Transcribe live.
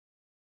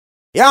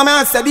Yeah,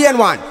 man, say Dane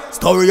one.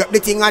 Story up the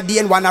thing a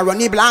Dane one, a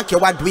runny blank, you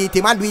a do it,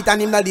 him a do it,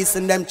 and him no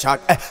listen them chat.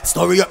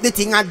 Story up the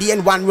thing a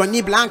Dane one,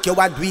 runny blank, you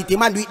a do it,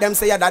 him a do it, them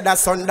say ya that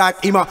son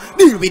that him a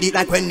deal with it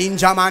like when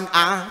Ninja Man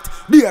art.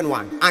 Dane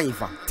one,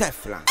 Ivan,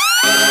 Teflon.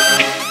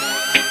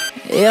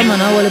 Yeah,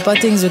 man, all the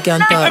things we can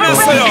talk about.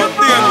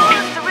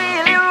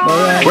 But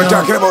right we're now,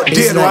 talking about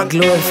Dane like one.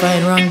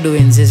 Glorifying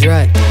wrongdoings is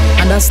right,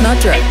 and that's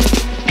not right.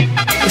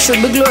 We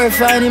should be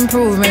glorifying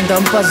improvement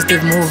and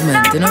positive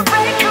movement, you know.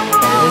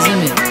 You see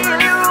me?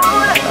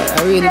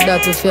 I really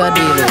got to fear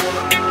deal with.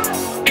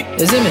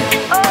 You see me?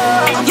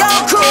 Yo,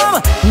 come,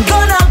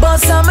 gonna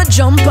bust and me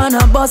jump on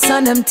a bus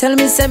and them tell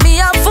me say me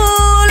a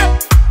fool.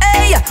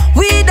 Hey,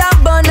 we da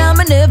bun and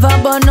me never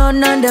bun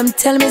on and them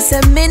tell me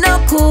say me no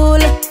cool.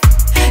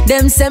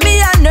 Them say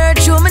me a nerd,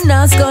 show me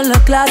not school no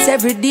class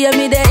every day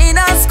me dey in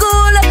a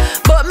school.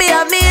 But me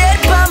have me head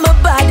for my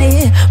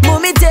body.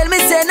 Mommy tell me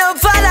say no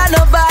follow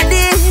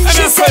nobody.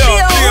 She say me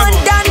a one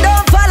dan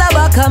don't follow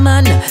back a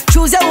man.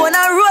 Choose your own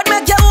road,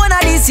 make your own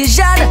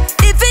decision.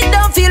 If it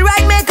don't feel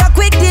right, make a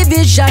quick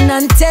division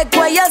and take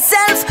away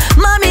yourself.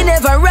 Mommy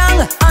never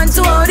wrong. And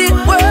to how the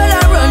world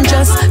I run,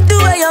 just do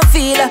what you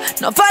feel.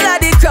 No follow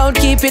the crowd,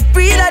 keep it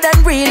realer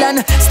than real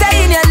and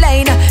stay in your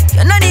lane.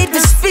 You no need to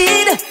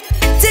speed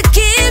to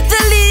keep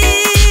the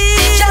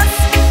lead.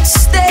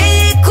 Just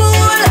stay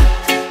cool,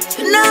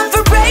 not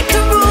for break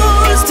the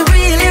rules to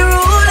really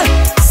rule.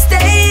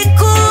 Stay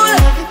cool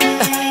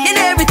in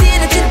everything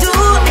that you do.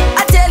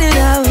 I tell you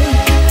now,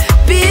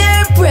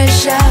 peer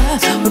pressure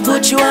will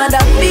put you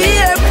under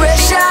peer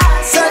pressure.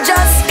 So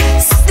just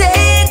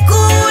stay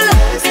cool,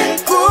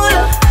 cool,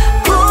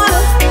 cool,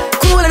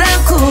 cooler than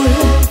cool.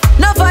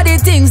 Not for the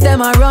things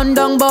them a run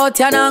down, but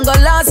you not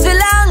gonna last for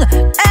long.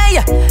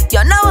 Hey,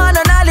 you know want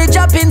no knowledge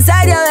up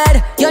inside your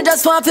head. You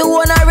just want to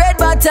own a red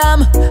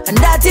bottom, and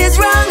that is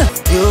wrong.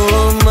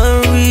 You're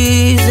my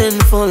reason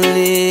for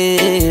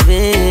living.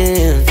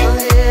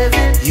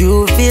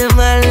 You fill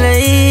my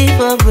life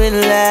up with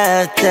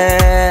laughter.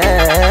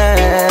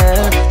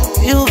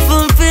 You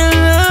fulfill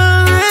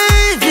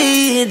my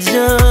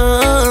vision,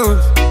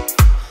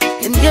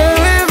 and you're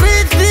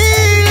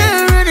everything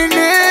I'm running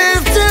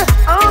after.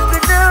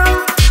 Open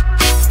up.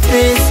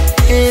 This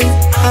is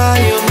how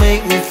you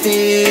make me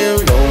feel,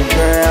 oh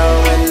girl.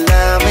 When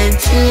I'm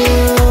with you,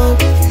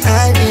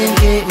 I can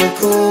get my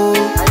cool.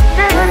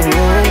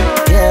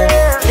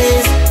 Yeah,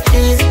 this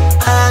is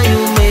how you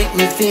make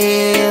me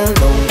feel,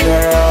 oh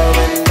girl.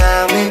 When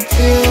I'm with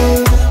you,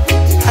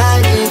 I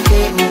can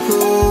get my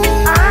cool.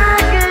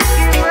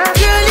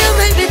 Girl, you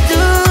make me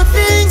do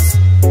things,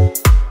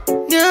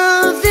 new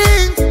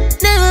things,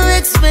 never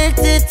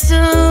expected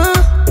to.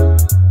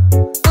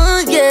 Oh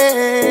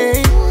yeah.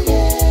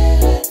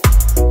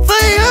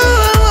 For you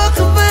I walk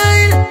a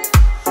mile,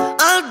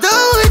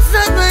 although it's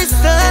not my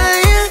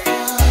style.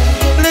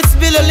 Let's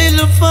build a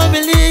little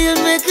family and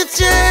make a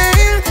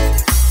child.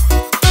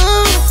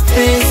 Oh,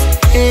 this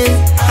is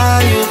how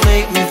you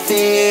make me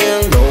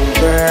feel, oh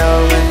girl.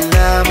 When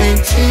I'm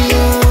with you,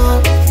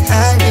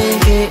 I can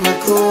get my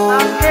cool.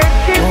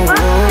 Oh,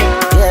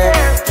 yeah.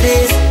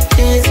 This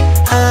is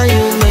how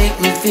you make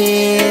me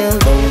feel,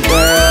 oh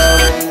girl.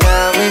 When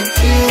I'm with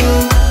you,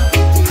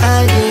 I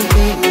can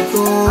get my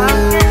cool.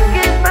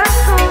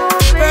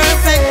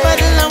 Perfect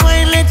bottle of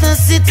wine, let us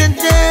sit and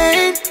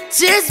dine.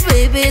 Cheers,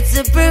 baby, it's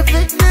a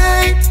perfect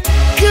night.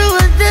 You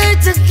and I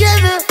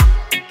together,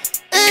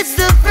 it's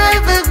the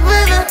perfect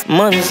weather.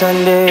 Months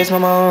and days,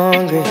 mama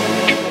hungry.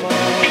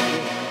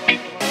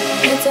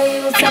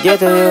 Get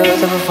the youth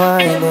to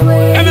find them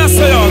way. And I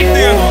say out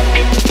there.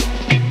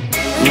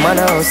 Man a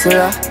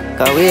hustler,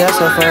 cause we are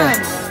suffering.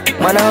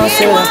 Man a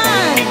hustler,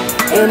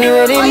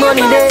 anywhere the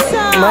money there,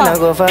 man a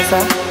go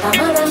faster.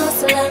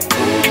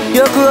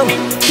 Yo come,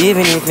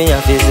 even if me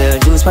have to sell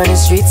juice on the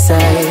street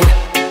side,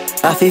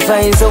 I feel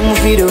find something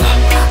for do.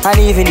 And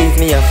even if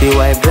me have to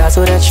wipe glass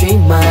with a 3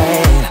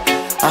 mile,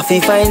 I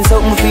feel find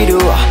something for do.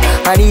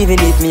 And even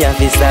if me have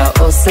to start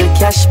hustle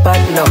cash back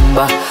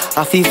number,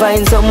 I feel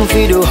find something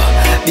for do.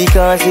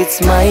 Because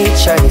it's my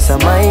choice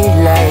and my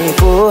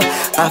life, oh.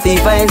 I feel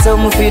find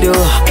something for do,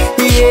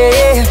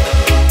 yeah.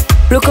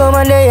 Look how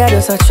my day I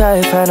just a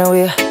try find a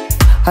way.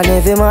 And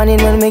every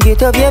morning when me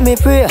get up, yeah, me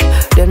pray.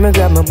 Then me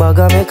grab my bag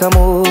and make a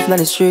move down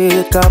the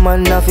street. Come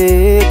on, have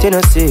it, you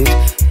know, see.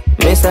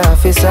 Mr.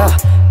 Officer,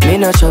 me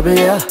no trouble,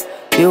 yeah.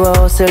 You a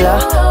hustler,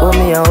 but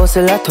me a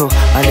hustler too.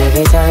 And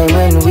every time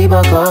when we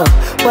back up,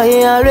 why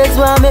you always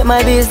want make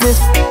my business?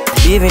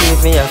 Even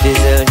if me have to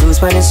sell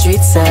juice on the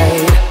street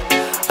side,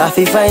 I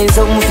feel find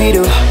something for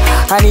do.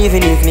 And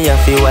even if me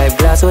have to wipe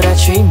glass with a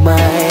 3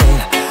 mile,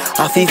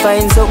 I feel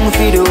find something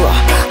for do.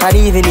 And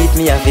even if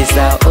me have to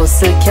start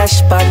hustle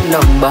cash back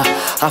number,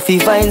 I feel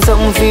find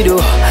something for do.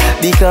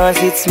 Because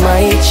it's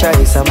my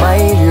choice and my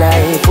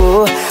life,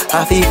 oh.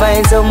 I feel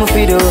find something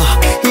for do,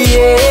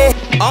 yeah.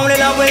 Only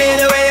love will lead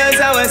the way as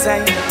I was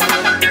saying.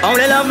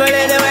 Only love will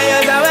lead the way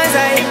as I was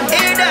saying.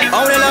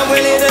 Only love will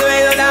lead the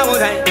way as I was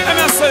saying. And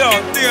I say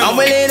out there. And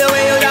will lead the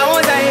way as I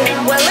was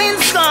saying. Well, in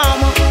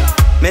some,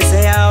 me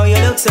say how you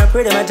look so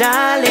pretty, my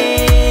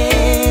darling.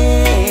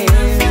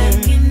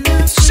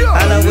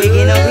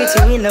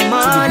 about you in the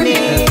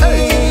morning.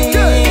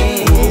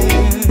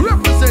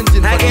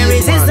 I can't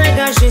resist her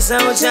cause she's so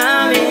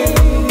charming.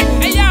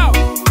 Hey yo,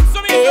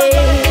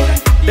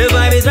 the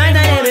vibe is right and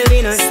there will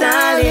be no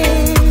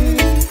stalling.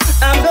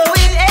 I'm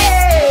going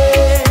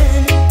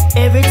in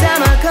every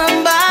time I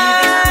come by.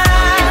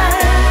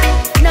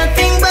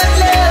 Nothing but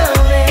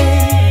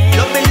loving.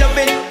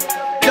 Loving.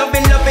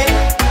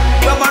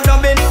 Rub on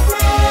loving.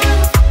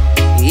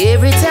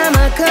 Every time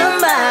I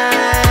come by,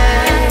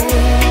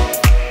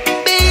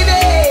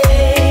 baby,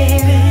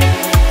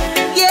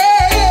 yeah.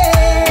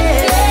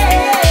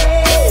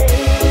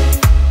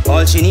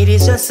 All she needs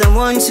is just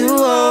someone to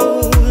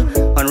hold.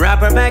 Unwrap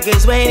her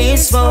package when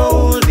it's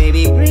full.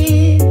 Baby,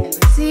 breathe,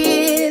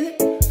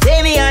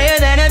 take me higher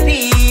than a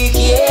peak,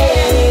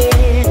 yeah.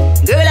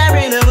 Girl, I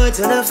bring the wood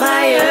to the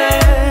fire.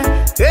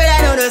 Girl,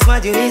 I know that's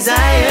what you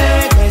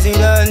desire. Cause you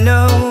don't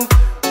know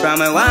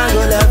from a wild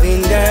good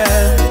loving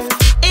girl.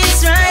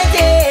 It's right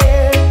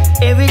there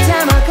every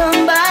time I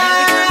come by.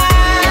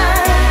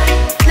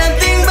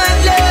 Nothing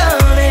but loving.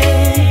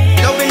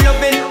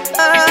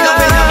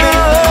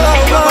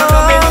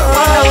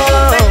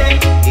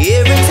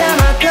 Every time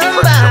I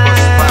come by,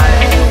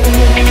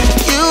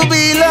 you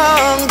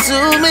belong to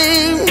me,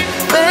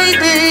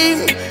 baby.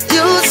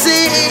 You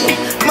see,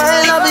 my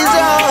love is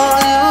all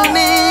you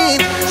need,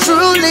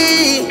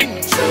 truly.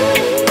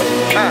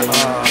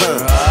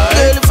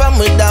 Girl, if I'm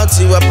without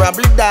you, I'll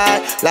probably die.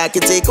 Like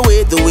you take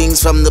away the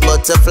wings from the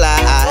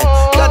butterfly.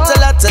 Got a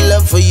lot of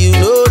love for you,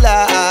 no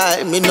lie.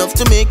 Enough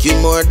to make you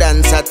more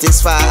than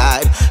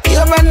satisfied.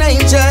 You're an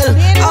angel,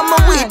 I'm a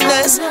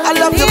witness. I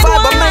love your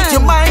vibe, I make you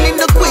mine in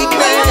the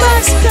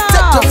quickness.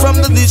 Take you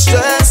from the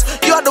distress.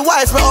 You're the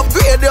wife, I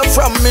upgrade you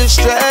from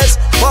mistress.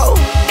 Whoa,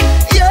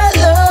 your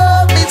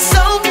love is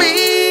so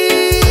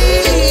real.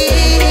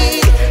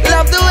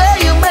 Love the way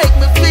you make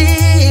me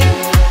feel.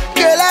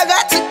 Girl, I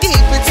got to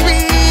keep it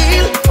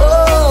real.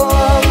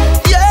 Oh,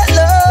 your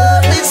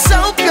love is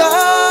so pure,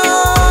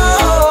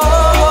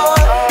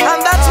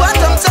 and that's what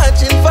I'm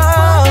searching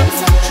for.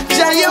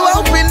 Shall you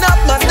open up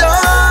my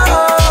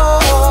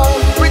door?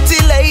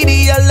 Pretty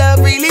lady, your love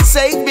really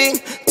saved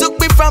me. Took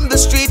me from the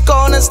street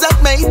corners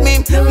that made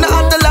me.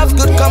 Not the love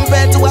could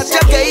compare to what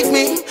you gave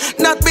me.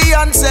 Not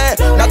Beyonce,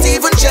 not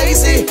even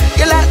Jay-Z.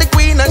 You're like the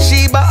Queen of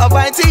Sheba of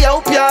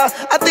Ethiopia.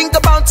 I think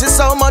about you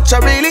so much, I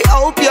really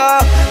hope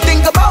ya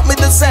think about me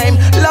the same.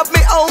 Love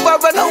me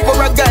over and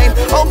over again.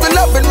 Hope the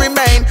love will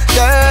remain.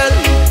 Girl,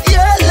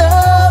 your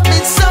love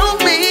is so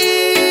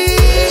real.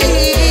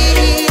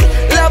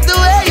 Love the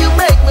way you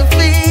make me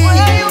feel.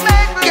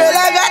 Girl,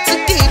 I got to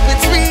keep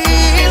it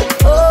real.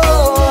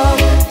 Oh,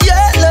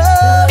 your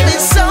love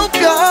is so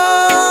pure,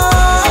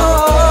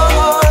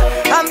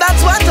 and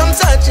that's what I'm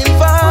searching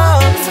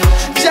for.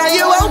 Shall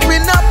you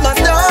open up my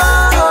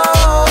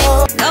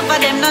door? None of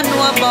them don't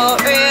know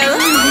about real.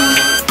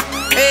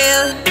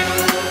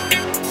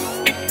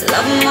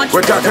 Love much.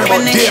 We're talking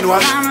about Dane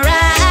one. I'm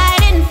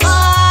riding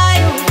for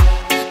you.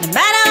 No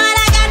matter what,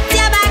 I got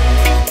your back.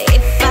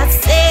 If I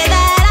say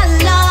that I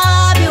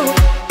love you,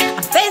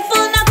 I'm faithful,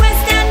 no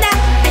question that.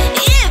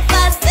 If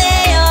I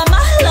say you're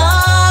my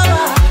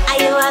lover, are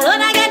you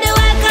alone? I get the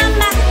welcome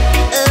back.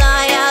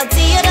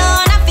 Loyalty you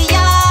don't have to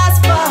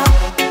ask for.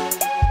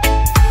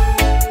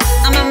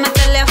 I'ma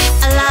tell you,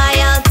 a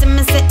loyalty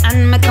me say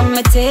and me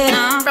committed.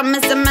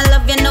 Promise that my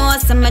love you know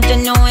so me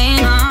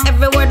genuine.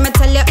 Every word me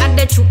tell you, I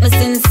the truth me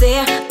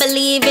sincere.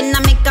 Believe in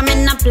me, come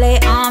in a play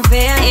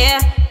unfair.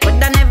 Yeah,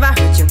 coulda never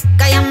hurt you,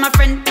 cause you're my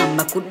friend. And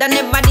I coulda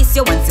never diss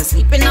you once you're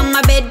sleeping on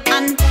my bed.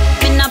 And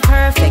me not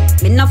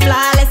perfect, me not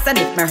flawless. And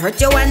if me hurt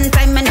you one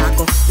time, me not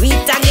go do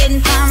it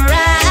again. I'm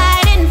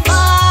riding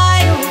for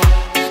you.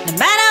 No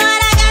matter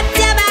what, I got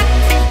your back.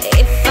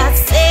 If I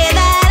say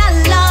that I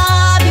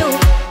love you,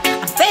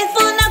 I'm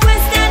faithful, no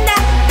question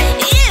that.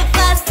 If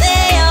I say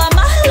you're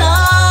my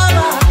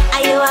lover,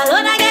 are you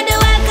alone? I get the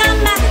welcome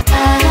back.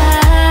 I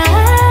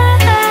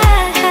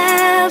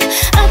have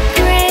a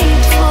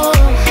grateful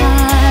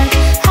heart.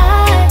 I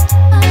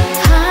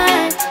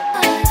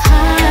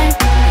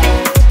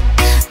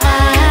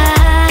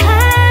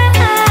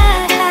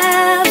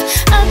have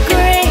a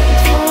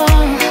grateful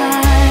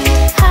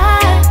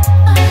heart.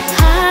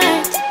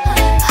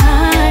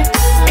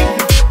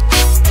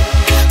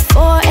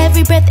 For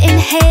every breath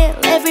inhale,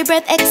 every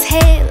breath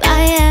exhale, I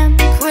am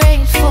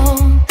grateful.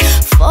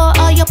 For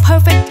all your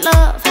perfect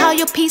love, how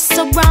your peace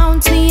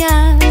surrounds me,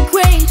 I'm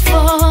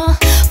grateful.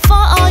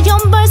 For all your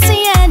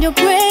mercy and your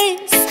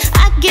grace,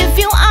 I give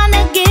you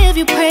honor, give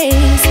you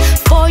praise.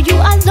 For you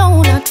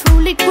alone are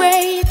truly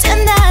great,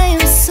 and I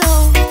am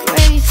so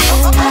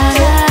grateful. I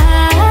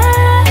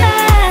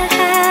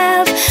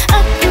have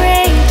a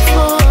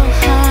grateful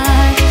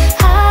heart.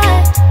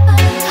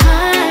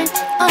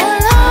 Oh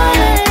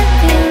Lord,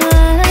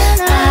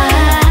 I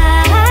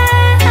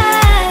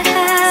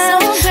have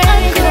a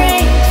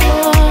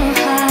grateful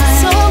heart.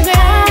 So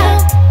grateful,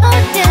 oh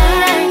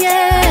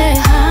yeah.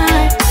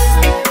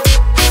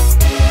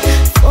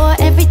 For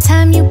every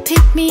time you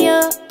pick me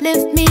up,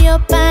 lift me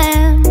up, I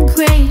am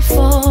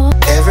grateful.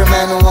 Every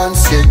man who wants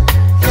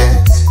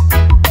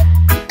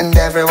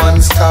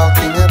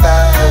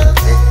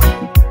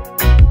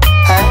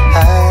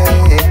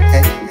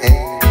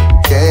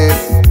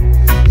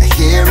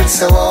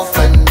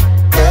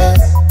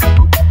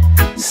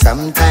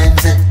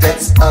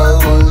as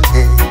always.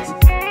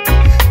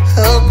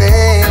 Oh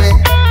baby,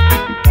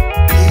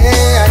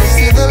 yeah, I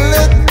see the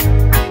look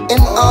in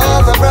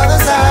all the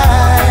brothers'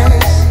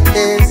 eyes,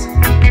 yes,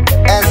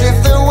 as if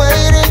they're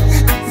waiting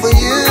for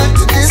you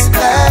to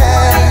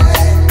dispatch.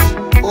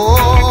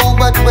 Oh,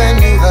 but when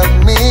you hug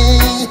me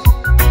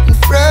in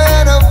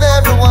front of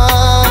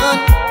everyone,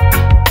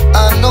 I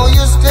know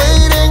you're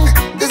stating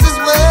this is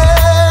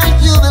where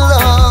you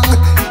belong.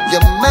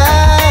 You're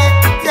my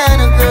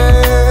kind of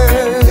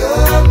girl.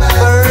 You're my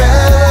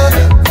kind of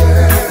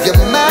girl.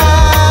 You're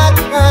my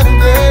kind of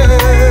girl.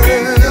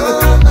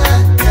 You're my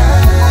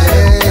kind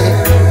of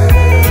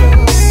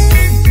girl.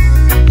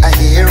 I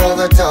hear all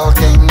the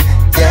talking,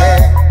 yeah,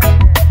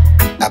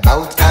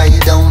 about how you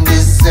don't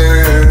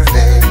deserve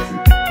it.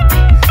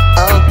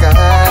 Oh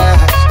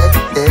gosh,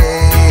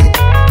 hey.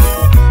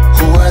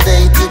 Who are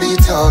they to be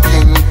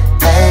talking?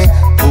 Hey,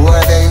 who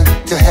are they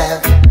to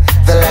have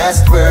the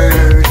last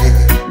word?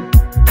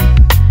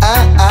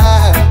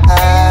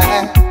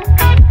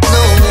 No,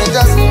 it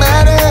doesn't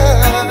matter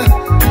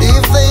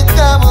if they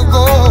come or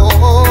go.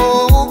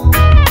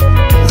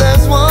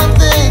 There's one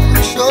thing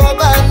sure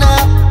by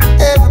now,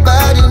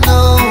 everybody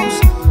knows.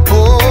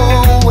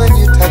 Oh, when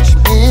you touch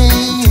me,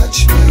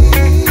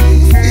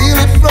 feel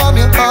it from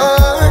your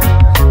heart.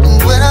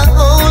 And when I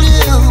hold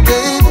you,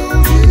 baby,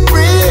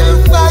 real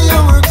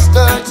fireworks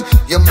start.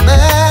 You're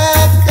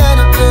my kind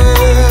of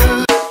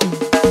girl.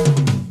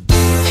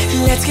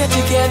 Let's get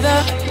together,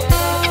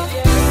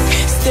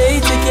 stay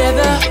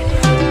together,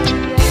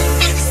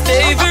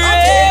 stay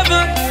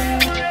forever.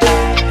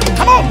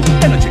 Come on,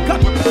 energy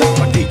cut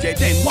for DJ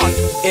Dane 1.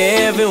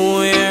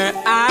 Everywhere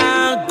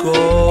I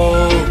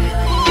go,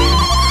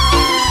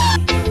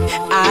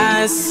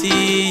 I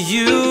see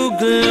you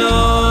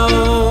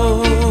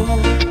glow.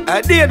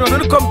 I did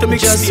want to come to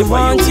mix Just for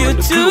want you and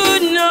the to crew.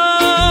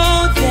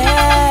 know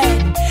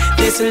that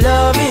this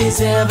love is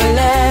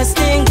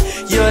everlasting.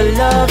 Your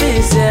love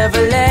is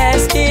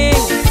everlasting.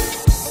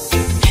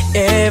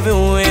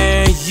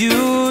 Everywhere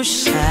you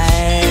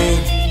shine,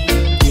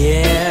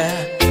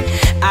 yeah,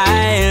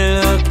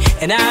 I look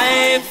and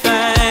I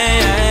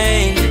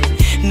find.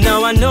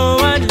 Now I know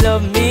what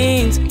love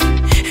means,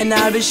 and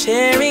I'll be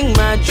sharing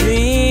my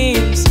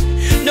dreams.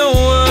 Don't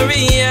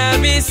worry, I'll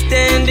be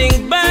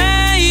standing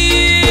by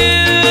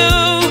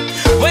you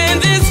when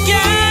the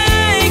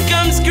sky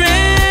comes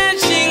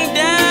crashing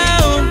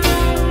down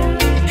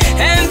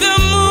and the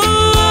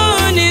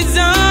moon is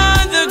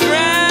on the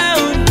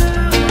ground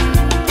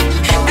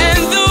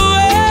and the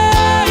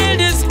world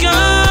has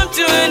come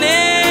to an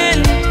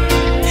end.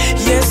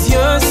 Yes,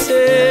 you're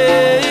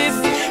safe,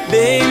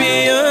 baby,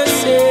 you're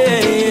safe.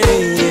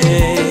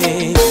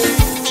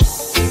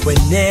 When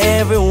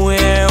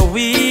everywhere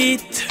we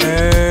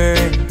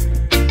turn,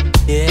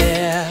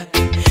 yeah,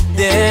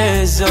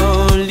 there's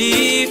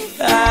only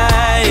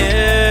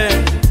fire.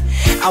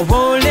 I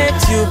won't let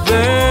you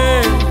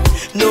burn.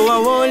 No, I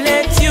won't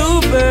let you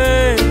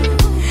burn.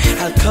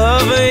 I'll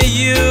cover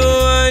you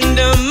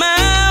under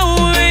my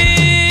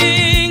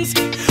wings.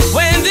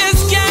 When the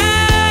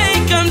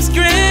sky comes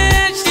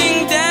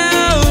crashing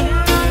down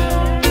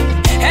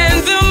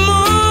and the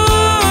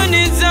moon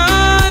is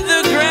on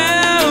the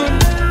ground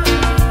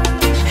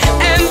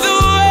and the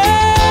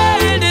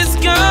world has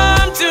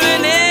come to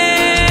an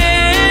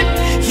end.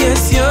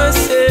 Yes, you're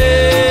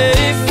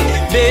safe,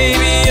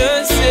 baby,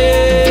 you're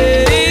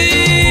safe.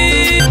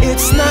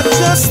 It's not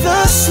just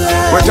the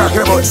slang. We're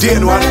talking about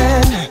Dane 1.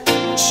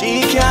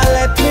 She can't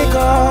let me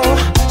go.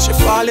 She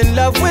fall in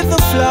love with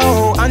the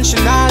flow, and she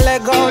not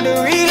let go.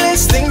 The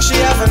realest thing she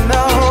ever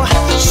know.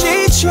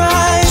 She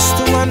tries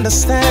to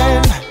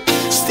understand,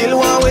 still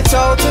want it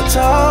toe to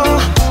toe.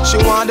 She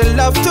want the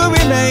love to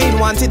remain,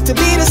 want it to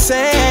be the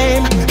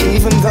same,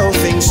 even though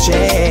things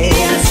change.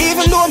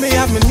 Even though me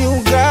have my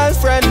new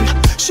girlfriend,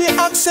 she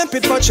accept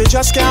it but she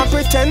just can't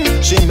pretend.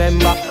 She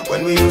remember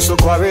when we used to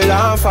quarrel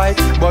and fight,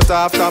 but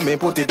after me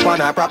put it on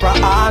her proper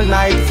all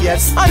night,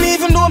 yes. And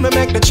even though me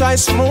make the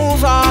choice to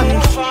move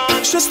on,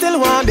 she still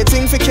want the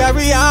thing to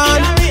carry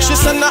on. She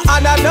said no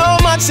other no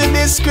match the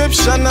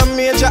description, a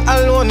major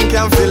alone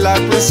can fill her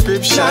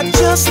prescription. Not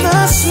just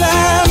the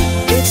slam,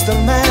 it's the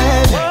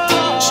man.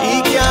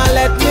 She can't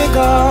let me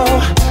go.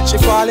 She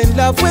fall in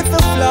love with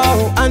the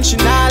flow, and she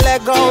not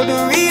let go.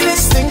 The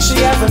realest thing she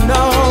ever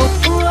know.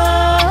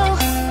 Whoa,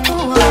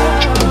 whoa.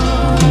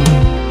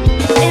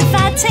 If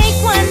I take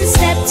one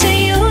step to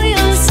you,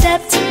 you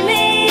step to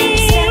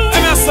me.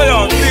 And I say,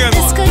 oh, Dane 1.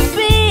 This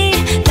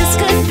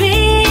could be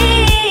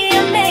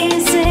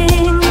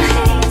amazing.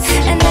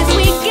 And if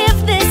we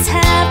give this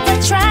half a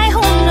try,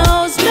 who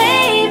knows,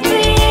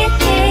 baby?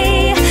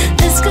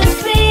 This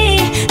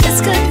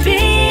could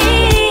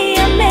be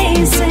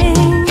amazing.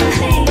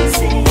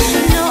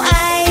 No,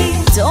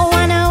 I don't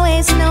wanna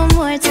waste no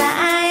more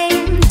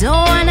time.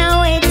 Don't wanna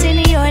wait in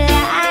your life.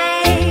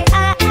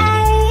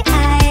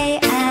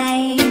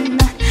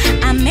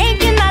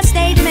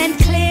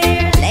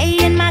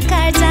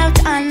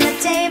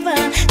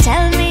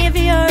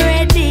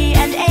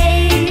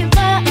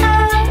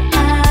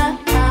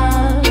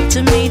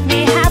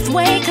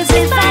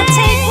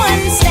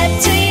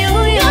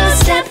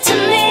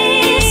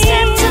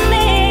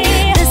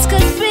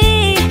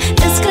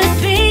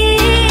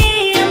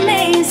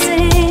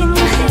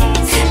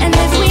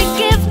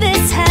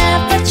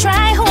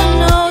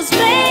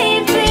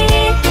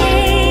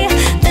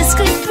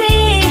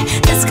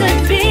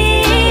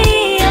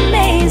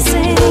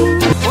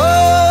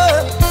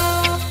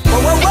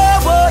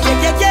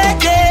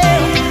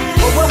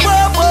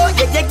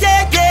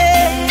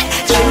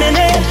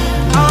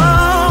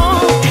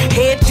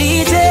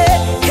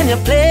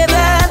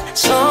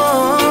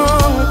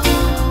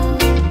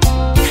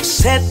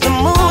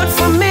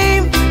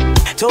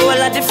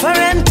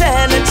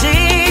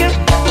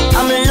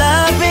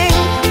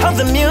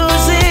 the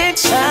music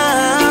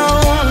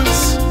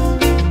sounds.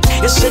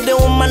 You said the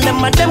woman, them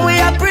we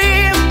are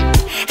brave.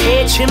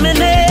 Hey, chimney,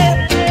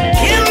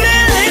 give me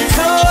a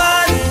little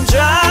one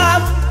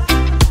drop.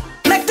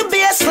 Make the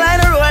bass line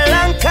roll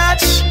and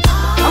catch.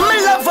 I'm in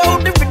love how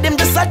the rhythm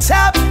just a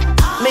tap.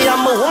 Me,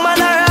 I'm a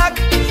woman a rock.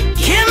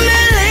 Give me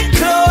a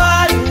little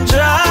one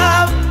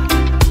drop.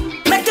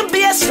 Make the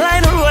bass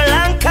line roll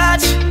and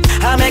catch.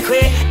 I make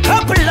we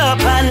couple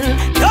up and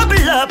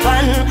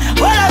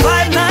while I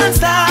vibe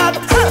non-stop.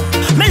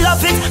 Me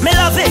love it,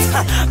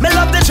 me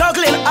love the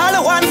juggling. All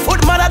the one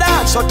foot mother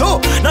dance, so do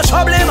no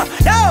trouble.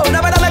 Yo,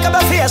 never make up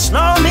a face,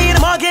 no me the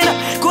mugging.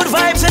 Good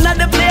vibes in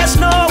the place,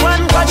 no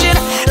one watching.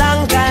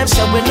 Long time,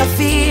 so when I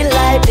feel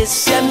like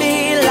this, yeah,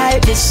 me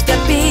like this.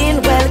 Step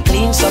in, well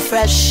clean, so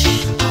fresh.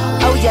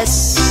 Oh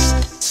yes,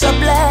 so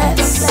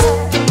blessed.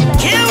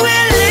 Give me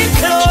a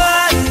little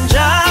one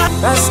job.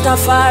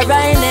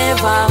 Rastafari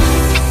never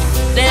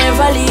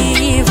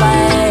leave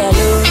I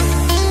alone.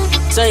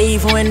 So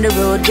even when the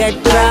road get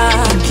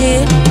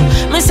rocky,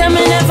 me say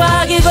me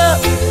never give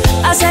up.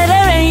 I said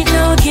there ain't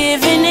no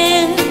giving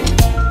in.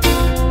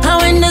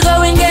 And when the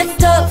going get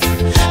tough,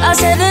 I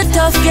said the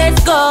tough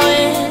get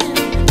going.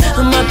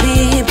 My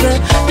people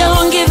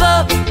don't give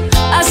up.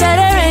 I said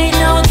there ain't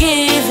no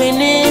giving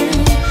in.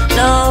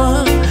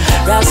 No,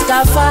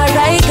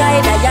 Rastafari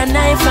guide I and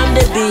I from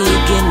the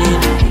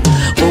beginning.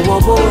 Whoa,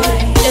 whoa,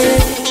 boy.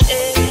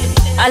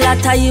 A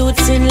lot of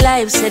youths in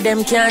life say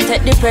them can't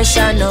take the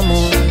pressure no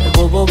more.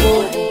 Whoa, whoa,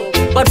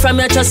 whoa. But from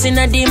your trust in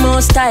the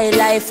most style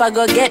life, I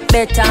go get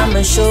better,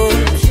 I'm sure.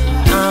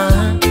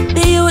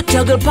 The youth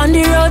juggle on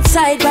the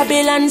roadside,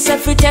 Babylon say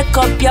fi take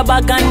up your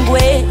bag and go.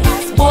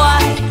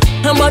 Boy,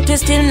 but we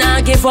still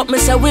not give up. Me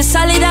say we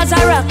solid as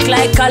a rock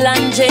like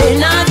Alaine.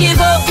 Not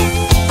give up.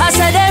 I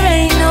said there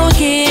ain't no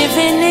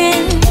giving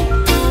in.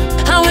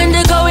 And when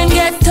the going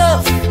get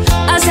tough,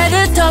 I said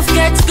the tough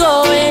gets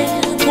going.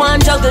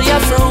 One juggle your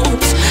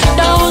fruits,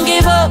 don't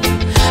give up.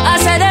 I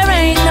said there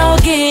ain't no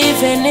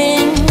giving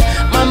in,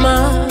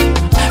 mama.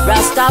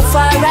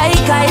 Rastafari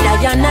guide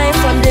I and I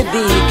from the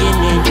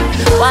beginning.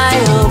 Why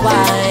oh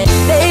why?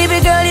 Baby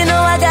girl, you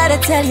know I gotta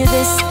tell you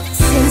this.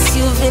 Since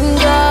you've been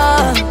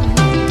gone,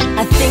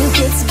 I think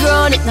it's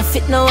grown. It not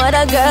fit no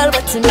other girl,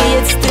 but to me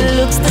it still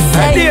looks the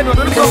same.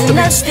 Cause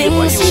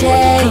nothing's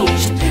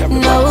changed.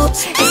 No,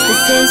 it's the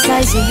same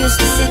size you used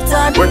to sit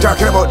on. We're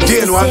talking about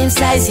Dane, one. It's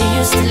the same size you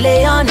used to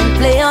lay on and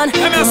play on.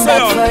 Come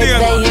back for it,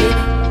 baby.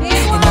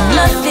 And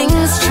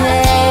nothing's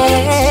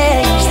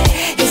changed.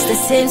 It's the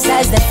same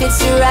size that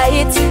fits you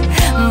right,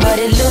 but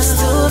it looks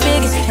too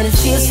big and it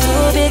feels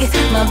too big.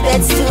 My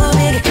bed's too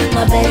big,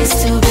 my bed is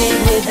too big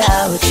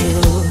without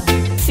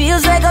you.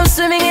 Feels like I'm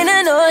swimming in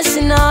an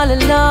ocean all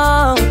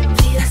alone.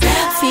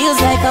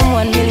 Feels like I'm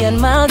 1 million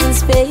miles in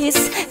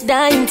space,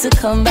 dying to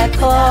come back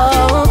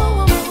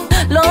home.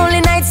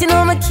 Lonely nights, you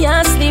know I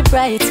can't sleep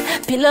right.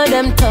 Pillow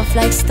them tough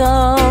like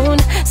stone.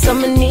 So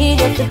I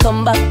need you to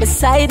come back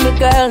beside me,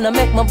 girl. Now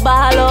make my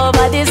ball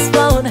over this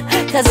phone.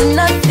 Cause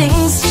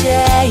nothing's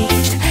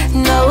changed.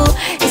 No,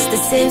 it's the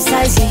same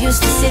size you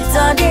used to sit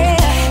on.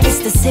 It's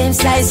the same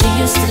size you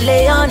used to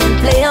lay on and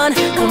play on.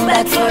 Come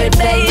back for it,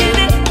 baby.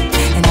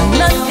 And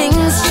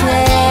nothing's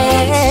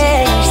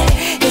changed.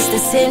 It's the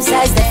same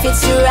size that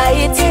fits you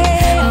right,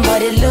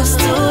 but it looks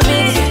too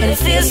big and it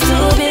feels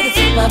too big.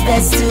 My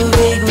bed's too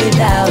big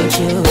without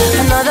you.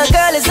 Another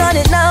girl is on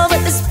it now,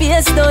 but the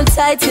space don't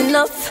tighten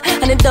up,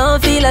 and it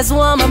don't feel as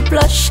warm and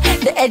plush.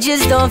 The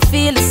edges don't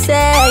feel the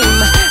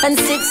same. And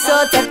 6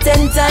 out of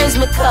 10 times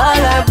me call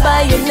her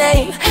by your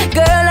name.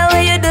 Girl, how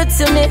you do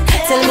to me?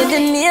 Tell me the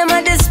name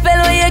of the spell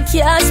where you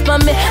cast for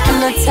me. I'm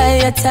not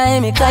tired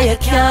time because you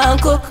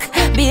can't cook.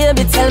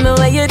 Baby, tell me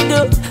what you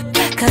do.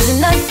 Cause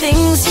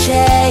nothing's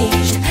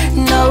changed.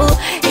 No,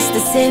 it's the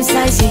same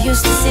size you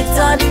used to sit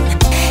on.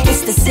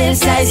 It's the same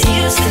size you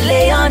used to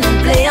lay on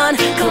and play on.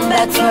 Come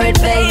back for it,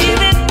 baby.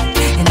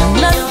 And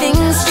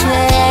nothing's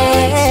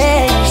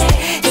changed.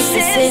 It's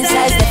the same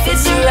size that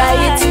fits you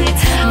right,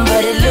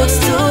 but it looks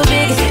too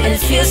big and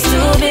it feels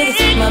too big.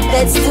 My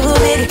bed's too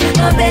big,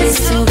 my bed is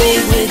too big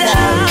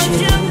without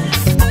you.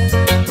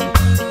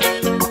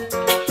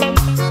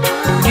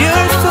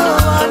 You're so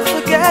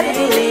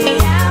unforgettable.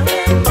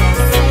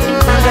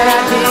 That I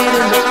did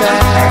in the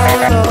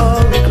past, so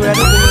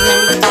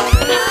regrettably.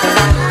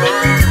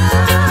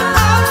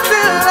 I'm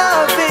still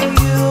loving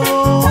you,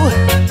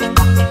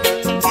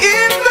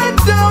 even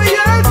though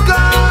you're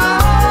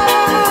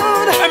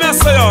gone. I'm a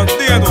song,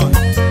 Dane.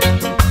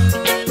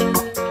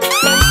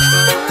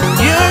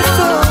 You're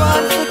so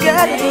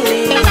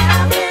unforgettable.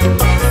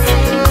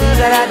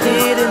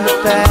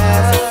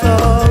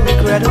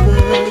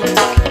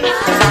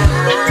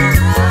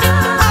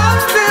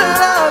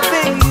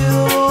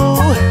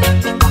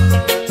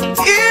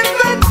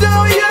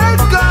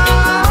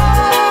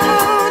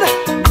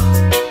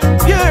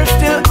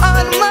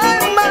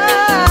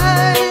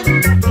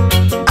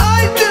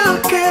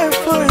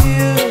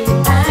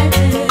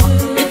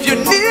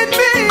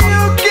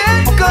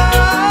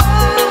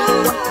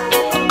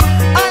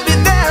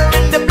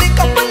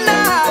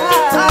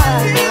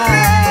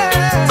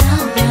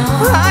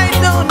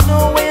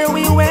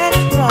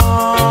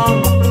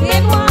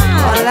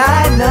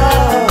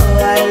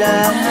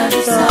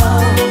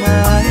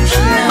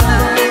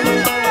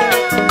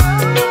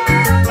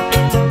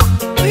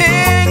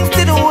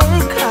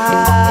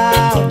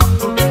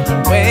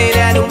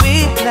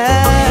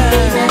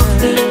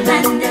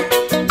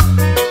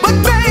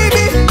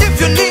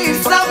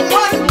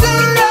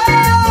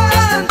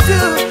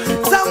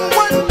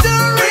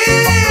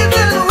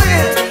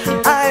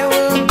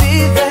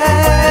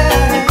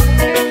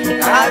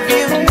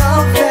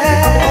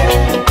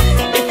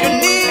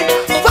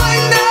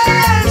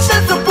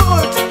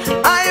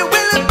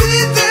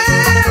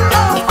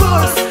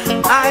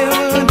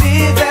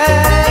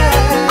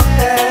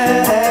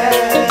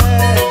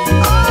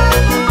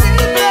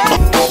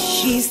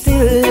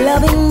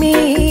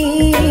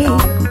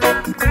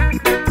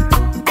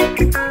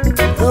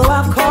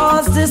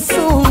 causes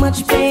so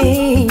much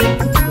pain. Yeah.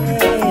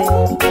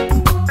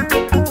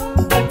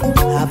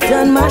 I've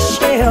done my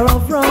share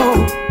of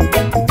wrong,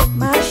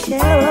 my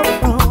share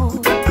of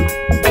wrong,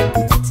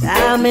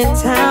 time and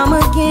time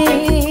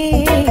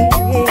again.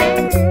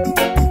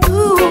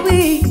 Ooh,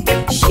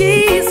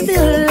 she's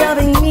still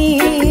loving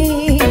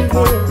me,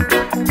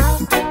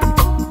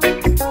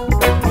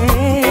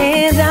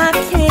 and I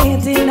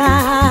can't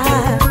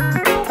deny.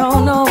 Oh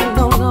no,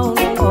 no, no,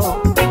 no.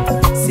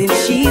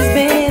 Since she's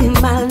been in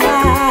my life,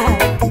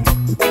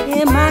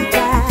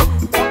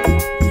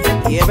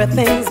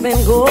 everything's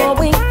been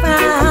going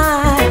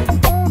fine,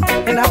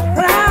 and I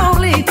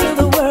proudly to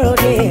the world,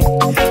 yeah.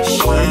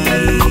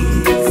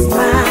 She's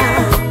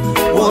mine,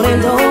 one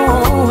and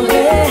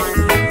only.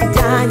 And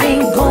I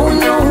ain't going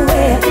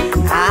nowhere.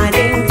 I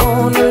ain't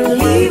gonna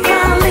leave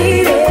my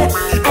lady.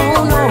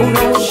 Oh no,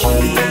 no,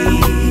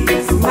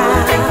 she's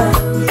mine,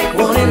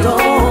 one and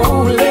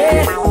only.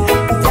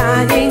 And I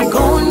ain't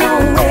going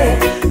nowhere.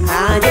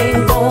 I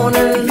ain't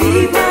gonna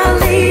leave my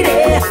lady.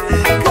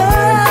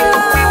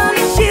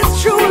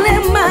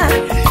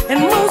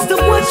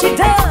 She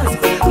does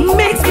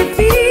makes me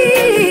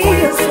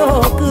feel so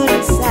good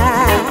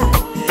inside.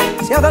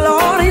 Tell the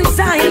Lord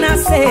inside, I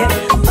said,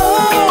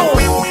 oh,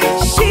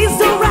 she's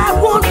the right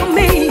one for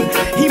me.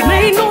 He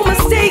made no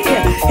mistake,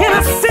 and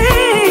I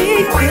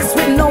say this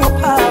with no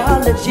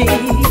apology.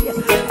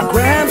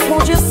 Grams,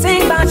 won't you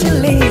sing about your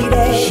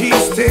lady?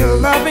 She's still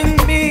loving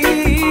me,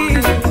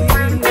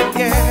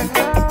 yeah,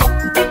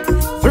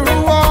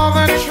 through all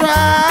the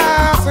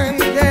trials and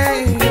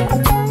days.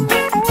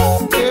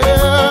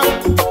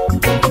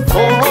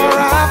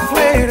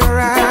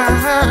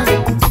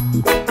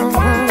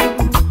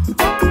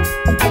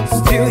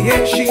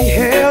 She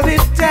held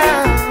it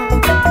down,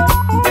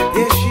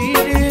 yeah, she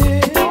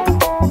did.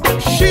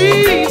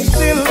 She's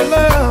still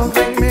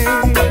loving me,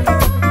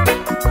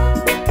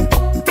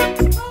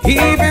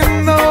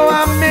 even though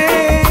I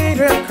made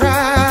her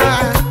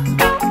cry.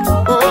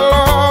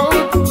 Oh,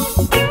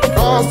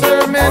 caused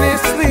her many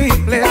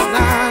sleepless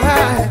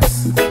nights.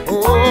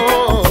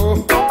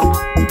 Oh,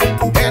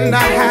 and I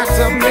had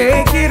to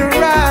make it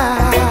right.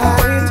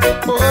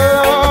 Oh,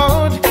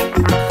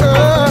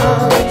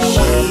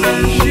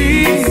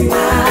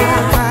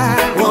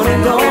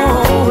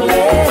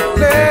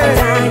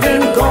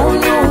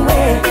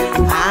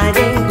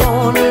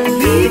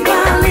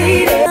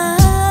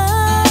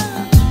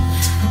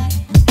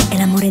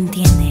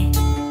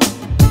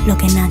 lo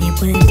que nadie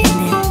puede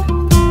entender.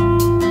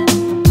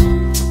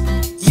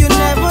 You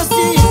never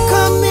see it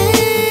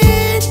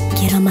coming.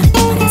 Quiero amarte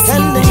para siempre.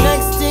 And the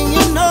next thing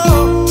you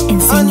know,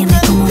 enséñame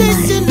cómo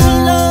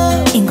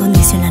amar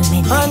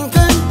incondicionalmente.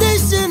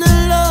 Unconditional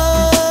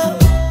love.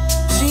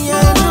 She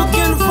ain't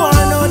looking for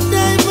no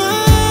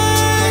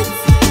diamonds,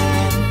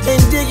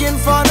 ain't digging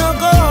for no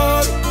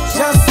gold,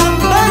 just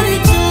somebody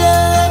to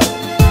love.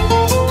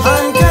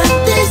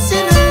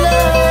 Unconditional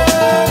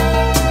love.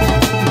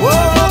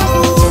 Whoa.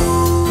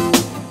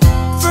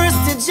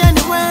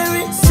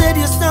 January said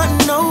you're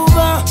starting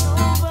over.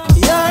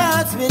 Your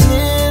heart's been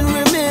in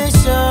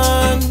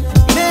remission,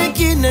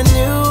 making a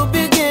new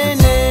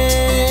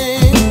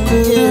beginning.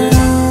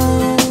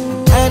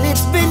 Yeah. And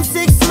it's been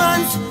 6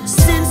 months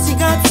since you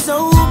got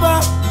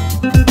sober,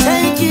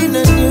 taking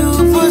a new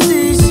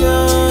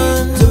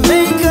position to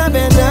make a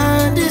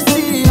better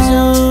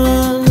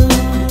decision.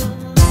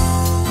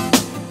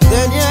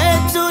 Then you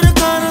head to the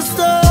corner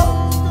store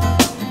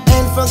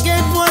and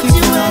forget what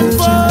you went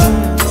for.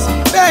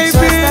 Baby,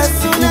 just as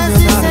soon as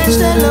you say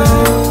hello,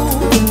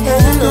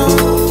 hello,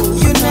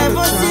 you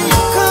never see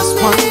it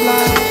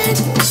coming.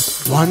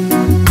 One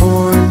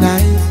more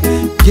night,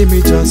 give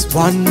me just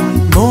one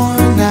more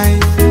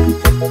night.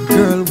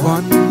 Girl,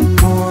 one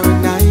more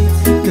night,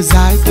 'cause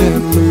I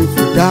can't live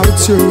without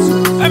you.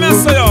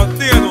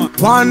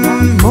 One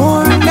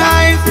more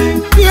night,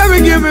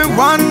 baby, give me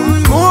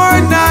one more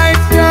night,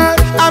 girl.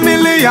 A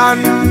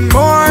million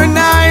more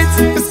nights,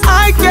 'cause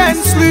I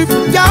can't sleep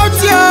without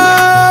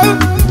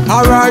you.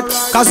 Alright,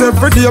 'cause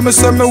every day me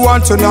say me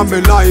want you in my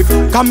life.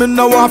 Come in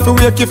now off to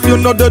wake if you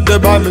know the day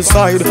by my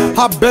side.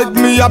 I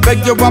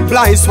beg you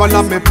apply,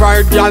 swallow me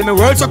pride. Girl, me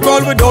world so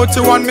cold without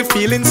you and me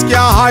feelings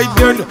can't hide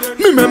then.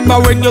 Me remember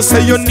when you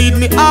say you need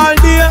me all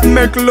day.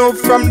 Make love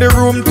from the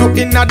room to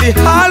inna the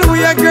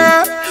hallway,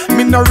 girl.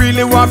 Me no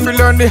really want to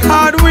learn the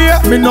hard way.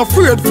 Me no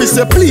afraid fi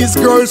say please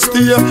girl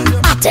stay.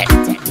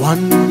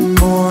 One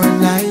more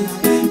night,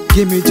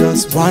 give me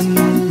just one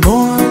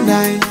more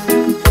night.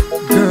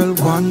 Girl,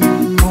 one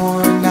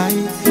more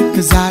night,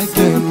 'cause I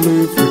can't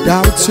live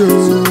without you.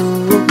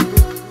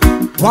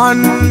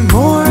 One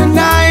more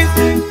night,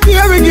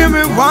 baby, give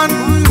me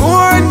one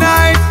more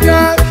night,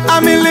 girl. A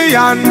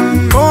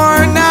million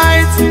more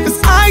nights, 'cause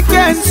I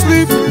can't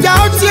sleep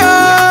without you.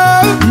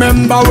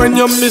 Remember when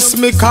you miss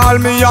me, call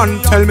me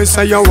and tell me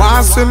say you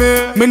want see me.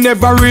 Me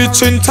never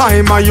reach in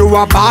time and you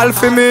a ball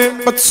for me.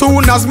 But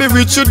soon as me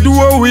reach your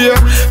doorway,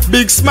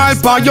 big smile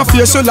by your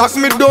face, you lock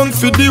me down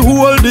for the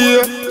whole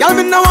day. Girl,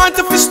 me no want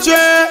you to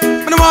stray,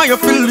 me no want you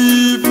to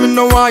leave, me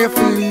no want you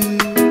to leave.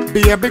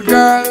 Baby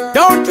girl,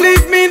 don't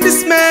leave me in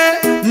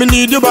dismay. Me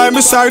need you by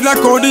my side like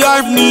how the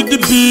hive need the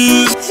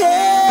bees.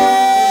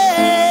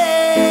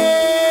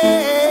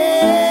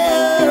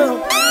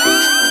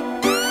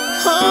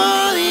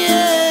 Oh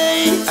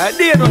yeah. I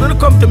dare not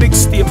come to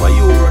mixtape for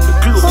you run the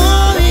club.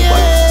 Oh yeah.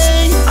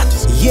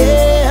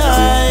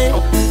 Yeah.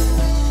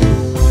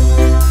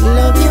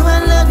 Love you, I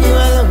love you,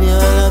 I love you, I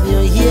love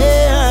you,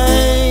 yeah.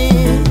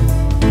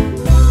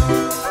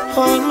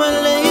 All my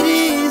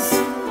ladies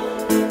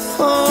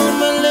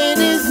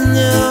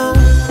now.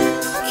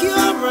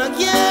 Come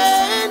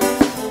again,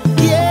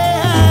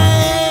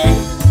 yeah.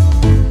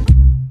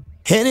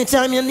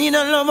 Anytime you need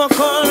a lover,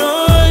 call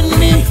on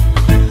me.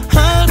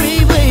 I'll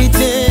be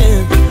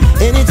waiting.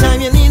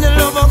 Anytime you need a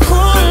lover,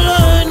 call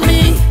on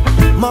me.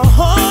 My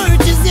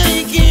heart is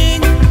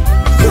aching.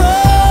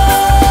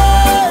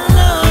 Call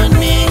on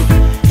me.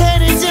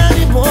 Anytime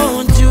you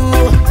want to.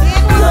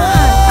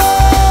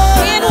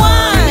 Call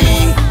on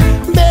me.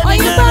 Baby,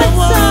 I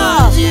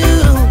want you.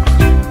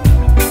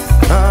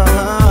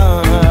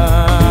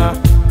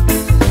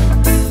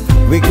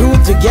 We grew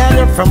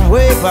together from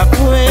way back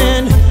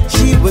when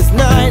she was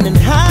 9 and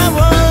I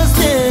was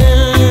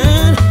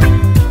 10.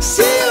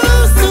 She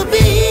used to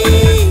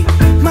be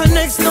my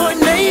next door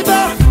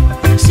neighbor.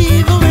 She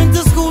even went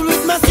to school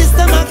with my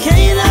sister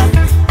Michaela.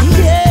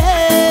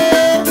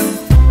 Yeah.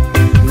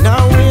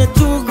 Now we're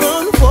two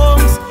grown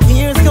folks.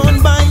 Years gone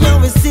by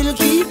and we still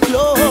keep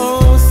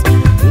close.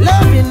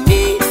 Loving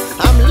me,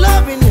 I'm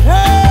loving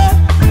her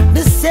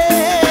the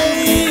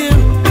same.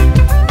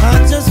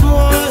 I just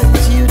want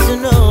you to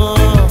know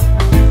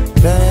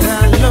that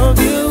I love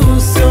you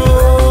so.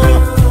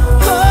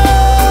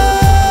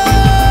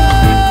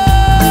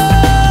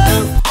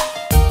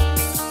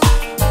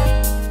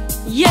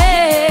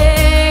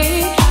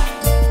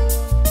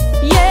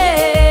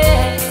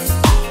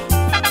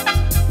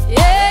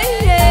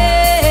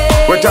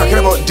 We're talking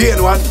about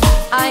Dane one.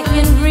 I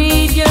can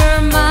read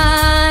your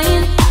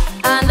mind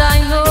and I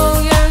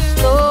know your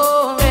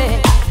story.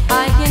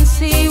 I can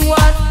see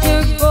what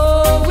you're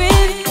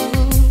going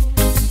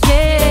through.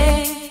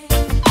 Yeah,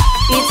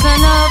 it's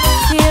an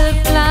uphill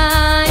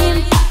climb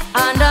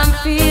and I'm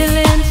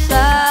feeling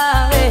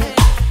sorry,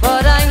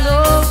 but I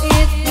know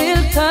it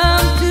will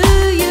come to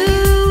you.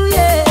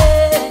 Yeah,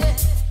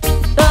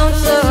 don't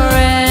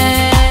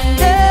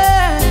surrender.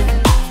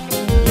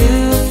 You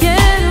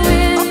can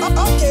win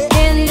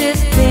in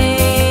this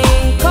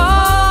thing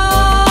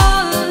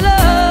called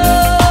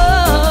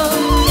love.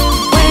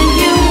 When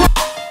you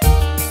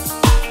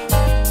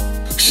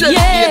Shelly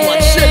Dane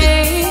one, Shelly.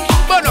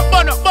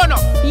 Bono.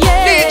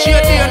 DJ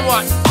Dane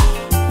one.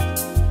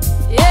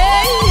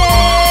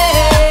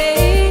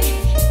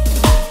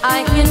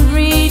 I can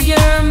read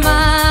your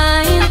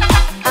mind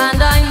and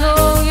I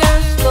know your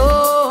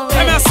story. I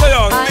can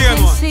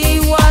see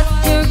what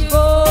you're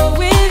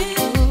going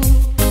through.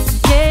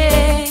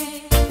 Yeah,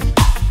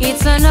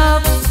 it's an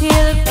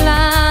uphill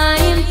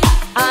climb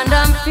and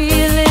I'm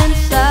feeling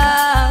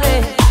sorry,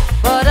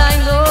 but I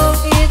know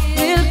it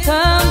will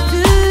come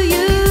to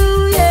you.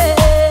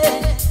 Yeah,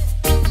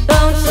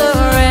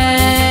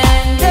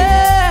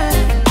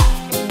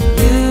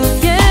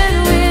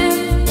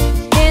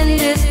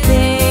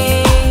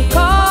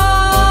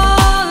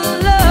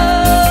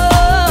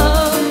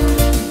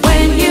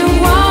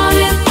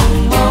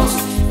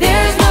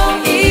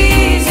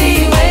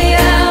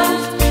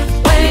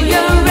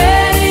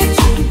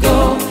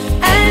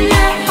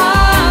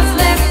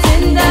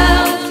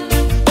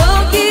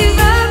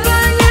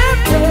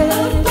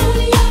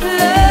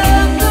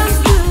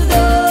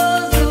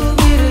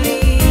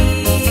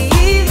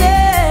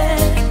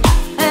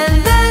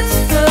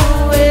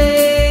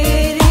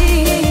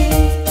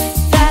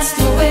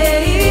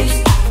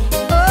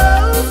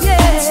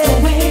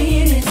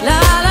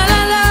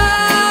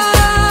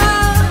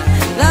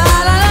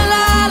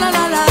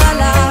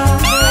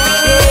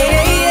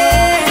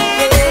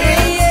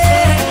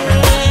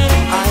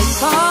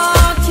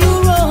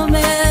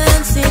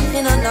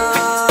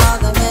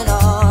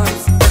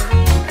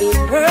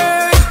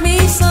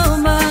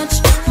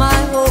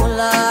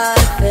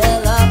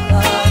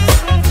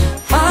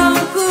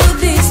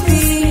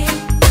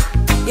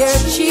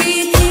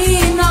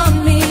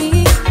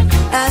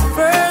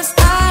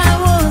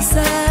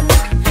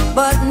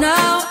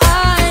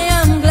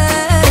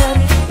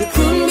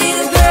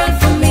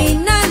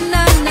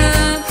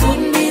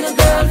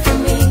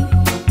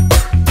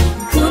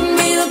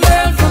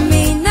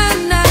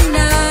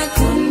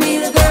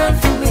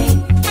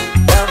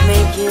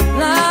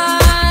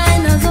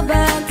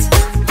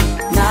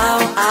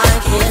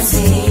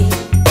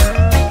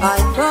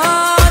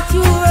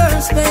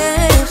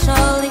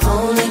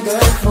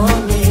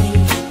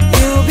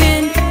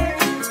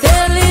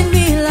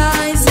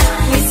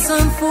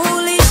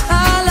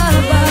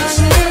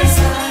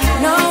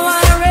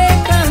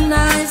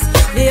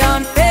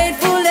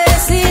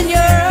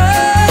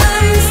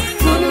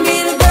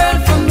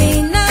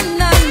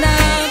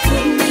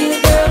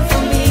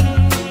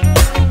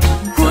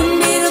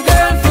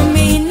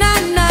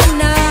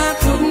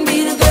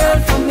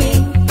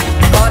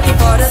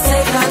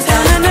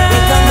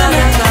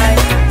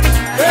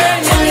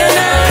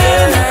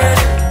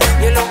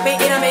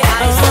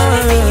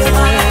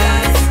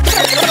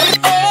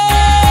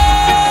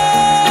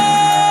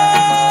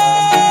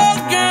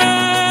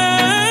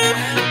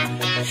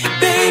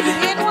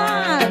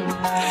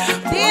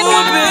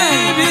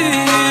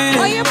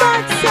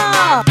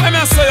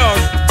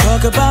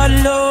 Talk about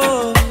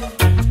love.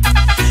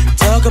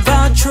 Talk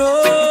about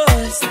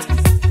trust.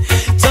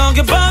 Talk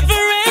about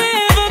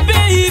forever,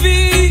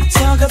 baby.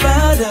 Talk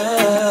about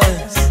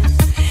us.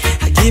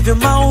 I give you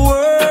my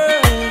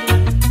word.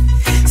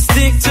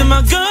 Stick to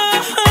my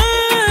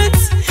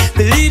guns.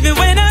 Believe it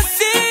when I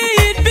say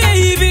it,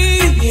 baby.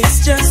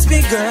 It's just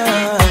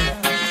begun.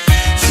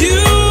 You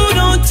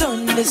don't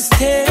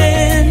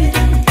understand,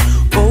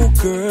 oh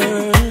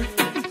girl,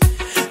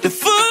 the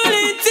full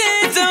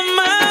intent of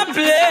my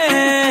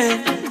plan.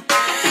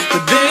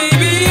 But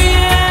baby,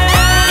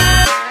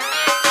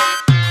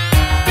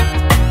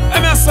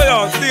 I'm a say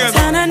out, Dane.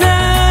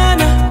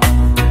 ta-na-na-na,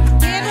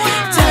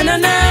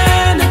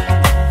 ta-na-na-na.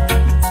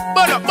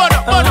 Bono,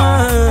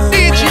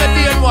 DJ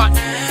Dane one.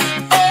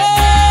 Oh,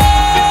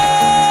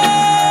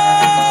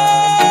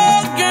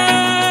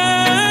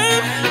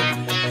 girl,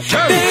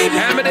 baby.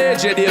 I'm a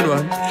DJ Dane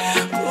one.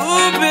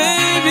 Oh,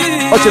 baby.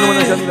 Watch it when I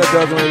can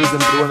listen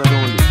to the one and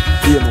only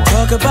Dane one.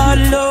 Talk about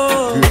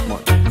love. Great man.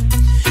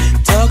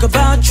 Talk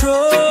about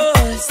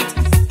trust.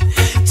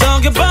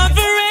 Talk about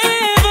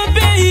forever,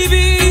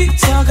 baby.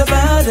 Talk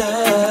about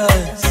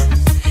us.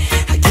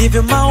 I give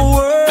you my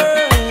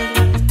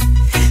word.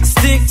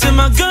 Stick to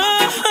my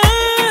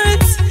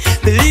guns.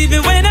 Believe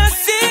it when I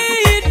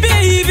say it,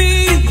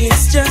 baby.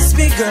 It's just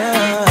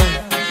begun.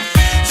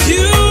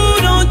 You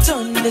don't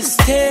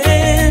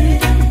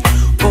understand,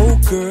 oh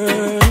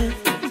girl,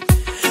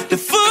 the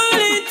full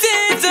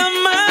intent of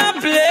my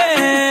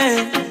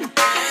plan.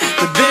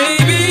 But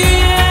baby,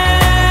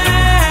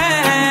 I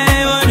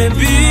wanna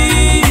be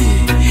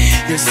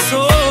your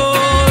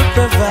sole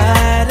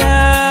provider.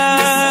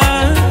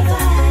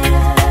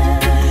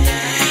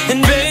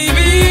 And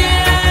baby,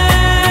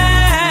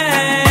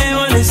 I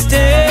wanna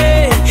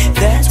stay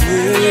that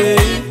way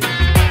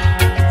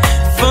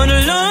for the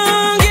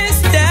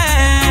longest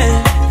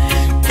time.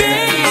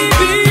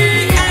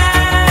 Baby, I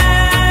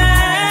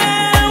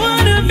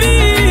wanna be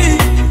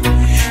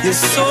your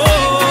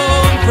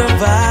sole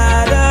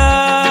provider.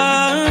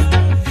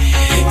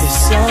 It's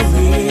so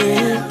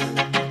real.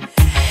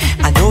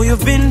 I know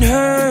you've been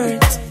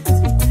hurt.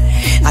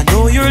 I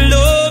know you're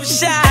love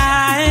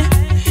shy.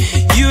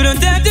 You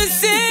don't have to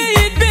say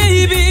it,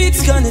 baby.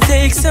 It's gonna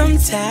take some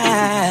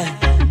time.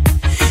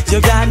 You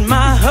got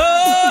my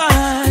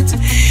heart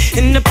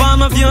in the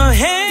palm of your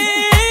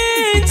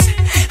hands.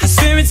 I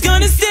swear it's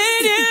gonna stay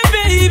there,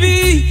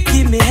 baby.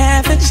 Give me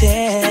half a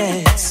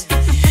chance.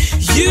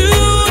 You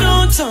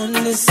don't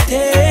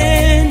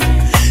understand,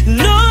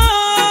 no,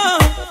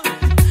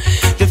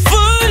 the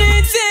full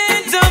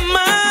intent of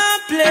my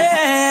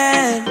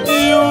plan.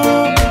 You,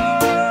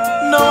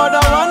 no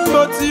other one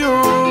but you.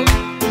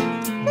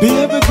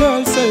 Baby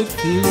girl said it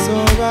feels so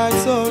right,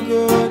 so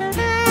good,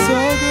 so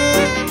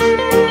good.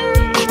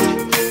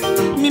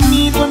 Me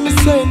mean when me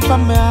say it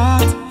from my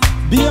heart.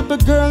 Baby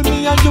girl,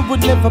 me and you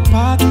would never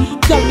part.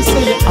 Tell me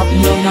say you have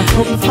me on a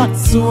comfort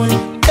zone.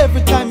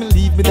 Every time you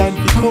leave me, then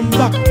you come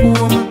back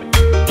home.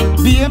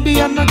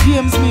 Baby, I no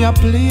games me a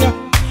play.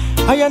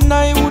 I and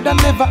I woulda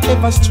never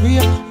ever stray.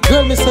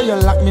 Girl, me say you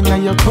lock me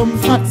in your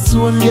comfort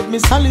zone. Get me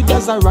solid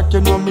as a rock, you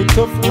know me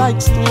tough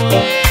like stone.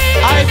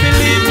 I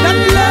believe that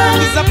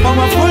love is a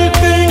powerful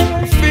thing,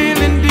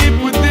 feeling deep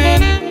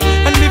within.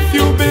 And if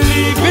you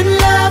believe in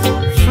love,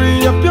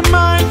 free up your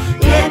mind,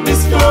 let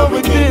this flow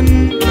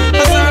within.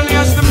 As early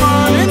as the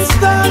morning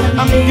star,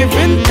 I'm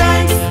giving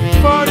thanks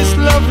for this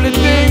lovely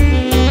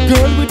thing.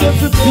 Girl, with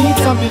every beat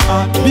of me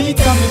heart, beat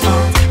of me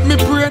heart, me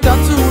pray that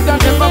you woulda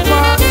never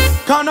part.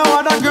 Cause no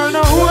other girl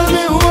no hold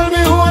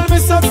me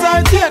so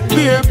tight yet,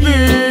 baby.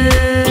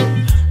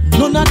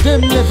 None of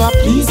them never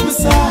please me,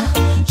 sir.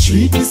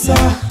 Treat me,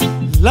 sir.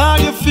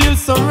 Lord, you feel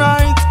so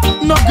right.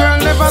 No girl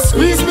never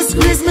squeeze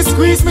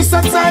me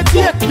so tight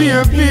yet,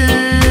 baby.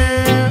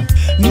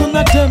 None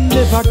of them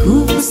never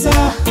groove me,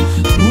 sir.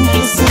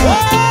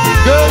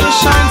 Girl, you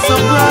shine so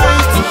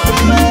bright.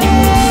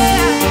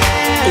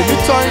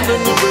 Anytime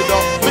in the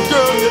weather, the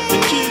girl get the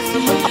key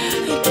from me.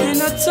 Can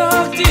I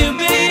talk to you,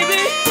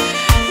 baby?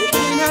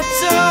 Can I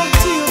talk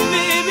to you,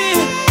 baby?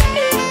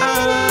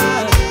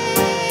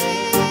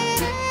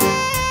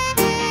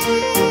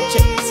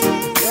 Check this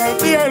out.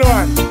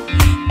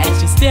 As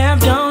you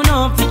stepped down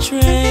off the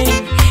train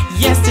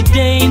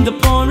yesterday in the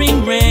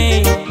pouring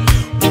rain,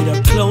 with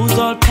her clothes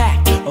all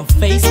packed, her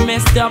face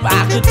messed up,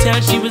 I could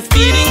tell she was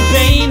feeling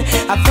pain.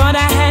 I thought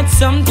I had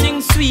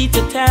something sweet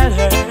to tell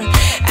her.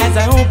 As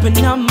I opened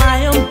up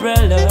my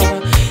umbrella,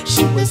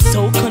 she was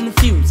so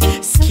confused,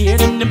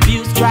 scared and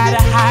abused, tried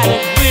to hide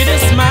it with a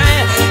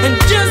smile. And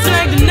just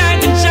like the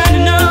night in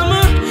shining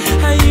armor,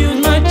 I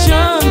used my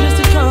charm just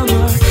to calm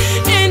her,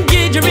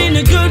 engage her in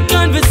a good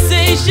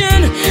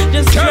conversation,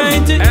 just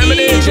trying to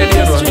ease her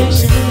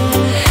frustration.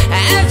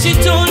 As she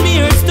told me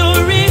her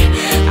story,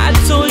 I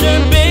told her,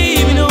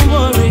 baby, don't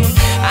worry,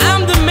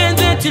 I'm the man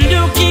that you're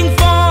looking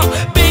for.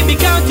 Baby,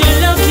 count your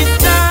lucky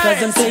stars,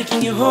 'cause I'm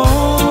taking you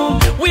home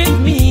with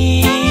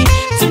me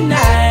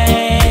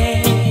tonight.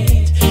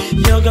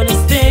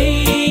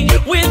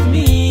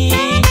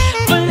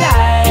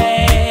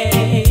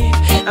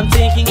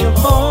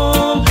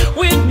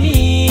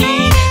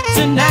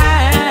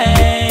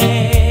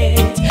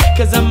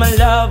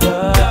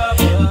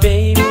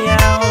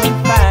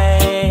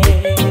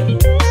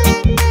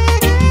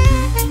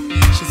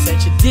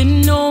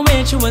 know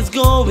where she was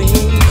going.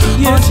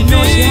 Yeah, she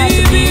know she had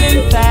to be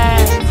in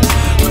fast.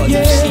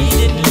 Yeah, she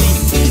didn't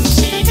listen,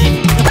 she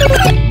didn't.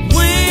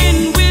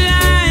 When will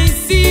I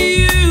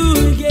see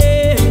you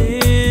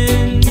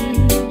again?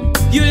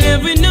 You'll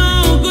never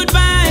know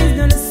goodbyes,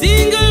 not a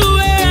single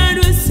word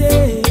was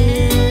said.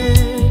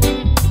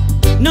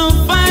 No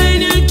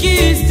final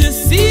kiss to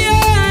see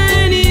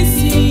any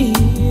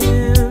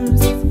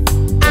seams.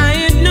 I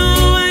had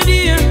no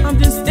idea of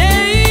the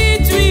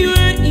state we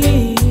were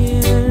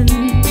in.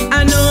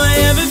 I know I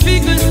have a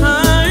fickle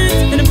heart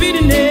and a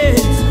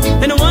bitterness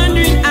and a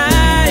wandering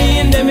eye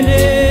and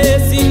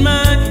emptiness in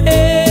my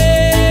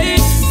head.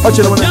 Don't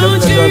you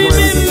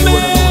remember?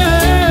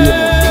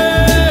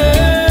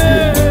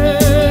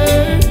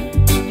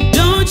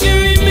 Don't you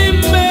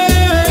remember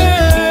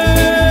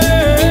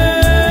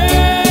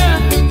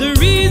the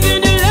reason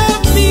you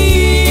loved me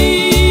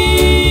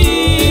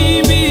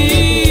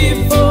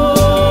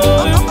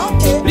before?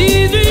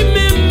 Please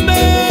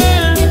remember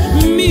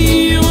me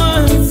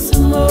once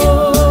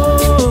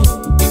more.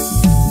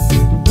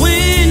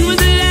 When was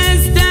the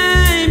last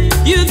time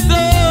you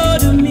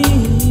thought of me?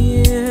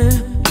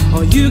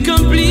 Or you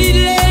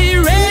completely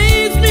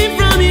erased me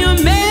from your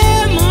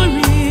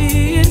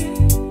memories?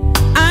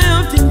 I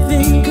often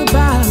think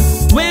about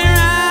where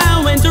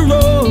I went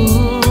wrong.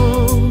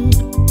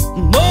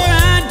 More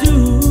I do,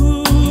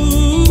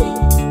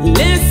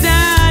 less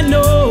I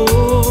know.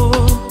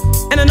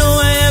 And I know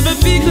I have a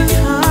fickle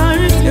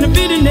heart and a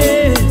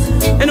bitterness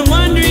and a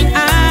wandering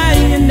eye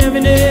and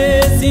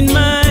heaviness in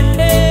my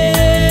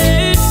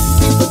head.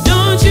 But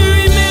don't you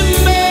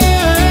remember?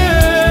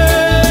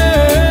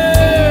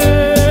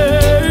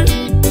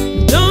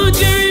 Don't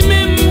you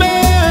remember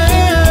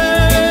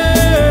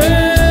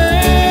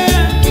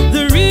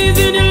the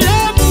reason you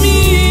loved me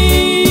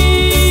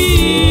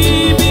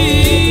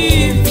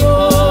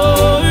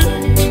before?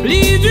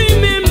 Please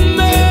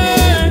remember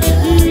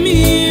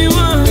me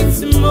once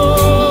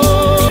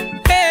more.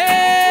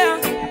 Yeah.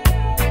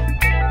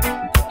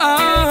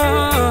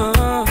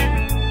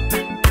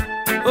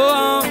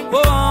 Oh,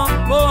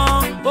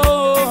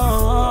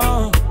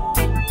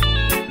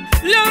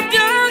 Love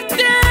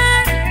doctor,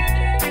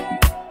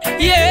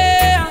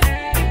 yeah,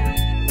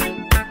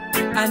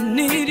 I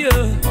need you.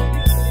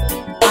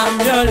 I'm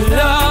your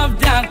love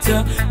doctor.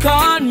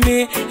 Call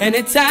me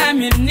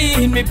anytime you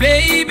need me,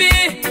 baby.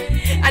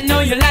 I know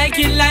you like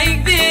it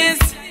like this.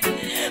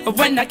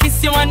 When I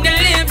kiss you on the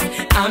lips,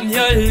 I'm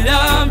your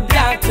love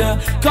doctor.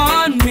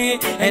 Call me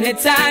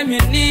anytime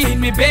you need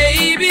me,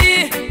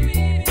 baby.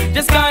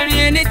 Just call me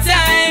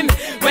anytime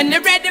when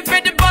you're ready for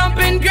the bump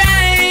and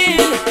grind.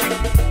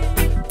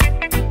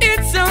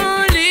 It's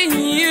only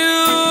you.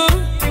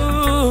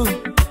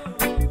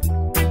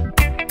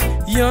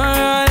 You're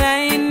all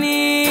I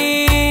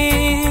need.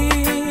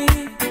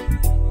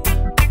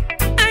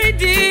 I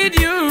did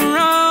you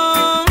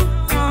wrong,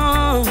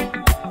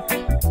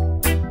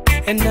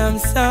 and I'm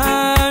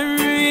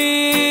sorry.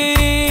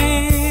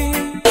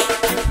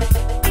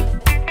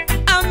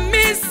 I'm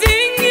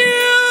missing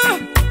you.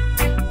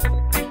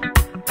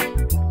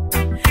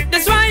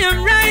 That's why I'm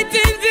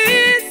writing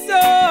this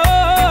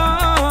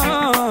song.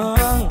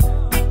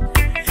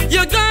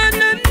 You're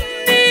gonna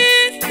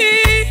need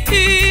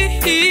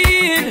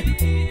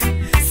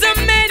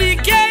some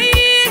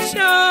medication,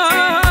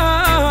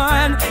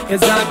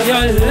 'cause I'm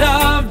your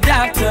love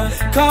doctor.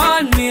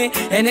 Call me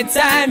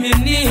anytime you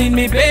need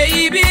me,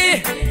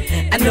 baby.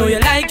 I know you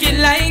like it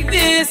like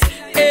this.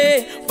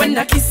 Hey, when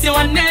I kiss you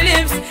on the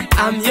lips,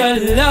 I'm your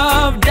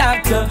love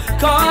doctor.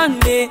 Call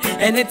me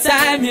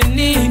anytime you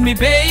need me,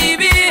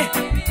 baby.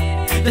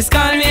 Just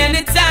call me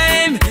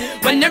anytime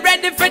when you're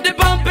ready for the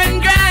bump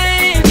and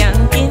grind.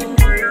 Yanking,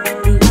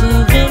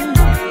 grooving,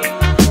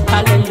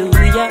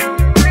 hallelujah.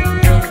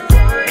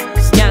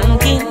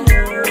 Skanking,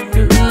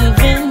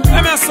 grooving.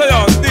 Let me say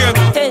out, Dane.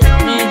 Take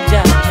me,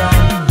 Jaja,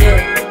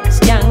 yeah.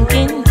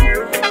 Skanking,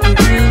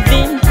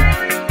 grooving,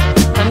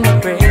 under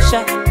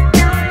pressure.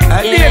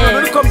 Dane,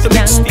 when it comes to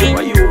mixtape,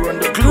 are you on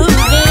the glue?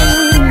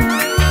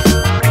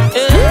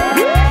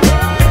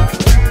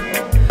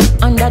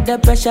 Under the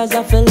pressures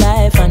of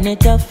life and it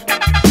tough.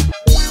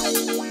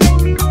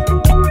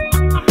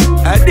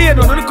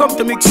 Dane, when it comes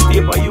to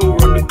mixtape, are you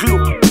on the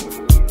glue?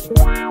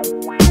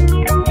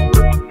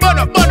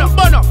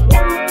 Bono.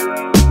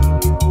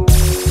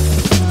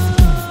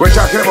 We're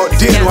talking about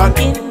Dane one.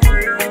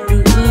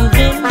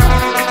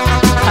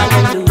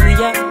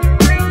 Hallelujah.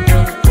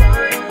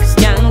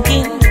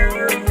 Skanking,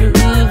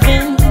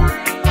 grooving.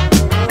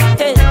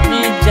 Take me,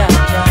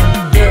 Jaja,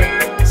 yeah.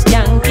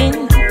 Skanking,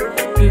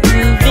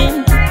 grooving,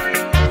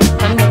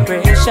 under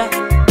pressure,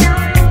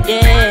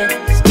 yeah.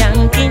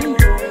 Skanking,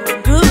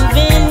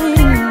 grooving,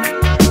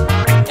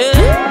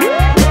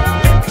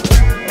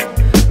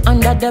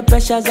 under the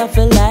pressures of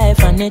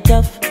life and it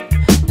tough.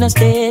 No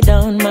stay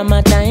down,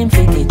 mama, time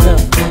for it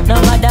up. No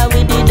matter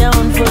with the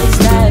down, full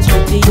style,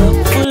 strictly up,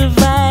 full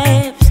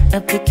vibes. I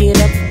pick it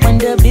up when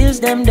the bills,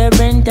 them, the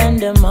rent and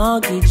the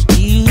mortgage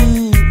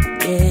due,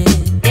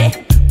 yeah.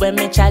 When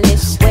me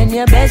chalice, when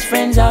your best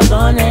friends are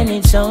gone and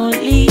it's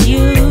only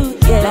you,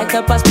 yeah. Like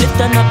light up a split,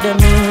 turn up the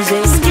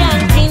music.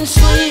 Skanking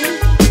sweet,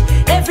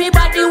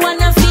 everybody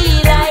wanna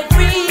feel like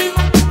free.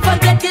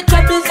 Forget your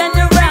troubles and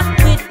you rock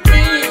with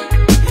me.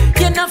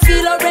 You know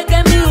feel a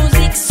reggae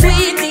music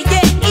sweet,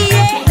 yeah,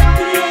 yeah.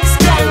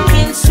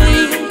 Skanking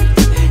sweet,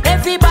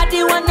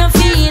 everybody wanna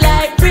feel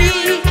like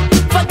free.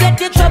 Forget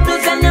your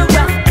troubles and you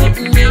rock with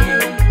me.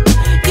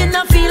 You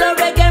know feel a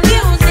reggae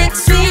music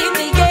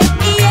sweet, yeah,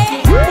 yeah.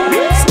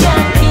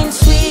 Skanking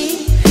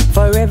sweet,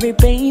 for every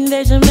pain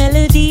there's a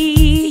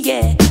melody,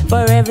 yeah.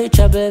 For every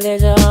trouble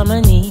there's a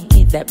harmony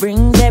that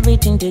brings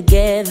everything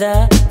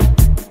together.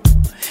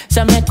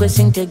 So make we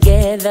sing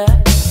together.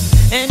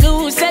 And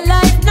who say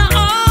life no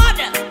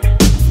order?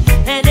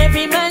 And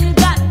every man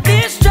got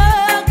this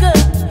struggle.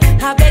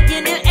 I beg you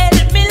to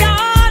help me,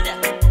 Lord,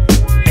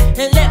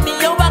 and let me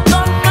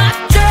overcome my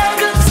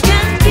struggle.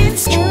 Skanking.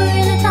 You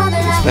really thought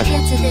that I would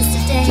get to this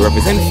today. To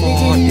represent I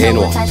really didn't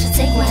know if I should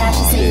take what I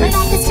should say. But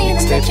I can see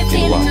that you're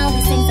feeling all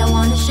these things I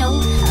want to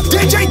show.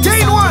 DJ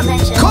Dane one,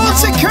 call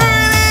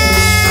security.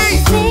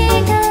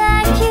 Think I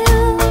like you,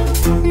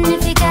 and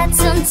if you got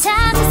some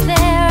time to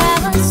spare, I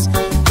was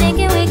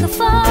thinking we could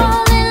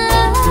fall in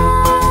love.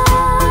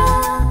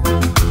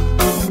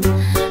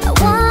 I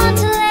want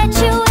to let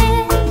you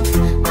in.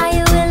 Are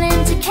you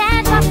willing to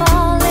catch my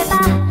fall if I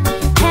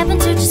happen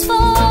to just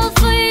fall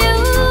for you?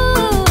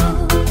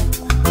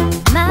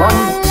 My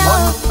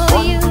love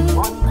for you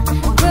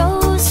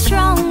grows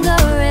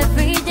stronger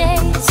every day,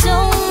 so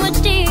much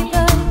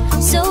deeper,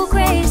 so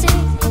crazy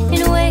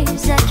in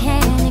ways I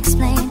can't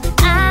explain.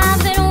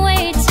 I've been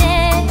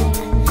waiting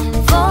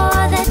for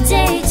that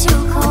day to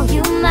call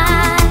you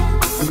mine.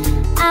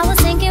 I was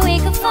thinking we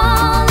could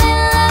fall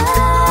in love.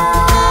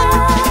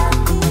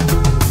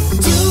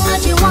 Do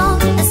what you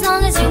want as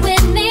long as you're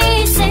with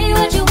me. Say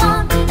what you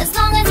want as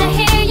long as I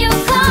hear you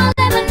call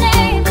my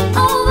name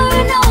over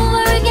and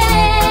over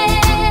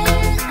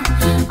again.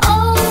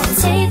 Oh,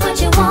 take what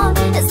you want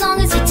as long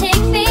as you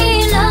take me.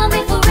 Love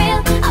me for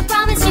real. I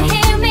promise you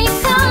hear me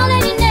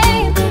calling your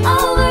name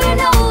over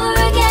and over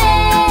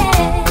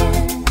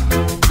again.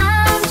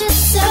 I'm just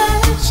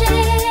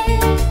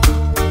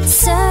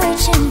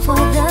searching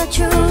for the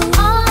truth.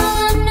 All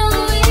I know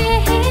is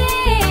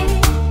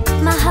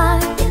my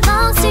heart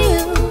belongs to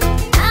you.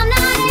 I'm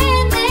not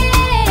in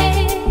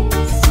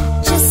this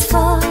just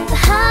for the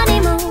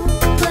honeymoon,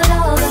 but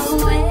all the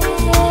way.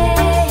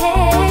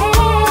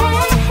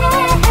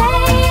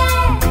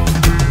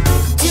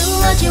 Do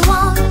what you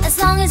want as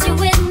long as you're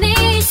with me.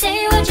 Say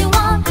what you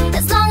want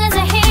as long as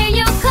I hear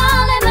you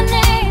calling my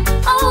name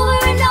over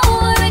and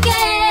over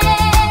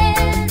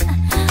again.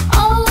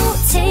 Oh,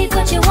 take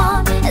what you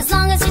want as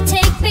long as you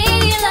take me.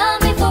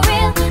 Love me for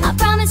real. I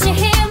promise you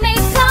hear me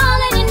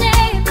calling your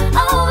name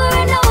over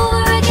and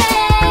over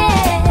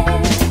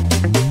again.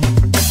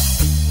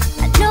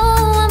 I know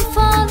I'm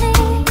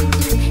falling,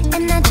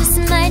 and I just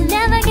might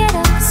never get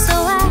up. So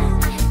I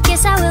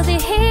guess I will be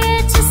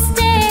here to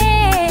stay.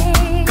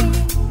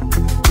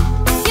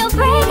 You're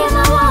breaking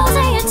my walls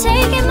and you're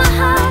taking my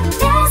heart.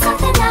 There's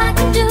nothing I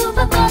can do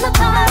but fall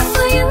apart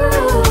for you,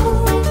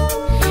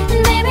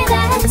 and maybe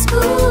that's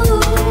cool.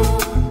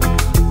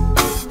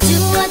 Do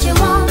what you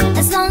want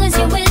as long as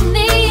you're with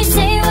me.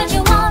 Say what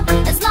you want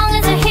as long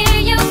as I hear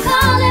you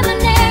calling my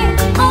name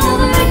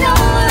over and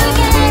over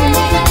again.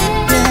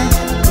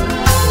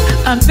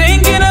 I'm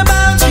thinking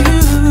about you.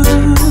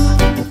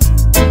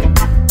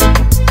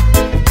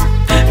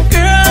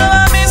 Girl,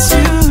 I miss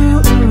you.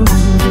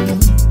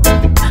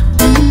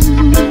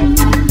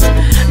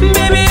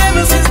 Baby,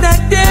 ever since that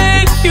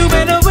day you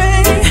went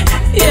away,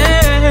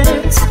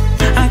 yes,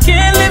 I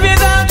can't live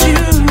without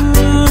you.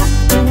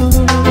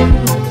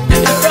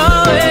 You're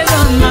always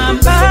on my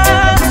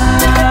mind.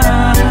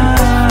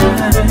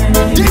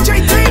 DJ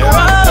Dane You're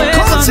one, always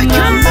call on my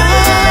security. mind.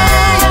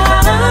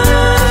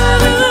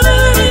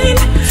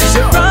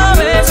 You're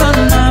always on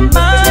my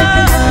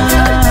mind.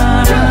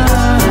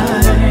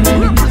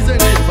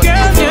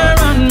 Girl, you're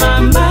on my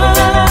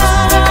mind.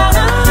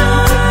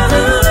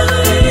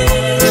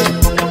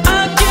 I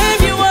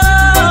gave you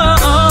all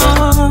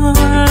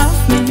of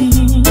me,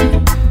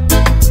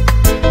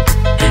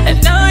 and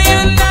now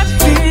you're not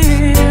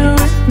here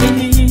with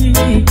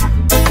me.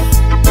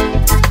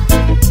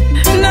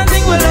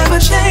 Nothing will ever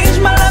change.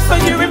 My love for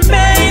you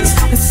remains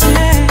the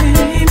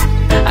same.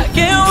 I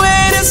can't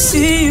wait to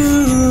see you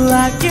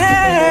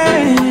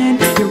again.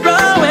 You're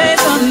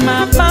always on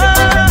my mind.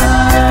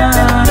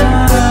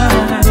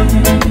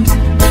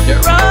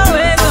 You're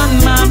always on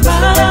my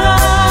mind.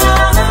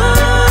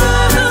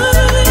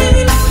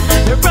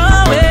 You're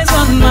always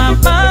on my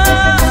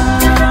mind.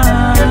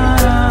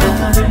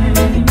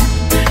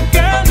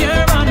 Girl,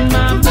 you're on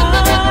my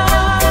mind.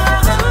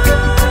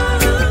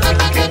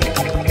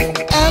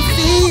 I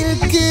feel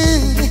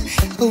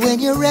good when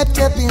you're wrapped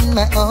up in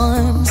my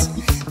arms,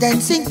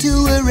 dancing to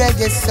a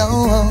reggae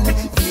song.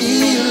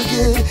 Feel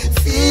good,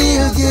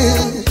 feel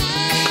good.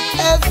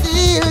 I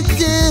feel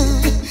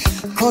good,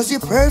 'cause your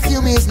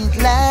perfume isn't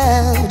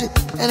loud,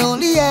 and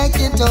only I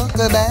can talk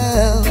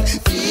about.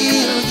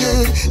 Feel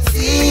good,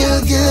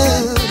 feel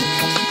good.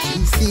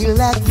 You feel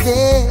like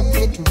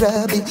velvet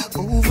rubbing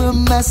over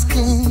my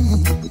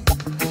skin.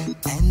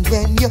 And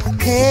when your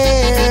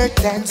hair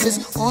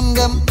dances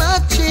under my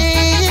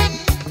chin,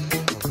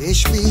 I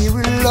wish we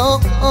were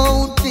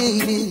alone,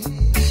 baby,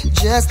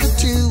 just the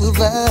two of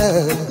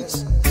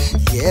us.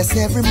 Yes,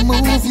 every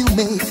move you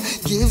make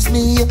gives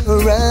me a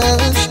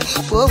rush.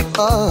 Whoa,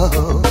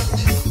 oh.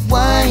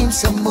 Wine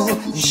some more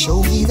and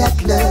show me that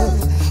love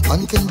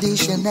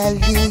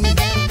unconditionally.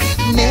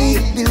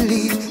 Make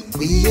believe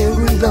we're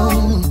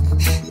alone,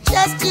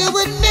 just you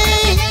and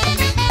me.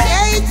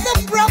 Take the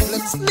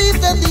problems, leave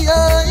them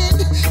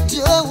behind.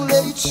 Don't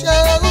let it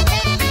show.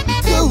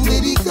 Go,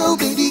 baby, go,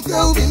 baby,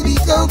 go, baby,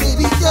 go,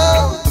 baby,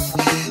 go.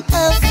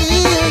 I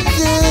feel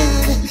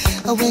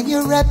good when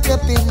you're wrapped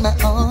up in my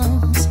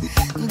arms,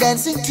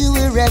 dancing to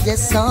a reggae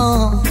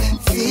song.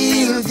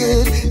 Feel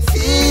good,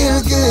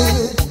 feel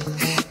good.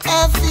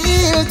 I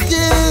feel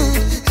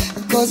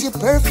good, cause your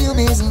perfume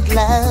isn't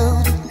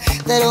loud,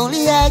 that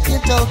only I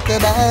can talk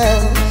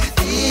about.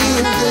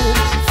 Feel good,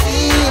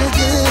 feel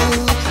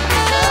good.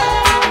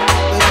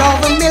 With all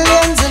the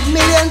millions and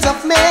millions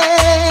of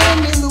men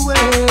in the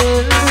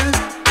world,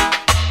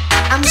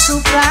 I'm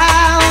so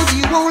proud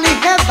you only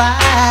have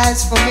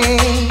eyes for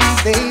me,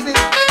 baby.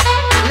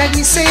 Let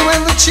me say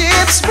when the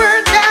chips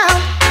were down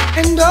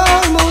and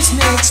almost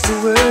next to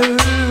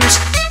worse,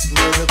 you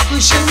were the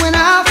cushion when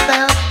I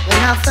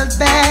felt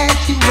bad,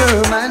 you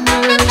were my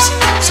nurse.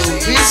 So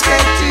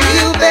respect to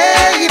you,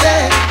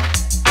 baby,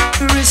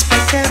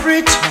 respect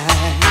every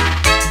time.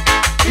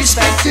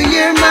 Respect to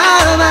your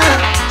mama,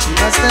 she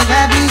must have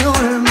had me on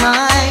her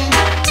mind.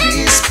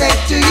 Respect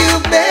to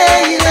you,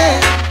 baby,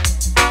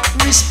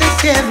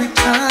 respect every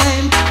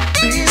time.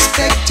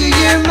 Respect to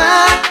your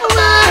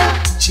mama,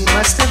 she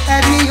must have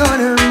had me on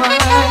her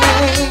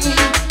mind.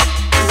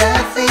 I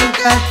thank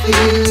God for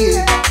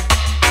you,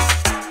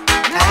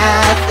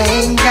 I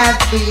thank God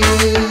for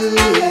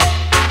you.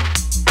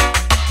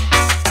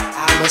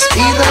 I must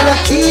be the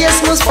luckiest,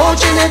 most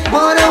fortunate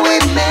one away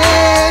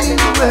man in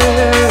the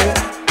world.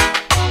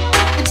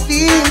 It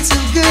feels so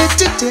good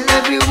to tell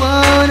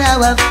everyone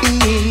how I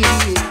feel.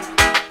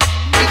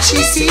 If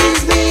she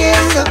sees me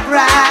in the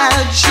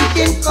crowd, she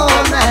can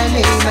call my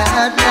name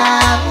out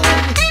loud.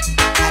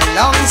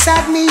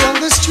 Alongside me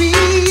on the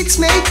streets,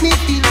 make me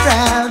feel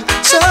proud.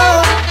 So,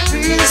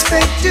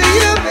 respect to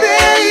you,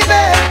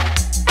 baby,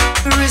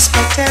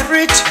 respect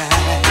every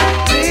time.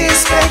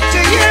 Respect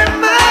to your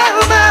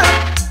mama,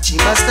 she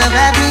must have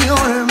had me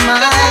on her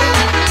mind.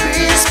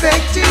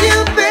 Respect to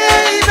you,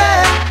 baby,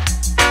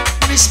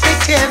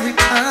 respect every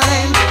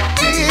time.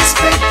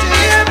 Respect to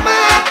your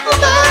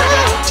mama,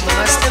 she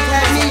must have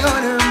had me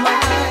on her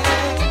mind.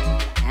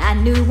 I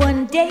knew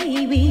one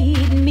day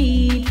we'd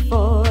meet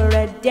for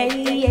a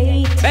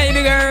date,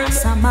 baby girl.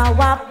 Somehow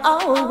I've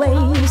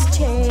always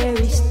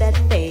cherished that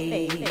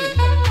fate.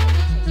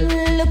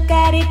 Look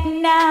at it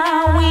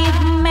now,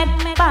 we've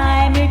met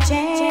by mere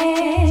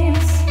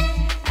chance.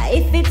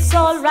 If it's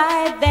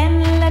alright,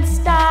 then let's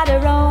start a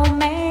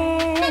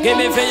romance. Give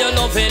me for your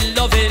loving,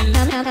 loving.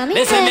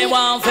 Listen me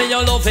want for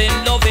your loving,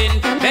 loving.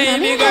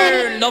 Baby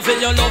girl, love for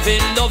your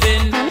loving,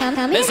 loving.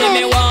 Listen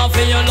me want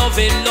for your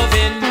loving,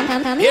 loving.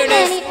 Hear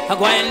this, I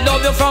go and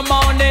love you from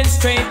morning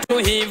straight to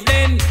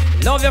evening.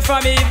 Love you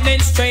from evening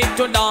straight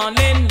to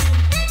dawning.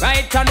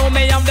 Right, I know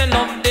me have the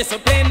love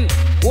discipline.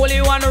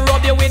 Only wanna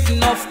rub you with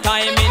enough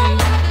timing.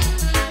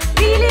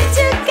 Really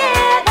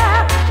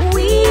together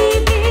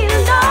we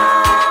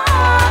belong.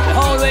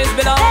 Always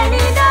belong. And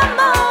in a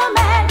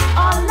moment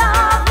our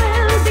love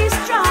will be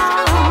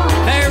strong.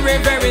 Very,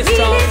 very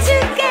strong. Really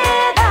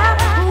together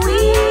we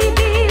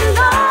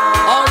belong.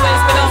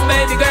 Always belong,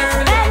 baby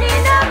girl. And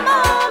in a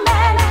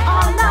moment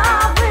our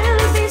love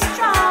will be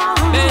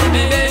strong.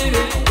 Baby,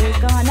 baby,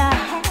 we're gonna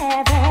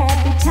have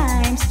happy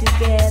times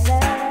together.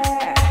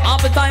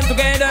 Happy time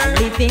together.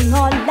 Living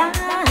our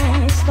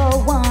lives for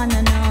one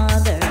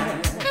another.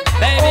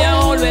 Baby, I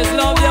always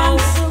love you. I'm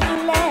so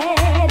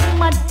glad,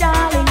 my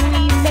darling,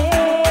 we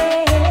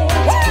met.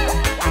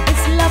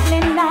 This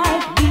lovely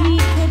night we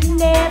could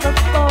never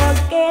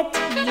forget,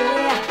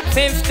 yeah.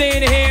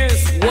 15 years,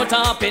 what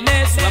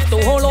happiness. We have to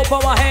hold up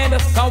our head,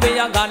 cause we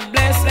are God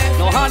bless.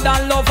 No other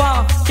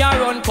lover can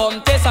run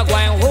contest. I go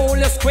and hold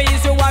you,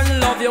 squeeze you and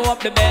love you up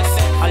the best.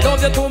 I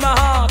love you to my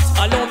heart,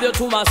 I love you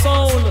to my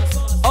soul.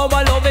 Oh,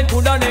 my loving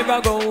could I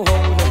never go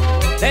home.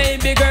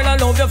 Baby girl, I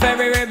love you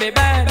very, very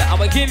bad. I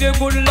will give you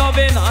good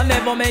loving, I'll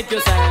never make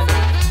you sad.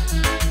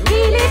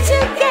 Really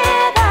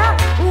together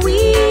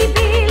we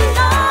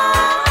belong.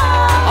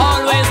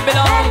 Always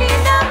belong. And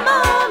in a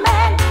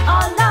moment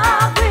our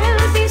love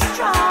will be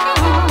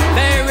strong.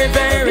 Very,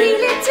 very.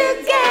 Really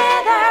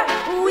together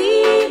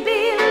we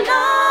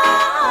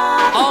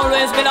belong.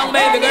 Always belong,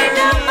 baby girl. And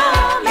in a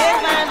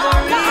moment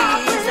our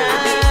love will be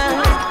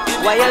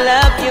strong. Why I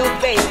love you,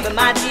 baby,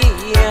 my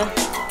dear.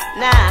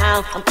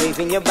 Now I'm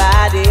craving your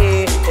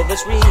body. If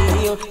it's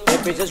real,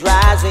 temperature's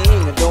rising.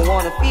 I don't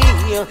wanna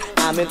feel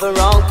I'm in the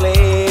wrong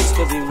place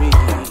to be real.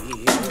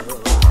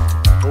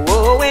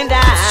 Oh, and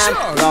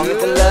I'm longing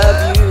to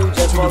love you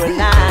just for a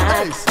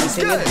night.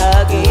 Kissing and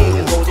hugging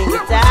and holding you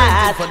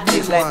tight.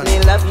 Please let me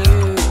love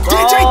you for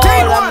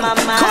all of my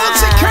mind.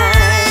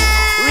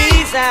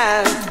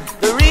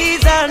 The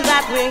reason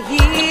that we're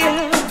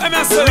here,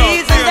 the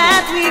reason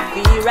that we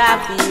fear, I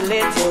feel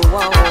it, so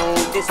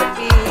won't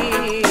disappear.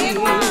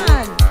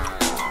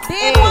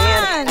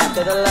 And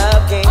after the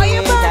love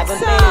games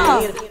haven't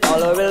paid,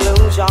 all our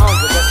illusions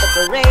will just a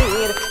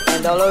parade,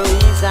 and all our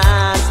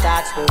reason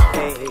starts to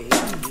fade.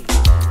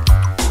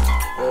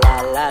 La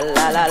la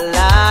la la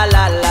la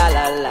la la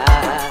la la.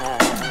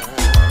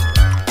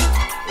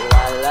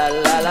 La la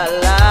la la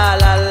la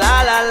la la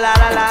la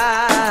la la.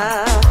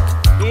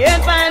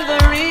 Can't find the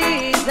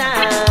reason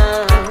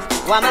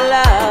why my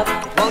love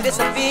won't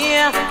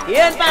disappear.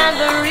 Can't find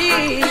the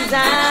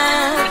reason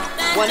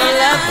when I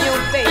love you,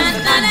 baby.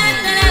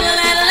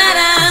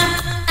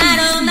 I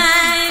don't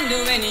mind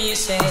when you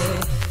say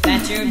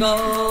that you're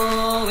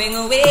going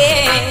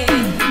away.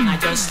 I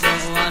just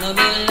don't wanna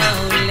be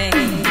lonely,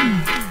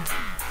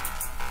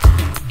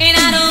 and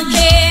I don't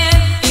care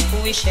if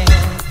we share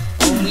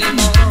only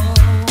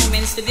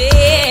moments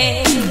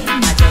today.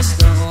 I just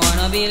don't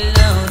wanna be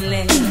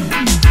lonely.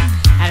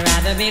 I'd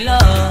rather be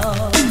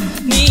loved,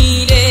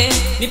 needed,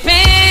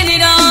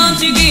 depended on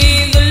to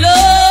give the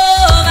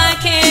love I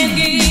can't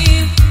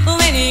give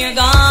when you're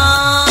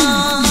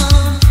gone.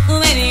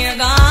 When you're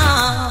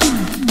gone,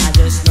 I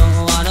just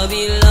don't wanna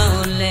be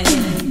lonely,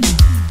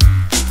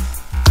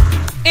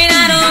 and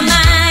I don't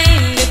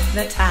mind if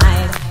the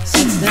tide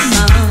sets the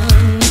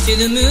sun to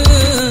the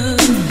moon.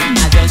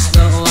 I just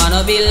don't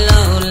wanna be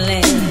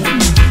lonely.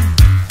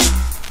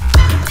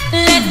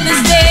 Let the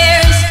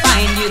stairs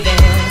find you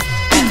there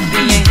at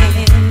the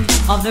end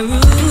of the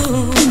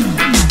room.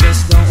 I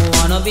just don't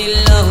wanna be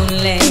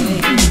lonely.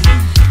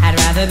 I'd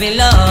rather be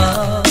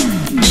loved,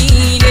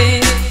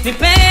 needed,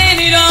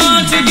 depended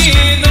on to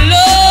give the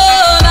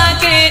love I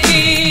can't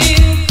give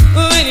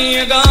when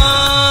you're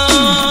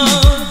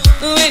gone.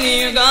 When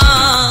you're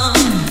gone,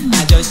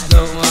 I just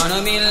don't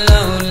wanna be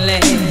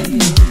lonely.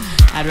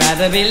 I'd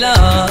rather be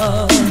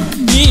loved,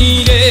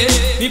 needed,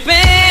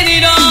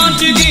 depended on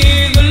to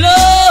give the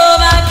love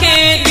I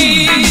can't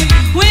give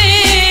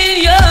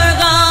when you're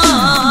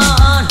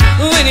gone.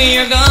 When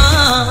you're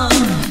gone,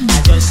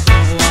 I just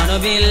don't wanna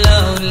be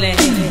lonely.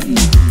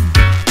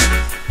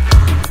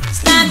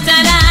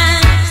 Sta-ta-da,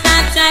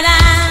 sta-ta-da,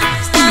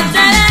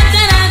 sta-ta-da,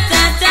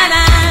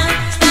 sta-ta-da,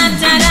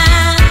 sta-ta-da,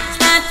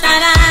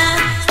 sta-ta-da,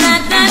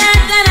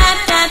 sta-ta-da,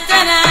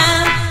 sta-ta-da.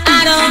 I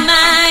don't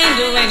mind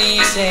when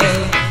you say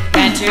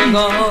that you're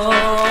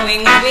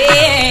going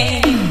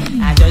away.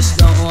 I just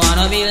don't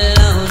wanna be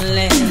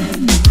lonely.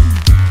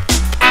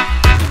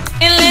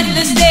 And let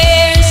the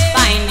stairs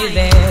find you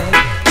there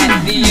at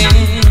the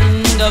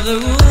end of the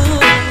room.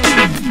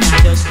 I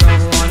just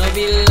don't wanna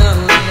be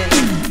lonely.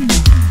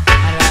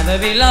 I'd rather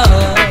be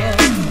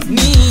loved,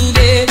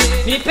 needed,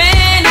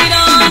 depended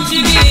on to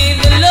give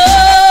the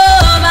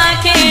love I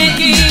can't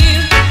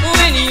give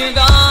when you're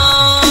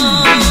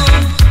gone.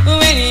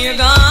 When you're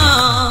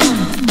gone,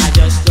 I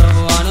just don't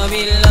wanna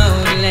be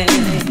lonely.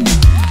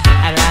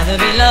 I'd rather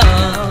be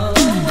loved,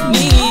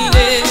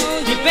 needed,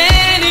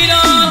 depended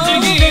on to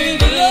give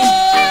the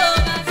love.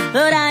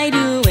 But I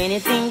do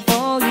anything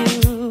for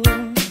you,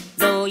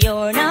 though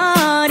you're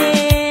not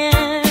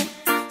here.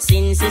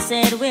 Since you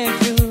said we're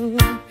through,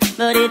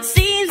 but it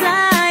seems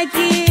like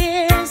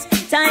years.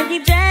 Time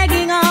keeps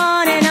dragging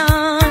on,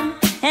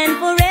 and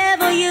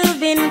forever you've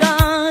been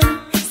gone.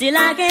 Still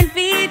I can't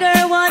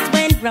figure what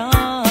went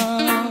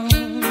wrong.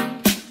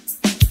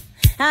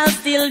 I'll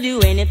still do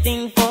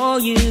anything for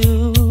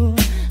you.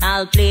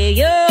 I'll play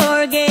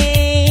your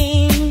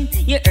game.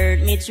 You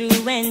hurt me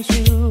true and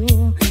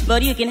true,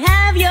 but you can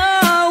have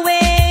your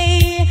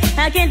way.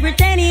 I can't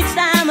pretend each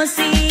time I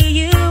see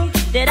you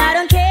that I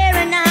don't care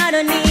and I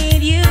don't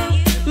need you,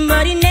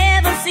 but you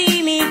never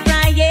see me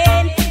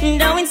crying,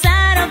 though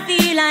inside I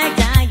feel like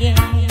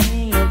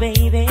dying. Oh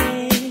baby,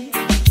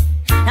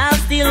 I'll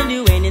still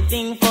do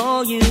anything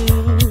for you,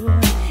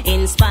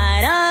 in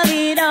spite of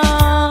it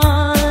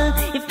all,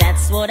 if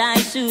that's what I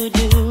should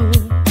do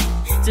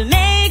to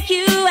make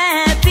you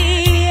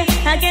happy.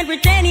 I can't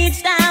pretend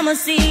each time I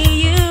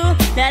see you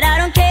that I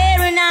don't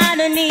care and I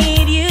don't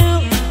need you,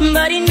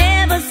 but you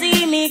never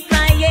see me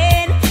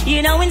crying.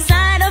 You know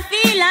inside I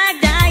feel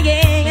like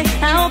dying.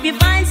 I hope you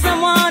find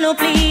someone who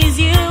please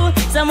you,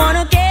 someone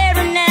who care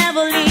and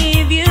never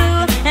leave you.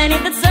 And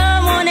if that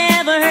someone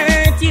ever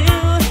hurt you,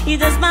 you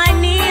just might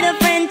need a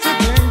friend to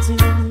turn to,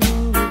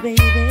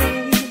 baby.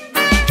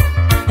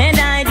 And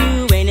I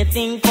do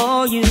anything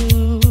for you.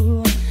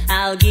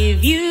 I'll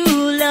give you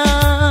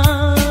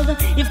love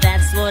if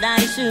that's what I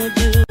should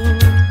do.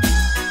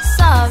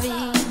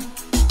 Sorry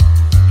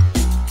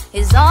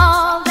is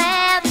all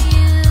that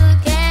you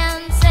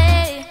can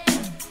say.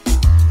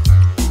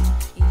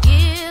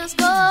 Years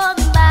go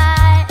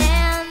by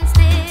and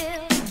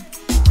still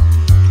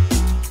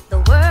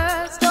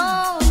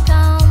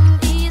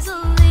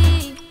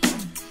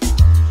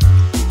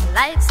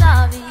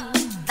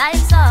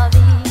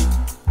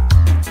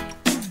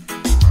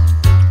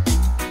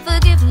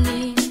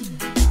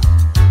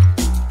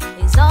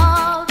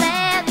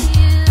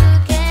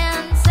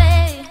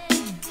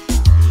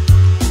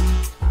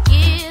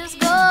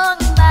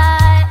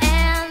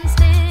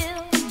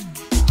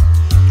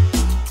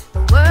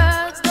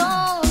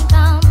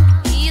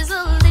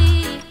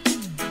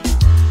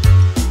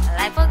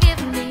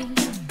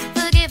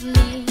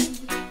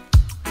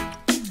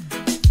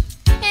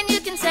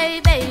you can say,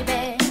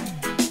 baby.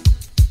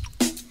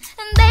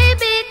 And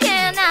baby,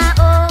 can I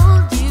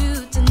hold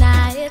you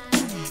tonight?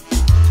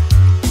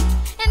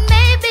 And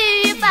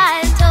maybe if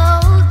I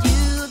told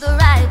you the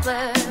right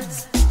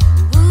words,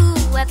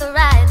 ooh, at the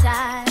right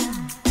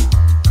time,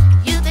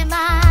 you'd be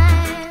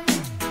mine.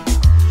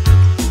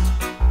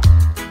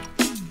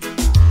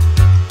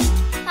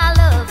 I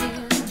love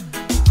you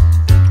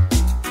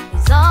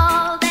is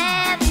all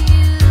that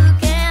you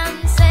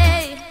can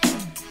say.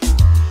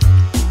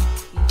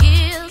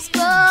 Years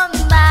gone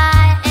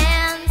by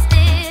and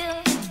still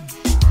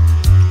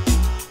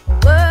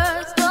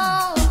words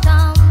don't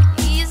come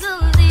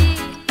easily.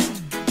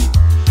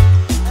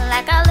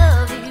 Like I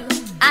love you,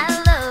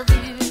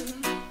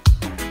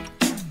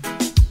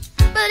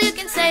 but you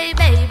can say,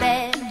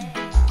 baby,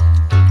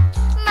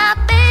 my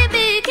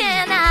baby,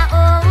 can I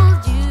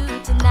hold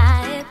you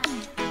tonight?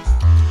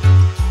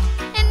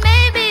 And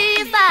maybe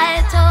if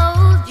I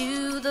told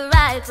you the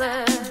right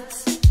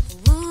words,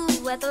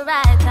 ooh, at the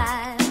right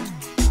time,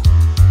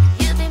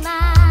 you'd be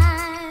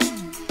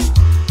mine.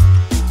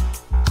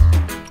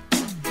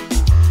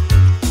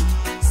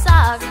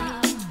 Sorry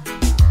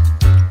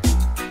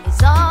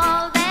is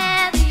all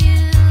that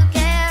you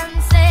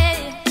can say.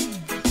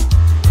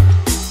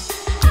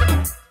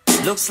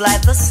 Looks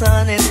like the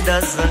sun, it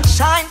doesn't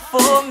shine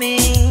for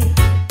me.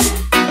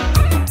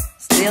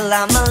 Still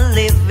I'm a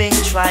living,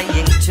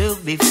 trying to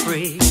be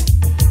free.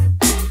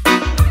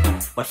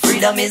 But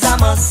freedom is a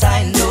must,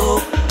 I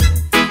know.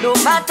 No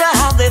matter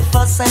how they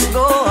fuss and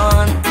go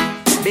on,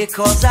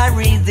 because I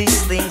read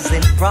these things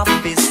in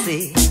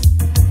prophecy.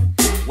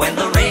 When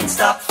the rain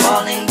stops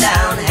falling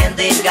down and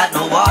they've got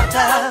no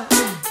water,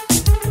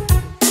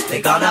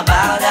 they're gonna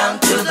bow down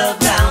to the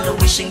ground,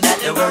 wishing that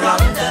they were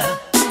under.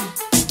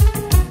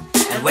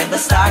 And when the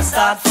stars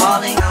start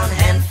falling down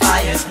and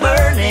fire's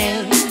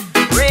burning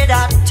red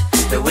hot,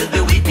 there will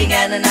be weeping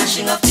and a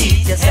gnashing of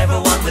teeth. Yes,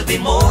 everyone will be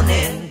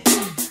mourning.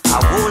 A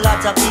whole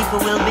lot of people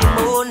will be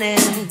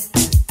mourning.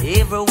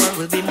 Everyone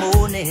will be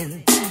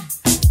mourning.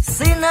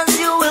 Sinners,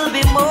 you will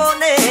be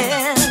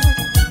mourning.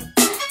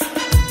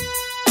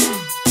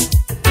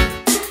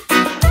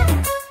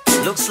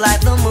 Looks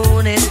like the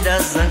moon, it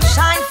doesn't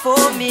shine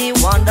for me.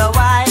 Wonder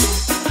why?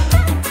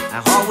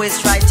 I always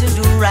try to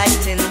do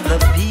right in the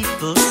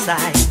people's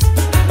sight.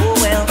 Oh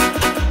well,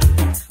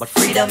 but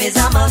freedom is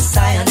a must,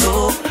 I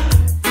know.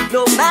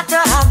 No matter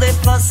how they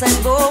fuss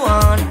and go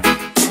on,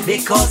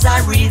 because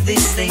I read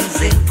these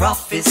things in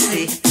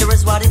prophecy. Here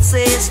is what it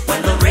says: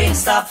 when the rain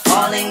stops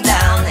falling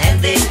down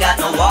and they've got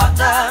no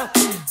water,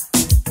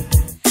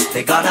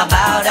 they're gonna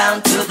bow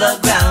down to the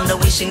ground,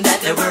 wishing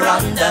that they were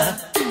under.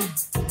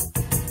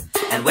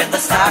 And when the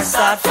stars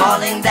start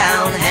falling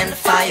down and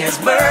fire's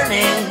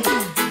burning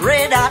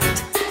red hot,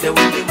 there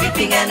will be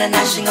weeping and a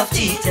gnashing of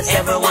teeth. Yes,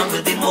 everyone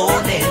will be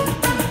mourning.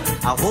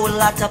 A whole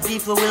lot of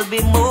people will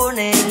be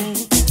mourning.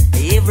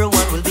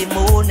 Everyone will be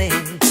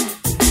mourning.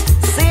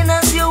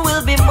 Sinners, you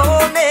will be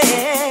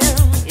mourning.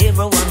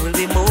 Everyone will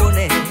be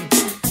mourning.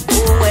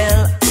 Oh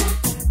well.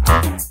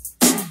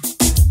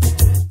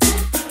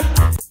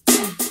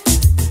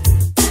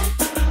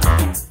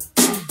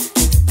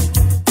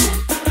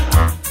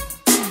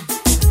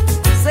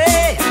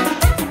 Say,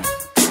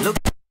 look,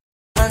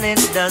 and it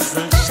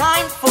doesn't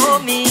shine for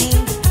me.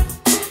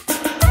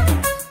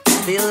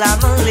 Still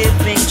I'm a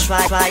living,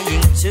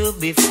 trying to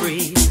be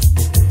free.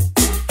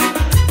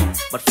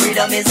 But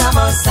freedom is a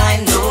must, I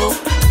know.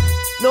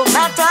 No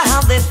matter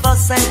how they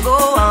fuss and go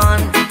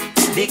on,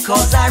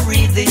 because I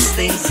read these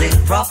things in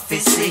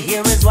prophecy.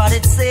 Here is what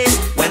it says: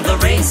 when the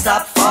rain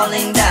stops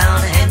falling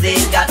down and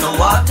they've got no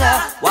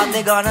water, what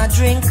they gonna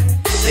drink?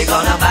 They're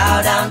gonna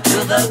bow down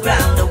to the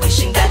ground,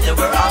 wishing that they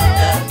were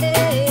under.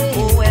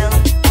 Oh well.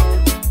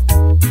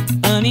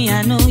 Honey,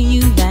 I know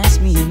you've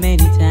asked me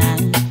many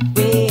times.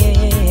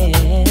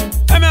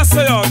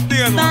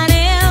 Well, I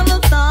never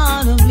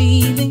thought of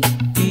leaving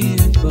you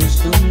for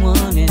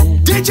someone else.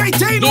 DJ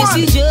Dane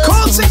one,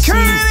 call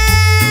security.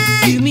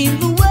 You mean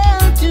the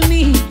world to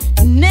me.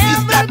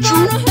 Never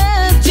gonna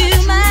hurt you,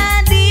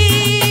 my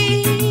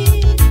dear.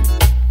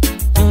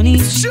 Honey,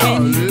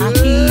 and I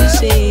hear you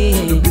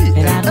say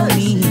that I don't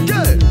need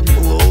you.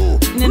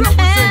 And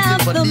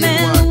half the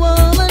man or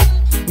woman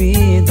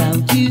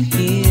without you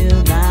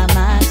here by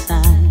my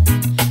side.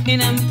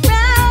 And I'm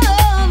proud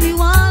of you,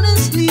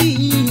 honestly.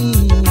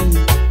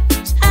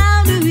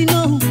 How do we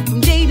know from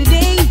day to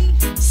day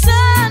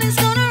sun is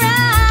gonna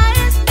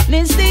rise?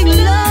 Let's take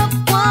love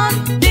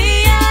one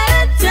day at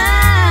a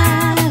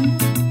time.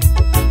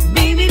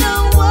 Baby,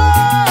 don't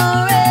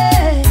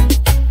worry,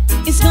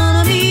 it's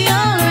gonna be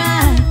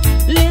alright.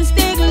 Let's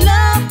take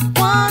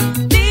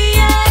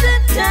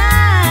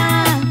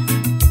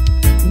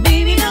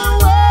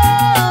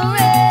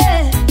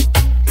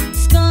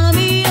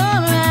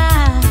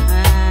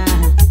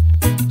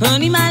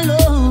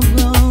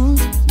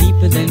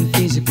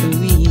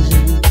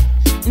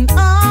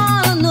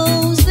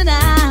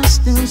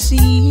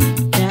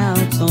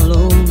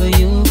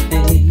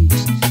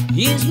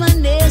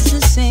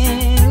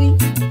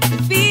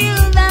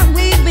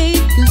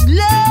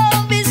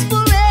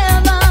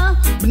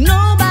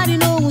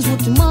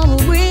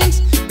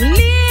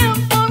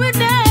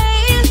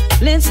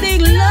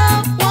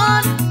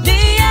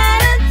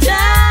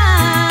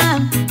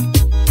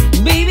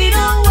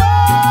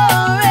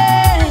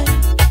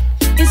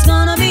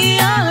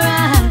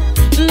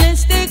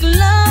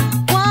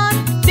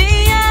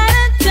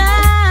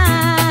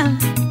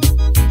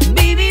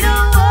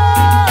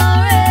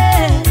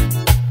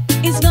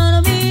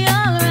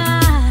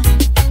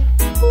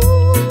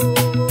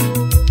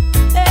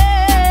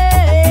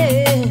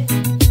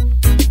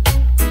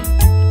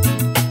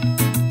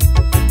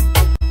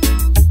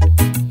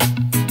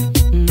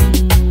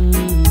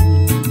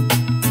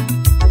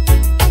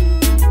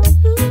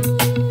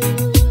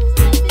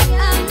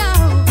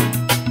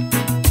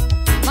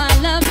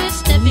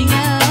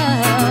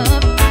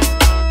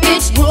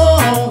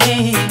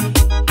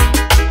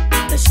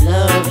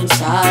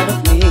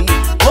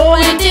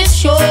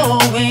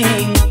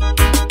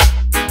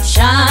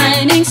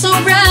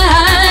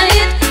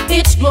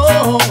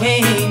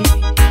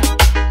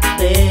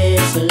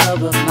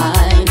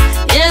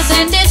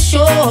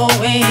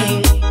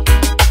going.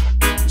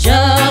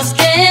 Just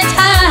can't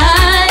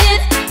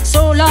hide.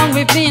 So long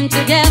we've been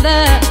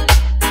together,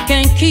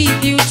 can't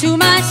keep you to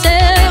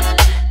myself.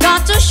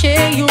 Got to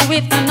share you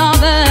with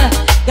another,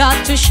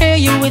 got to share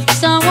you with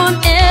someone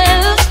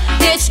else.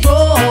 It's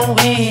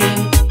growing,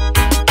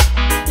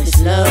 this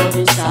love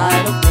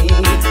inside of me.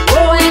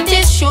 Oh, and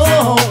it's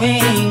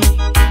showing,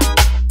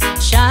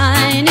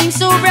 shining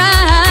so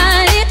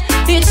bright.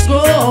 It's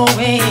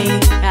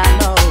growing, I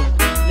know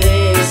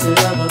this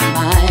love of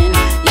mine.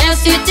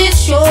 Yes, it is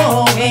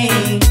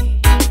showing,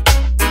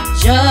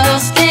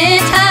 just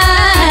can't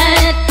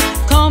hide.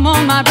 Come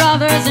on, my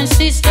brothers and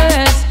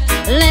sisters,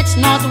 let's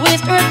not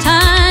waste our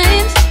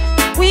time.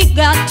 We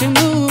got to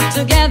move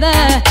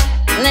together,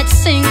 let's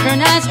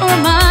synchronize our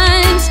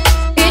minds.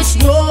 It's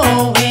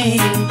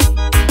growing,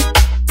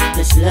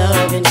 this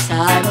love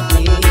inside of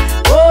me.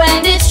 Oh,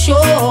 and it's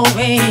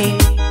showing,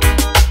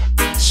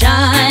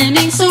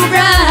 shining so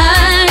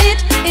bright.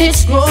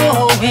 It's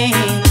growing,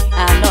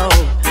 I know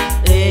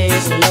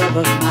this love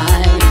of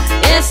mine.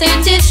 Yes,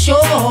 it is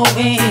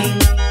showing,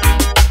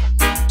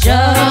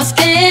 just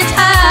can't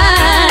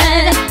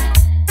hide.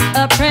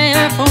 A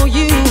prayer for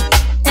you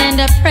and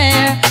a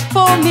prayer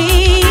for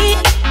me.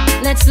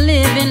 Let's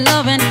live in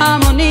love and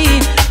harmony.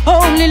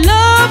 Only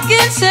love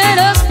can set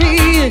us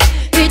free.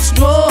 It's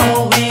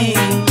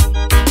growing,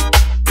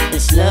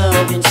 this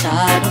love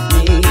inside of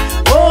me.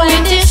 Oh,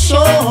 and it's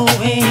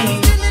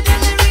showing,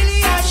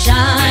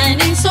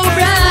 shining so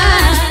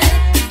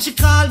bright. She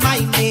called my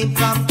name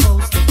from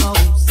coast to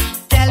coast,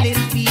 telling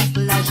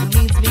people how she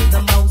needs me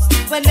the most.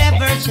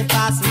 Whenever she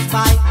passes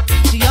by,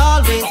 she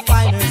always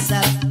finds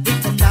herself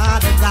with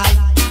another guy.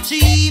 She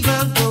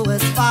even goes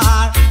as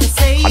far to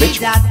say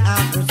that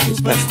I'm her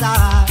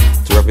superstar.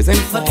 To represent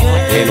but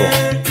girl,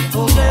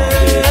 oh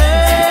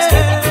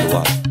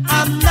girl,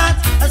 I'm not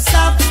a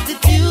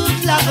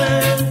substitute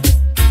lover.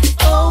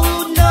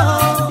 Oh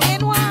no.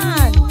 In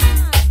one.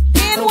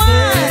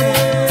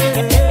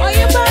 Oh,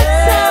 you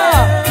better.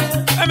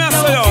 On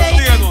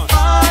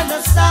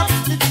a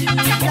substitute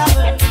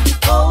lover.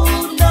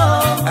 Oh no.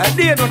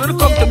 Dane don't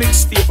come to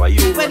mixtape for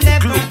you.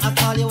 Whenever I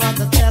call you on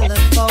the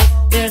telephone,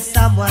 there's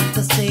someone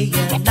to say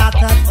you're not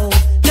at home.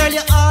 Girl,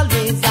 you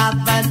always have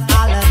an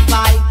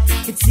alibi.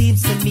 It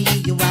seems to me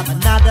you have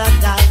another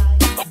guy.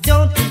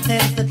 Don't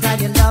intend to cry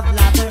your love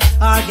ladder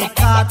or get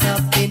caught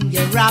up in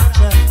your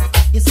rapture.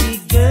 You see,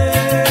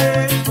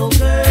 girl, oh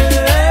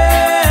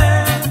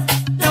girl,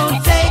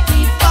 don't take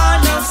me for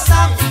no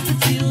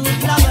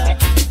substitute lover.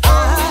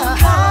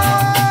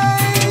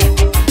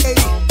 Hey,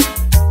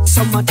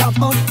 some are talk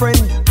about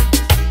friend,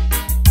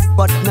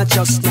 but not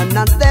just none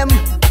of them.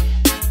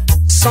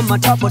 Some are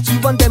talk about you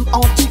and them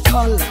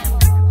article,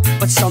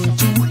 but some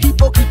too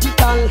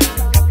hypocritical.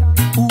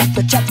 Who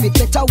the chat we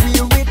better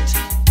wear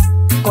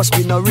it, cause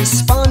we no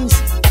response,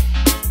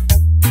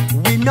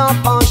 we no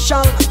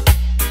partial,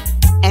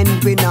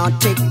 and we no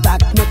take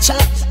back no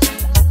chat.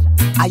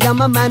 I am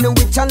a man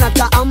with a lot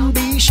of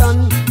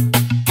ambition,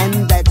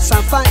 and that's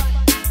a fact.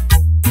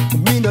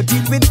 Me no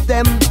deal with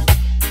them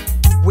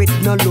with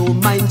no low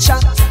mind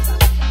chat.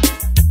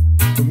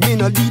 Me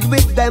no deal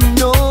with them,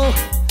 no.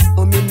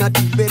 Me no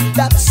deal with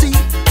that, see.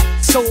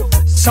 So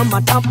some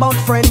are talk about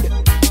friend,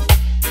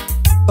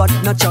 but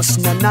not just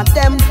none of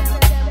them.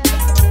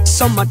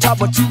 Some are talk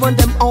about you and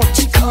them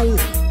article,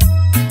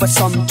 but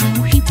some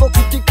too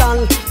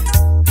hypocritical.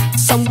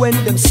 Some when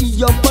them see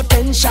your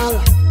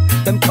potential,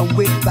 them come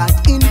with bad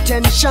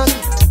intention.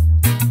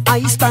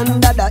 I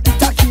stand that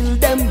it kill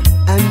them,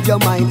 and your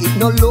mind it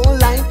no low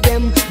like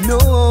them, no.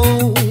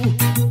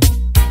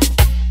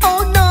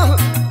 Oh no,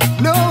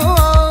 no,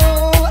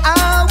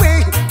 ah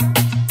wait,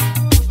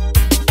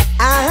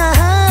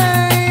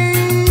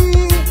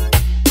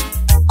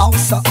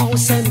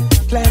 house and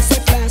class.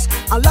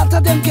 A lot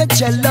of them get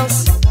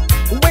jealous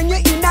when you're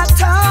in a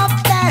top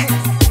class.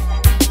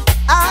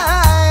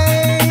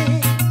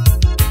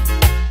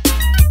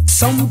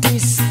 Some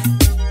diss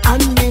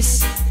and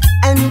miss,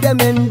 and them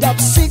end up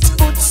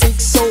 6'6".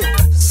 So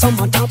some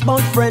are talk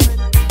about friend,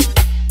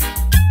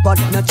 but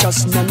not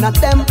just none of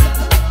them.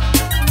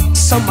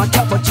 Some are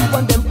talk about you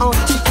and them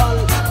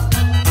article,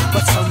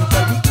 but some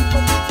very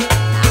evil.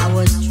 I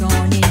was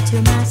drawn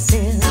into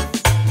myself,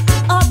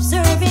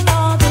 observing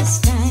all this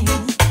time.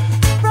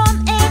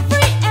 From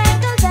every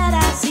angle that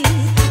I see,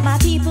 my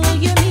people,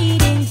 you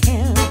needing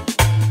help.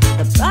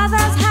 The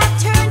brothers have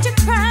turned to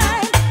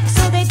crime,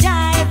 so they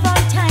die from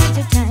time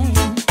to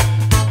time.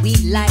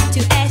 We'd like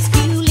to ask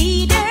you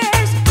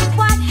leaders,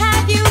 what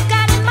have you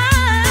got in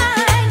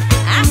mind?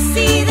 I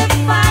see the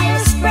fire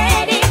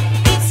spreading,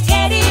 it's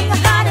getting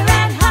hotter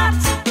and hot.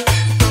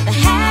 The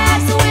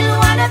haves will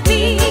wanna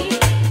be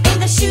in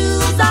the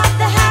shoes of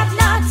the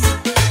have-nots.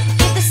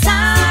 If the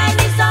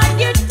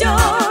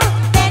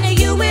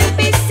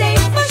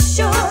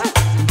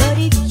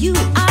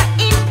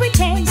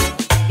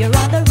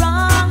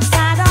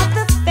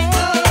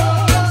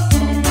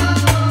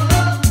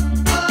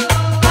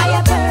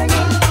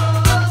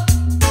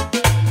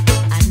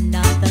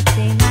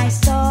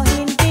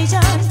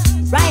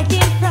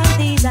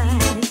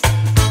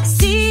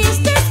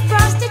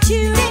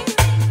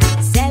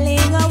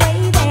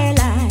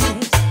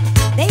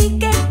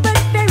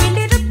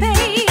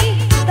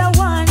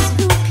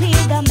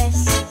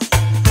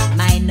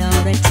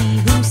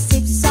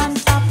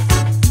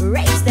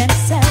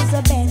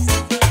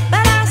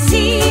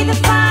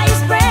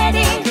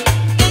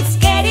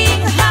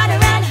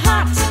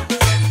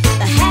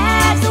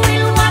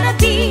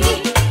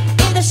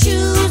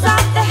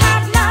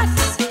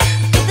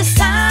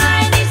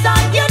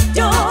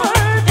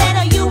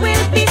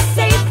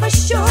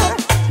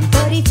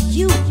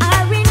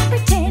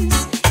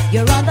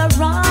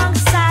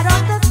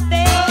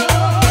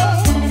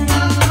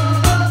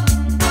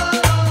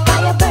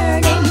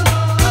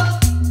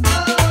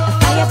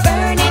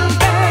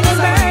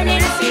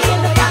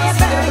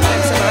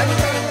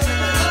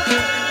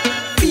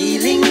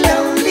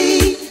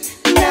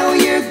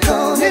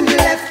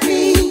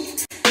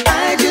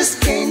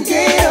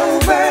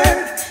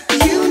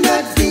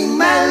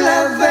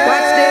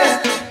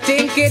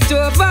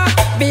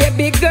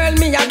Baby girl,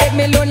 me I beg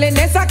me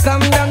loneliness I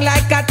come down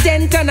like a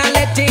tent and I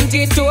let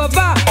it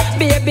over.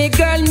 Baby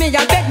girl, me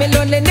I beg me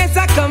loneliness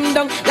I come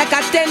down like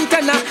a tent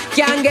and I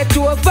can't get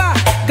over.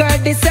 Girl,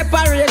 this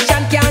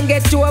separation can't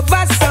get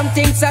over. Some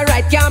things are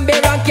right, can't be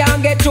wrong,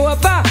 can't get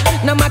over.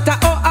 No matter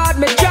how hard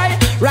me try,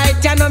 right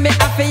you know me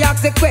have to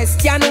ask the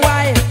question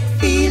why.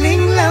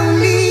 Feeling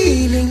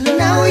lonely,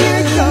 now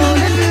you're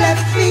gone and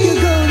left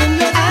me.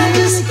 I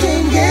just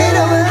can't get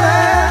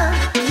over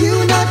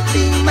you not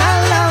being my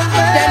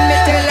lover. Then me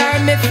tell her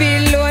me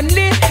feel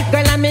lonely,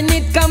 girl I me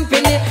need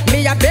company.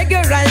 Me a beg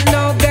you right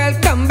now, girl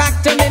come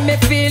back to me. Me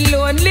feel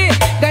lonely,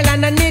 girl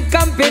and I need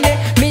company.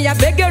 Me a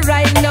beg you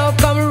right now,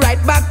 come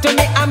right back to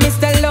me. I'm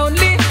Mr.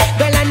 Lonely,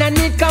 girl and I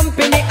need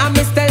company. I'm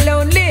Mr.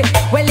 Lonely,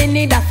 well you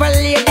need a for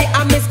lady.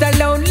 I'm Mr.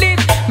 Lonely,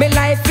 me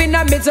life in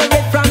a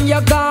misery from you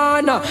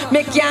gone.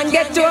 Me can't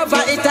get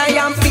over it, I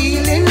am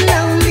feeling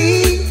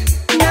lonely.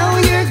 Now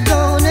you're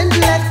gone and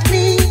left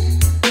me.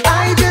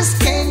 I just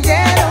can't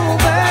get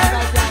over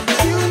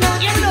you not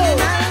being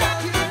my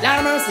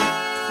Lord mercy.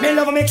 Me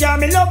love me care,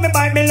 me love me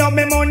bite, me love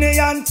me money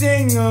and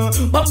thing.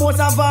 But most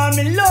of all,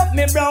 me love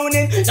me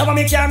browning. Love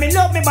me care, me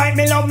love me bite,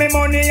 me love me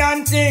money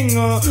and thing.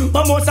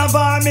 But most of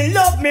all, me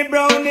love me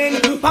browning.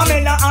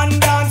 Pamela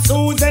and Dan,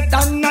 Suzette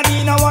and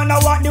Nadine, I wanna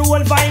what the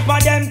whole vibe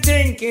of them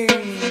thinking.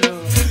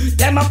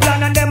 Them a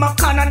plan and them a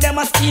con and them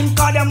a scheme,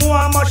 cause them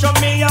want much of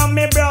me and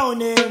me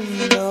browning.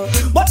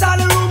 But all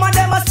the rumor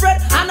them a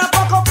spread and a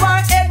fuck up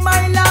her head,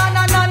 my land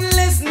and not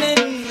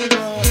listening.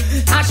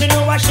 And she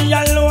know what she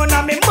alone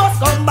and me must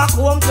come back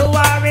home to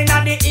her in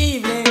the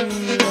evening.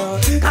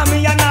 And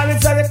me and her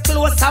is very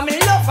close and me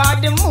love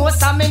her the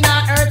most and me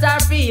not hurt her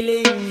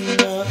feeling.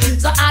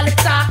 So all the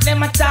talk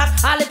them a talk,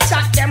 all the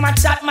chat them a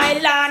chat, my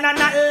land and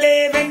not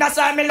living. That's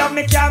why me love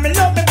me care, me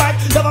love me bite,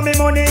 love me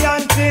money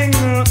and thing.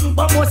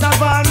 But most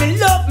of all me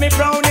love me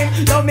browning,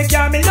 love me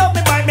care, me love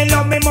me bite, me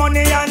love me money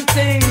and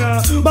thing.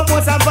 But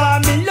most of all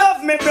me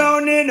love me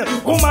browning.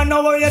 Woman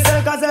know how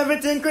yourself cause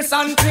everything Chris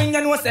and thing.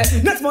 And what say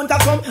next month I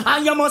come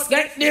and you must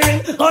get the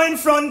ring. Go in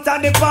front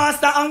of the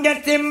pastor and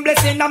get him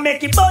blessing and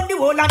make it burn the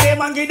whole of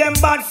them and give them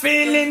bad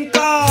feeling.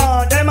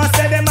 Cause them a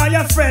say them are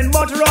your friend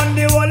but run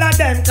the whole of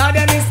them cause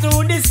them is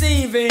too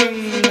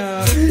deceiving.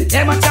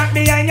 Them a chat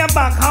behind your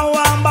back how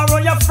I'm borrow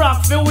your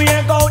frock for we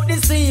out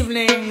this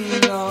evening.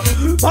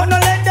 But no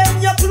let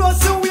them your clothes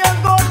to we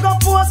go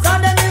post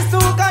cause them is too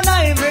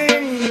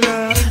conniving.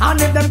 And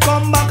if them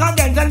come back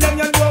again tell them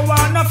you don't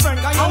want a friend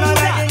cause you know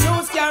like the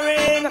news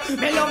carrying.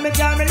 Me love me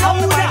care, me love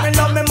me wife, me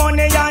love me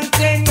money and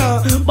thing.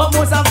 But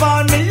most of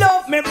all me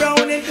love me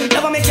browning.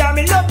 Love me care,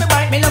 me love me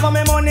wife, me love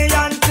me money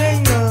and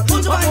thing. But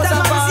most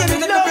of all me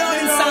love me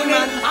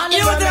browning.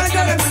 You would like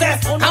them say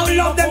how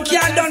love them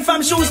can't done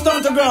from shoes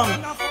down to ground.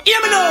 Hear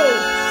me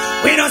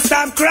now. We don't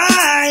stop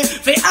cry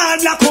for all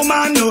black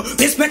woman.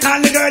 Respect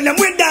all the girl them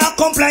with dark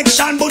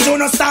complexion, but you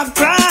don't stop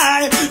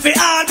cry for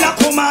all black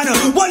woman.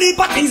 One heap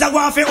of things I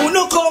want for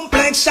uno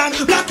complexion.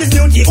 Black is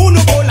beauty,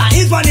 uno color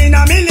is one in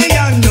a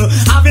million.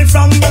 Having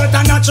from birth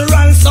a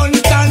natural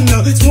suntan.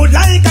 Smooth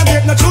like a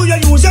grape, not true you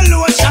use your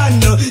lotion.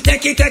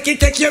 Take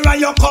care of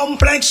your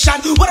complexion.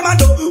 What am I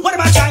do? What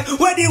am I try?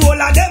 Where the whole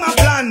of them a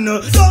plan?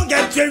 Don't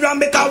get me wrong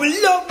because we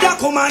love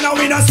black woman and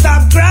we don't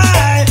stop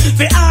cry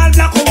for all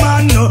black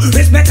woman.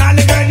 Respect all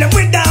the girl them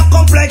with dark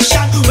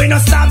complexion. We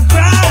don't stop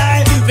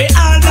cry for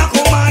all black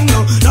woman.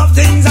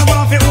 Nothing's a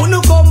want for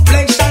uno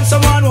complexion.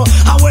 Someone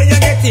how where you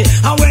get it,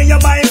 how where you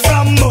buy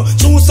from.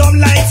 Choose some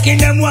light skin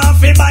them want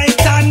for buy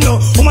tan.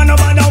 Woman no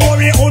bother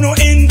worry, uno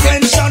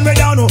intention we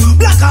down.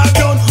 Black or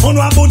brown,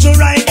 uno about your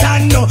right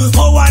hand.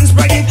 How one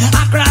spread it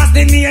across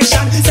the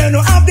nation. Say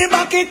no have the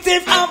bucket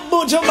if have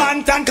Buju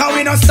Bantan. Cause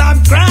we don't stop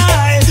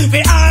cry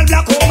for all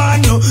black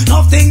woman.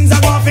 Nothing's a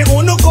want for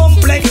uno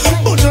complex.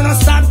 But you don't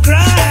stop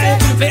cry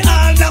for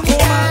all black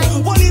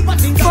woman. What if I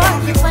think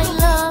about it? My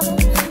love,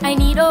 I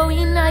need a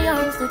in my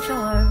arms to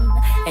charm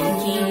and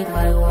keep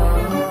my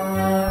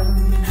warm.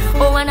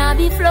 Oh, and I'll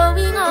be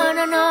flowing on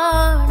and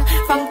on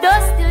from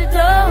dusk till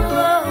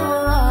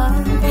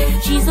dawn.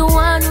 She's the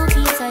one who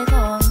keeps I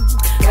calm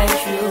right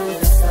through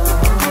the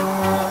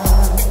storm.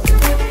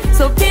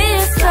 So be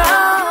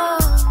strong,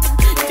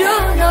 do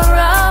no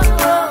wrong.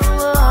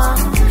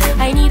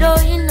 I need her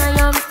in my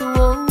arms to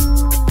hold.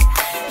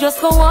 Just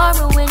go warm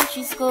her when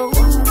she's cold.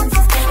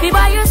 Be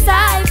by your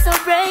side, so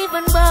brave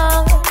and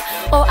bold.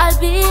 Oh, I'll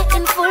be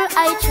in full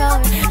eye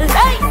charge,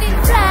 lightning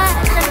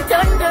flash and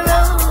thunder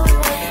roll.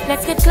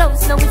 Let's get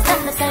close, now it's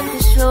not the time to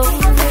show.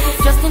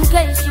 Just in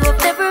case you have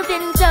never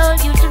been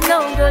told, you should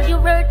know, girl, you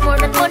worth more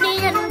than money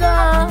and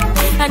gold.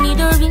 I need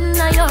her in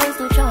my arms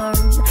to charm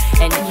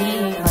and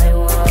keep my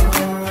warm.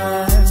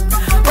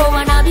 Oh,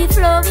 and I'll be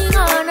flowing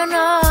on and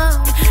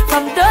on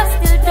from dusk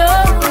till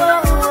dawn.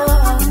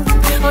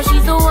 Oh,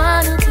 she's the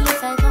one who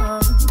keeps I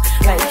calm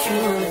right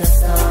through the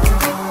storm.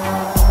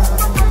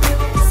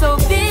 So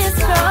be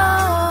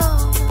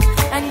strong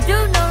and do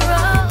no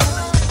wrong.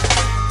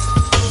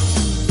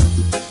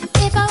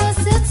 If I was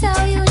to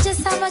tell you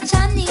just how much I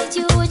need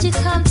you, would you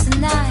come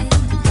tonight?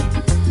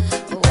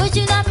 Or would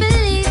you not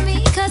believe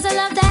me? 'Cause I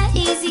love that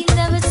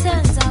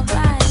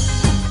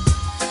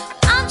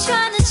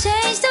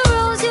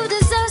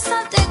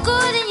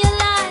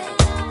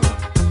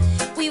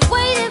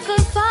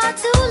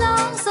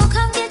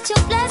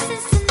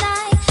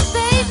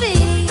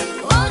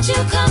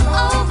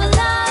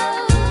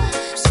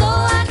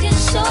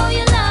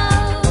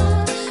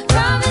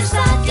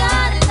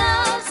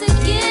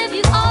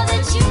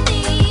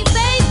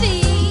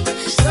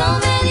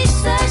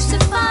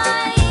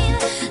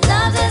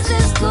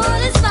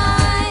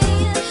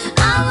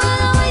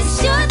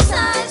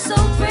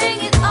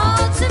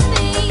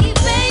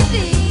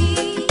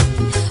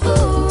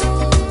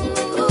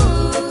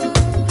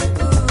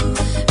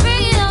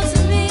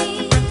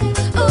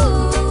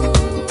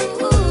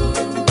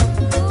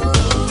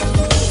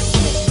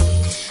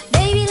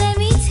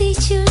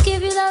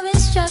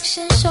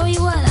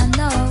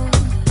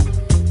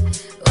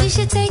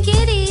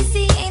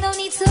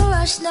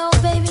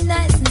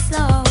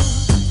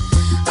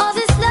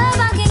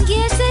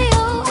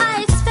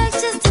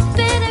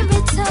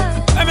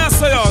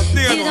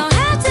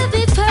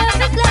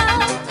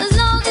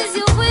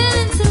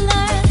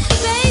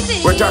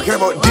talking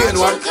about Dane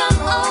one. Come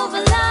over,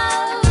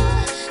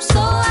 love, so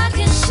I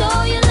can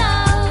show you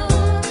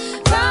love.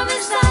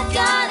 Promise I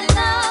got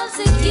enough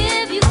to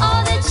give you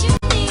all that you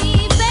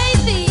need,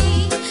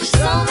 baby.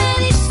 So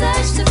many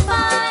search to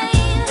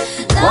find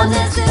love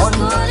that's as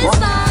good as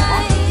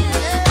mine.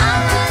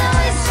 I'm gonna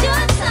waste your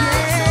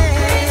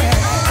time.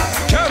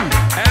 Come,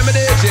 I'm a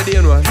DJ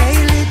Dane one. Hey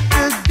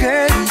little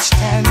girl, each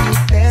time you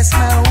pass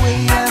my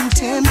way, I'm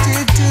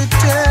tempted to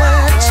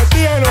touch.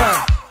 Dane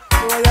one.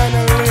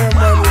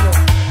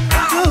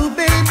 Oh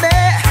baby,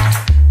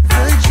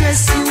 the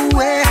dress you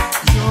wear,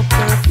 your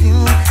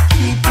perfume,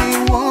 keep me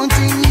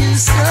wanting you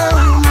so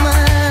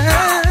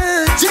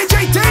much. DJ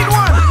Dane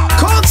one,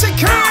 call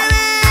security.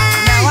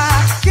 Now I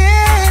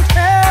can't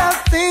help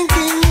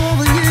thinking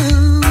over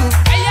you.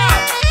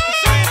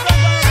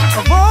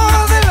 Of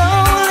all the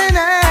lonely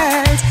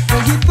nights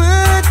that you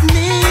put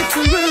me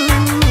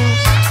through.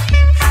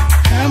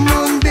 Come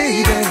on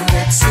baby,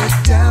 let's sit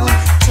down,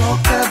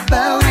 talk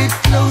about it,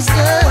 close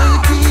the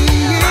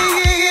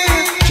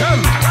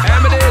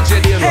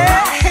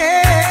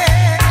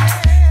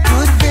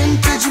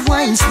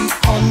sweet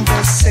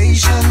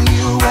conversation,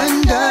 you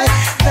and I,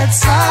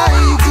 that's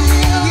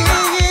ideal.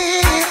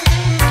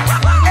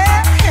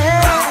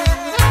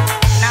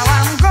 Now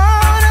I'm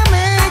gonna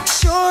make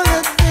sure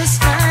that this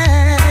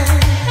time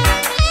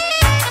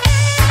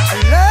a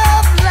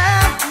love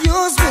like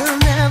yours will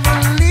never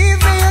leave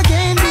me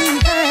again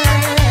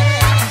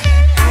behind.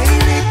 Hey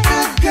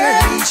little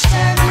girl, each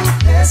time you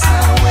pass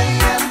my way,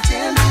 I'm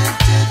tempted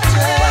to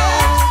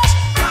touch.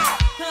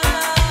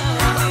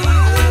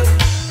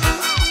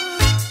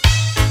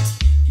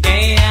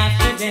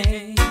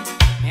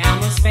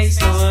 Face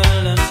the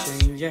world of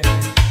strangers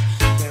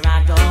where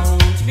I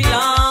don't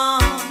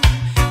belong,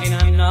 and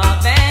I'm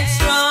not that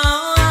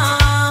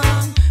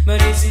strong.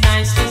 But it's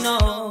nice to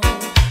know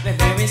that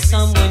there is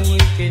someone you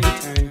can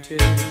turn to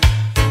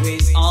who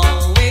is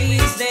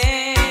always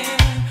there,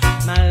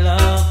 my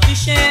love to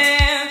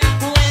share.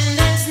 When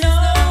there's no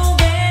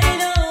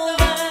getting over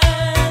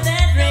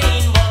that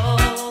rainbow,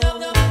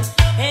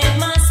 and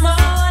my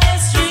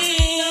smallest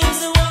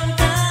dreams won't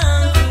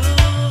come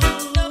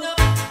true,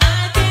 I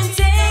can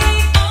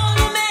take all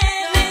the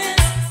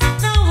madness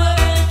the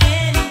world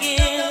can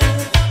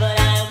give, but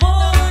I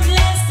won't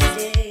last a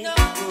day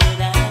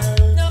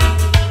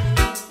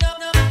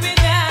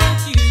without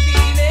you,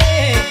 baby.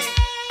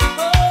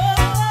 Oh,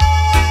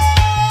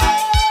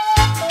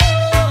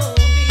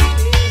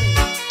 baby.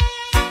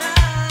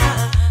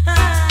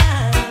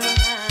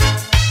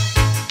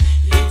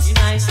 It's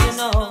nice to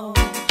know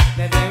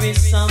that there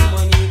is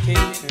someone you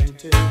can turn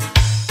to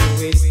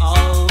who is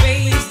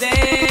always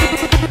there,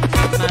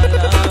 my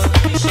love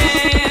to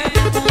share.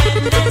 When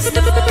there's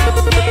no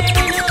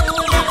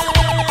getting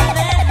over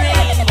that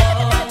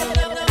rainbow,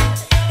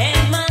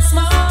 and my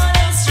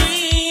smallest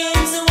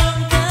dreams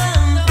won't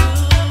come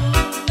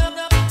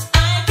true, I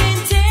can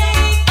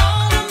take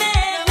all the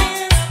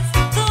madness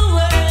the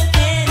world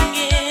can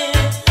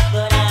give,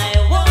 but I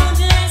won't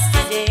last a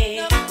day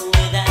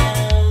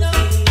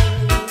without you.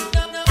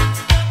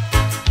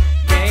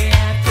 Day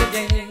after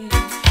day,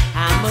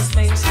 I must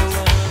face the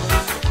world.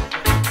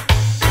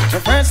 The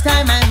first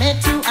time I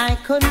met you, I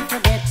couldn't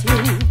forget you.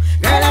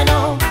 Girl, I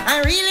know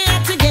I really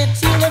had to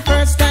get you. The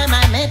first time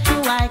I met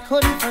you, I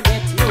couldn't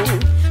forget you.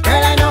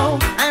 Girl, I know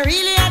I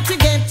really had to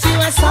get you.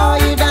 I saw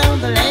you down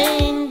the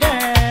lane,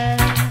 girl.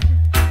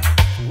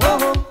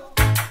 Whoa,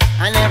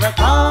 I never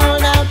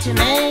called out your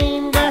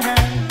name, girl.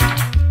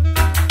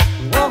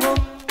 Whoa,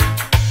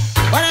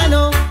 but I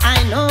know,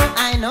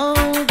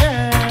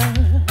 girl.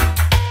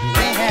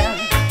 Well,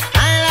 I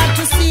like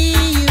to see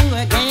you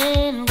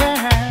again,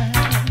 girl.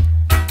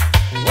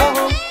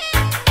 Whoa,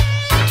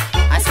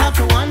 I start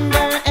to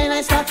wonder and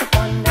I start to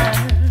ponder.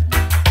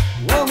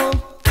 Whoa,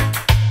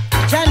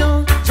 Jano,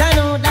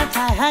 that I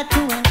had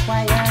to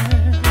inquire.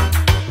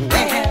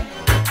 Well,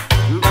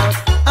 but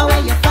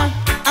where you from?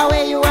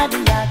 Where you are, the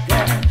young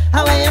girl?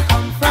 Where you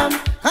come from?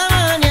 Come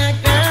on, young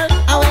girl.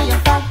 Where you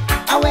from?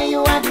 Where you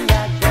are, the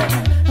young girl?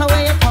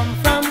 Where you come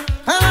from?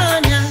 Come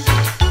on, young.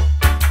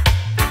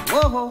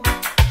 Whoa,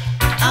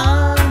 I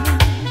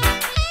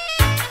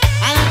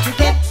like to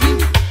get you.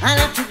 I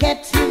like to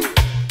get you.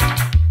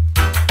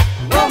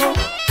 Whoa,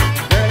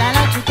 girl, I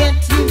like to get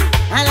you.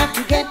 I like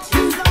to get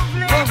you.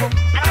 Whoa,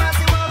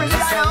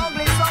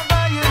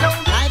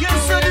 You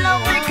should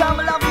love me, come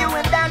love you,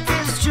 and that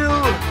is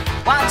true.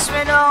 Watch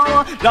me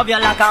now, love you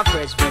like a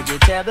fresh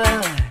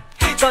vegetable.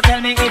 So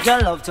tell me if you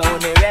love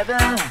Tony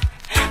Rebel.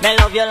 Me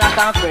love you like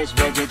a fresh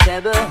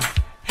vegetable.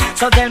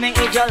 So tell me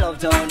if you love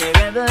Tony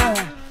Rebel.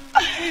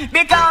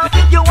 Because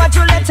you want to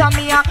let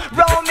me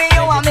roll me,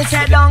 you want me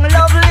say down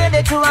love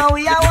lady to and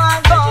we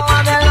want go.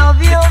 And I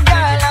love you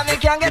girl, and me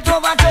can't get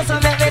over to, so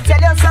make me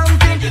tell you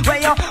something where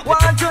you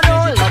want to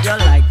know. Love you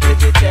like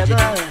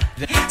vegetable.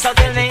 So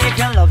tell me if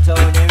you love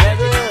Tony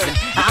Rebel.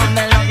 And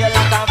me love you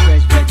like a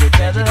fresh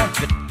vegetable.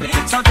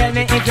 So tell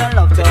me if you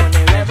love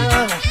Tony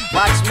Rebel.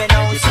 Watch me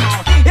now, so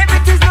if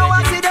it is no,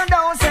 I sit down,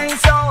 don't say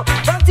so.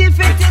 But if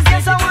it is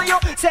yes, I want you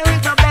say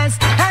it the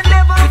best. And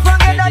never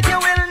forget that you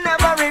will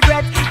never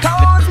regret.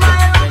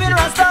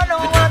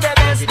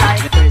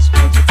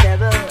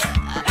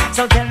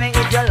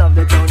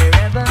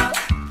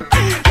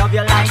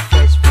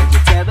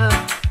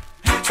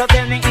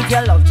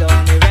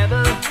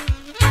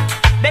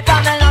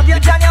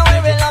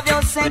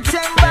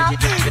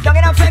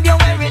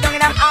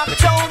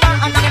 October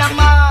and down in a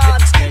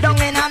March,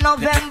 down in a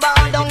November,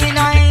 down in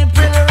a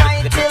April,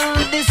 right till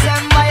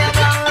December. You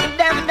know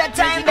them the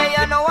time they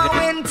you know a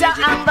winter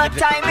and the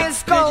time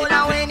is cold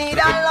and we need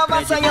a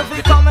lover. So you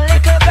feel come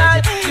little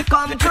girl,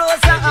 come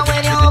closer and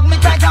when you hug me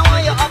tight, I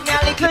want you hug me a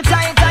little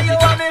tighter. You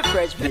want me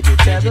fresh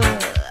vegetable.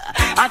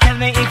 Tell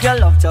me if you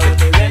love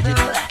Tony Rebel,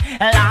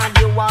 Lord,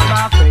 you want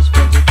my fresh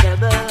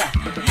vegetable.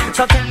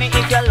 So tell me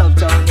if you love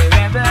Tony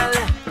Rebel,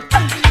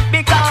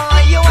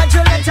 because you want to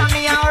let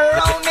me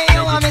around me.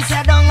 You want me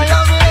say don't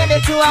love me, the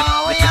two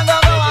hours you go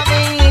over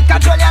me.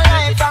 Control your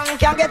life and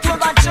can't get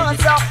over true.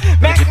 So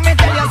make me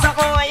tell you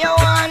something what you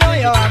want.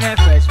 You want me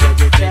fresh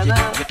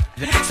vegetable.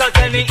 So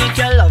tell me if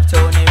you love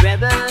Tony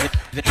Rebel,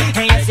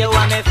 and yes you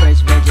want me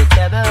fresh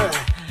vegetable.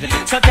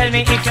 So tell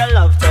me if you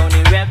love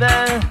Tony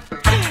Rebel,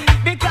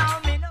 because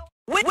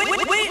we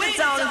the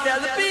town and tell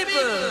the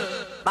people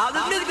about the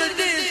musical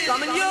disc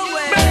coming your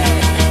way.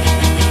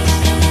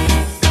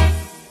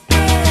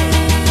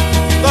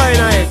 Very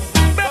nice.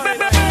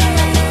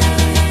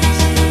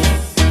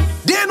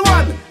 Dane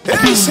one,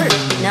 easy.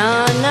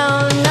 No, no,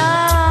 no.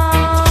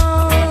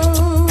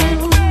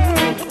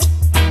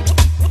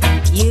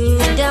 You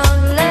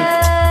don't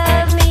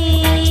love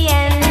me,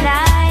 and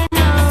I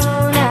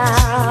know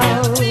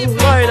now.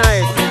 Very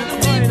nice.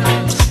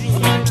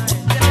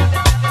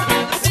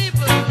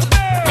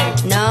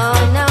 No,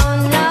 no,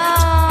 no.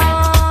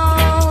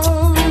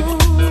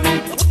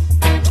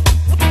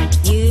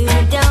 You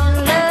don't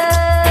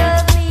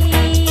love me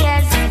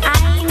as I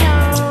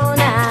know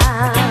now.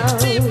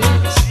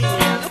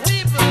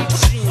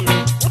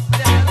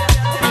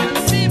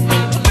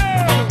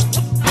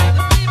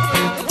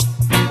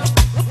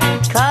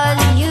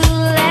 'Cause you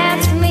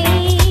left me,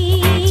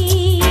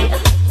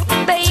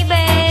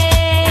 baby,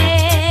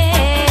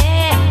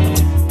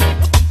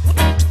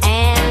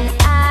 and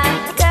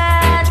I've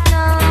got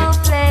no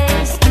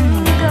place to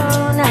go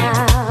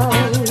now.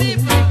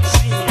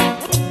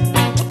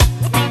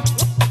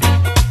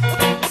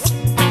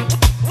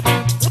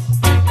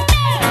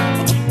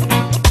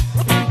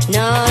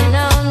 No,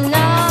 no,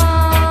 no.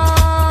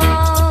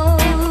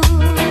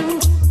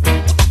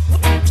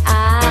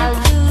 I'll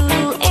do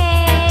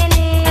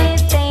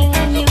anything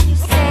you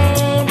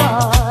say,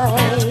 boy.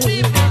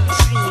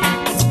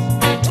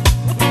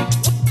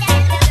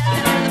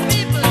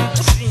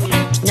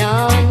 No,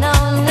 no,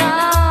 no.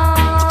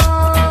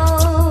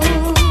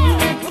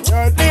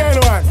 Dane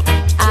one.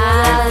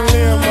 I'll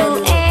do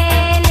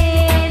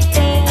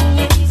anything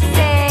you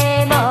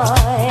say,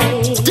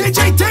 boy. DJ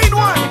Dane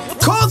one,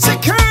 call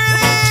security.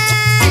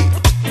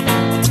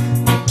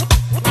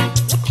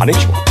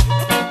 Konnichiwa.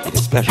 It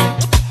is pleasure to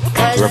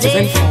 'Cause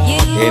represent if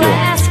you Dane one.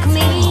 ask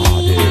me,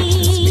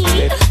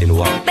 Mixtape in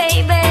one.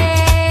 baby,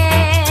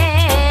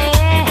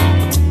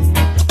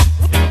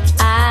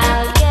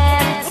 I'll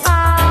get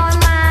on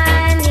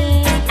my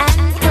knees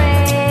and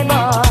pray,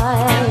 boy.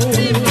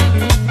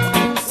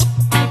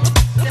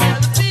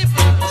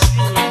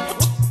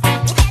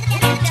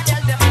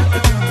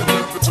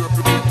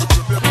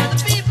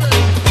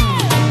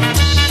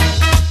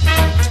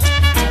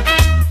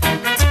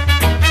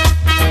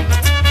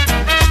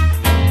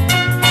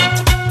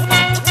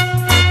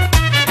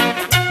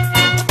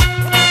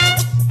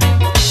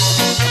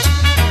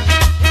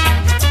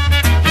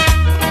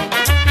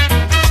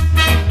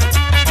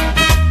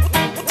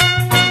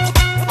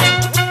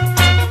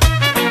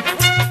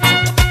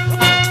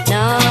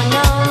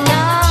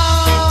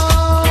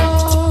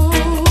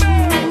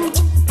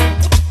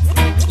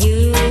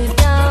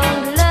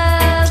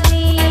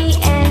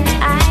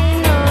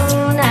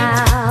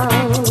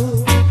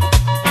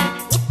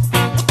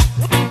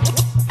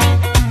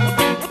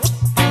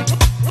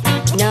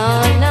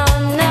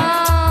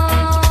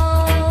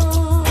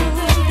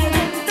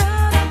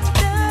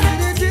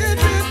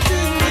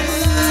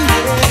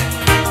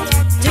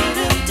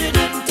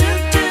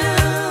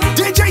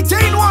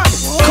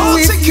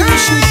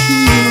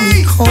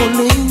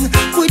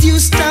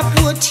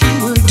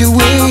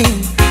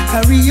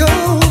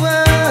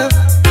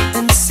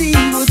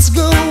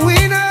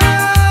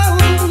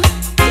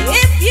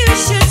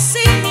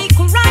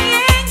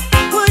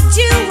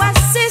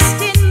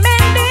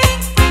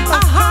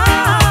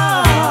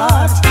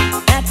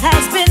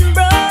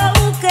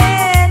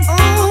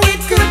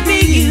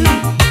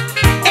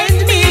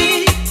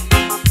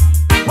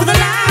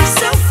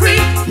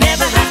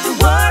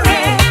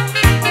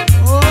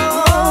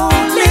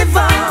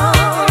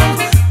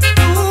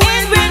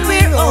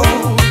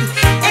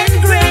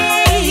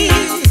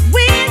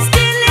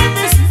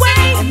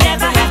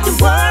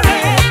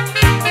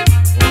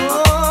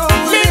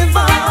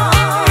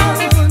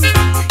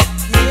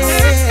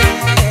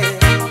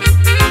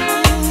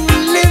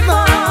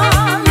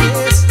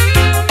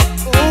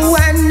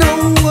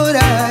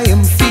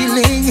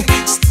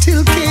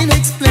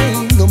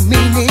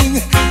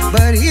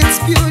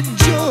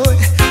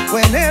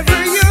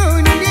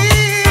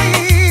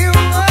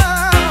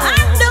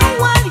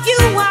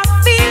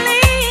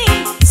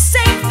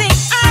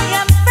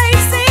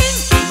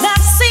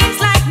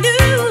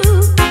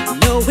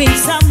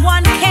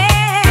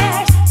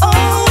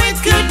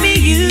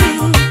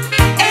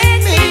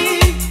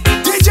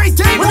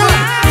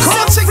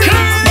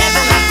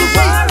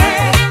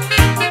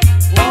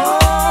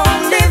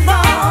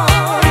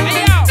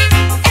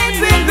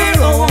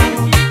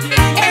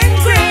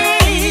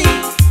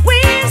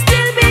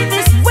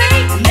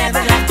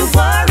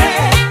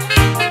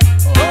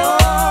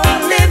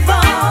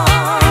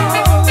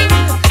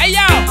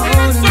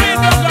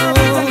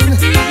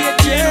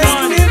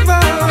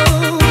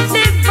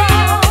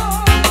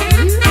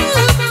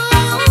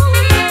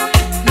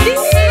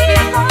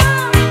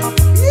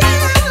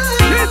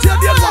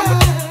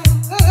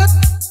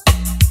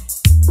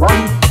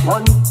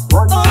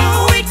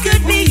 Oh, it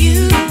could be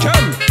you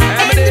and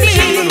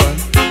me.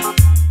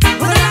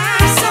 Well,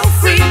 I'm so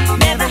free,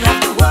 never have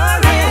to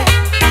worry.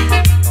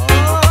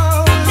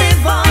 Oh,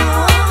 live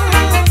on,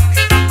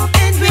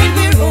 and when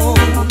we're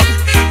old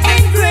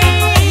and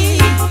gray,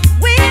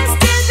 we'll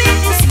still be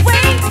this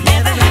way.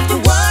 Never have to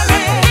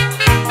worry.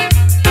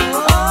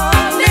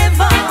 Oh, live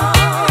on.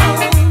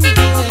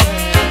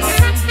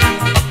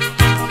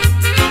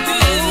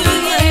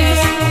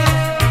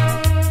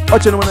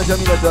 Watch it when I jam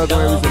in the dog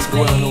when I listen to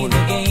one and only.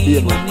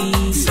 Dane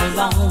one. So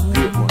long.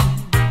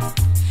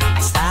 I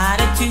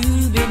started to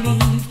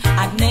believe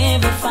I'd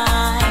never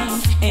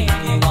find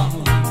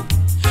anyone.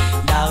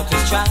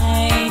 Doubters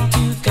tried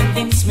to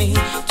convince me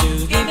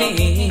to give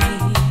in,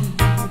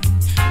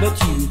 but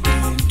you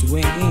couldn't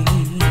win.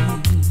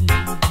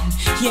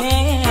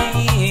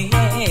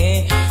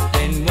 Yeah.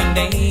 Then one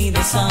day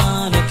the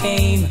sun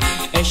came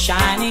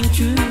shining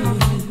through.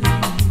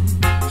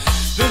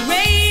 The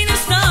rain has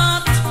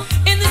stopped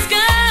and the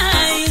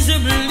skies are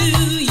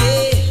blue,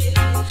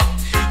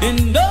 yeah.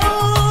 And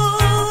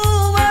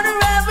oh, what a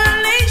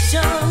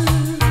revelation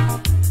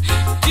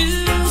to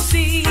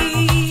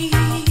see.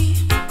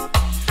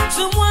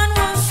 Someone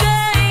was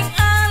saying, I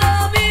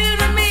love you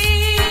to me.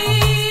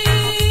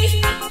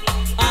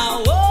 I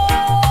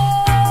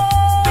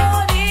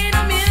want in a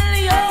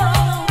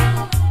million.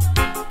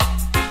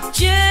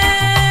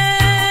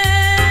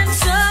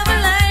 Chance of a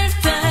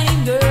lifetime,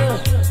 girl.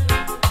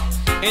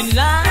 And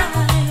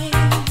life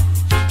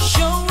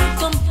showed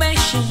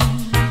compassion.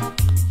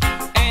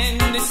 And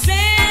they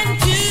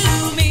sent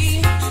to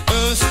me a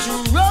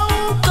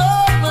stroke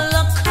of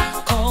luck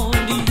called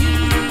you.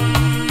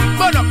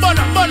 Bono,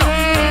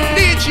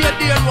 DJ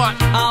Dane one.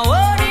 I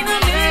want in a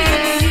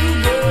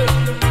million, girl.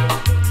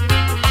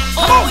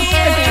 Oh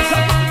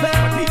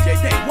yeah. DJ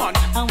Dane one.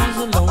 I was a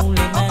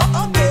lonely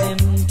man with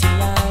empty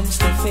arms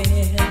to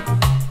fill.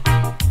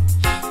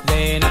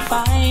 Then I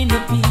find a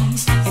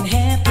peace and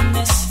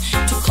happiness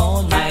to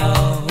call my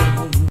own.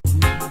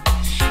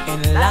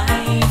 And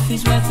life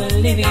is worth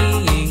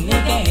living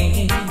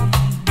again.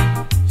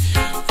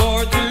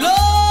 For to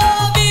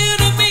love you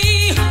to me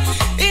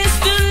is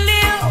to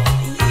live,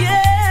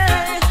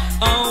 yeah.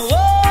 I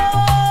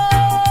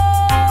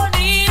want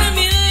in a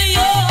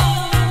million.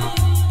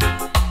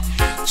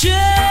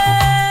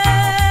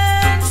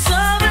 Chance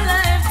of a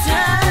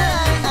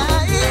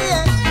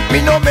lifetime. Me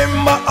no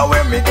remember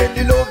where me get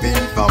the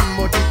loving from,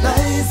 but it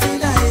nice.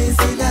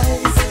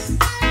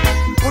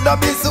 Coulda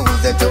be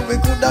Susie, we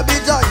coulda be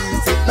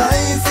Joyce. It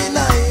nice.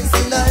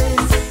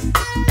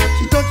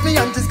 She touch me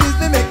and she squeeze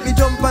me, make me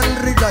jump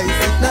and rejoice.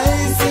 It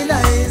nice.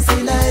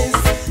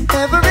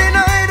 Every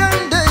night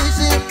and day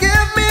she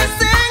keep me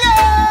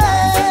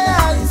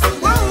singing.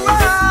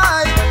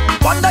 Alright.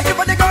 One day give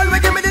her the girl, we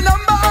give me the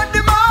number of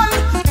the man.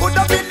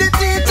 Coulda be the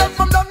teacher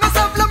from down the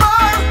South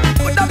Lamar.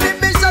 Coulda be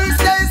Bishop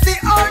Stacy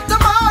or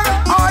Tamar,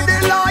 or the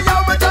lawyer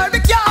with her the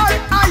car.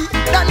 Aye,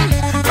 then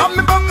from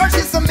me bunker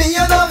she saw me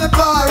another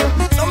bar.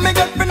 So me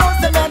get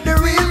pronounced them at the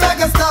real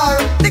mega star.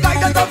 The guy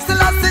that up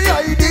still I see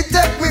I did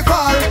take me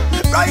far.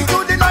 Right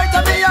to the night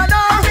of the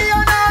honor.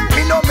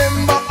 Me no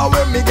remember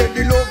where me get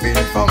the loving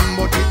from,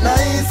 but it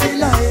nice.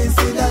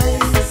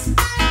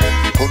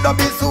 Coulda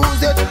be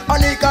Susie,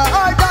 Anika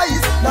or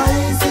Dice.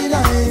 Nice.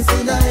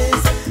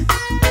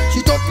 She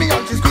touch me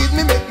and she squeeze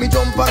me, make me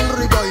jump and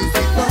rejoice.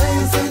 It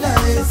nice.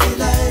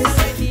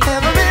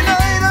 Every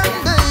night and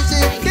day she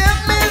keep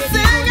me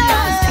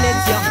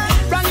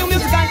singing. Brand new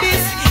music on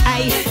this.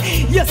 Aye,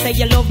 you say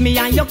you love me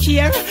and you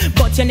care,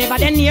 but you never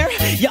then near.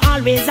 You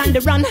always on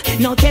the run.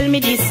 Now tell me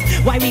this,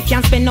 why we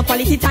can't spend no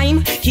quality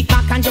time? Kick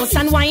back and just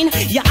unwind.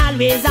 You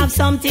always have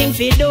something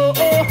to do.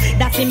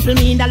 That simple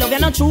mean that love you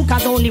not true,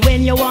 cause only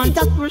when you want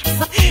to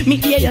me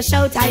hear you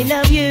shout I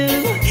love you.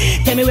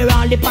 Tell me where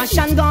all the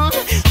passion gone,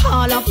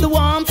 all of the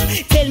warmth.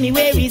 Tell me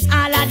where is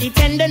all of the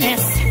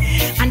tenderness.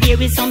 And there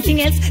is something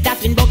else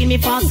that's been bugging me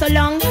for so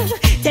long.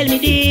 Tell me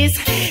this,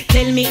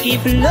 tell me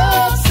if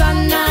love's so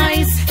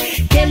nice.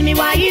 Tell me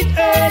why it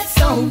hurts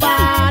so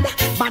bad.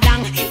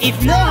 Badang, if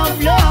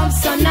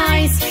love's so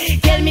nice.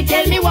 Tell me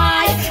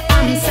why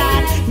I'm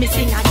sad.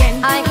 Missing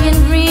again. I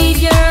can read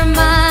your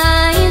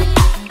mind,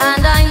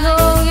 and I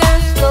know your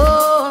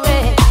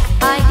story.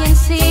 I can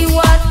see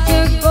what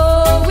you're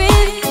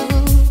going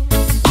through.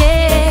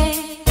 Yeah,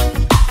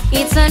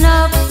 it's an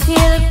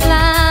uphill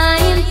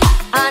climb,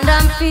 and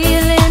I'm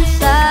feeling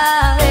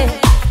sorry,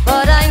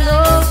 but I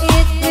know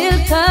it will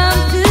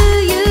come to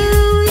you.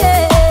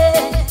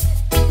 Yeah,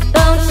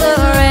 don't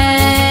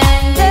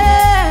surrender.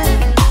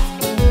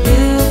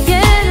 You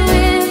can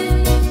win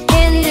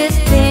in this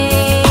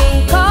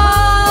thing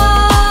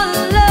called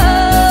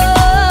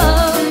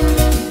love.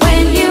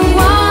 When you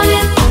want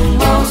it the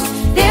most,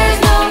 there's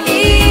no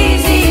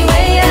easy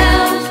way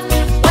out.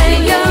 When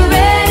you're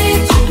ready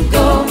to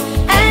go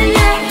and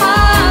your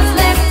heart's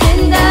left in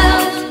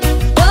doubt,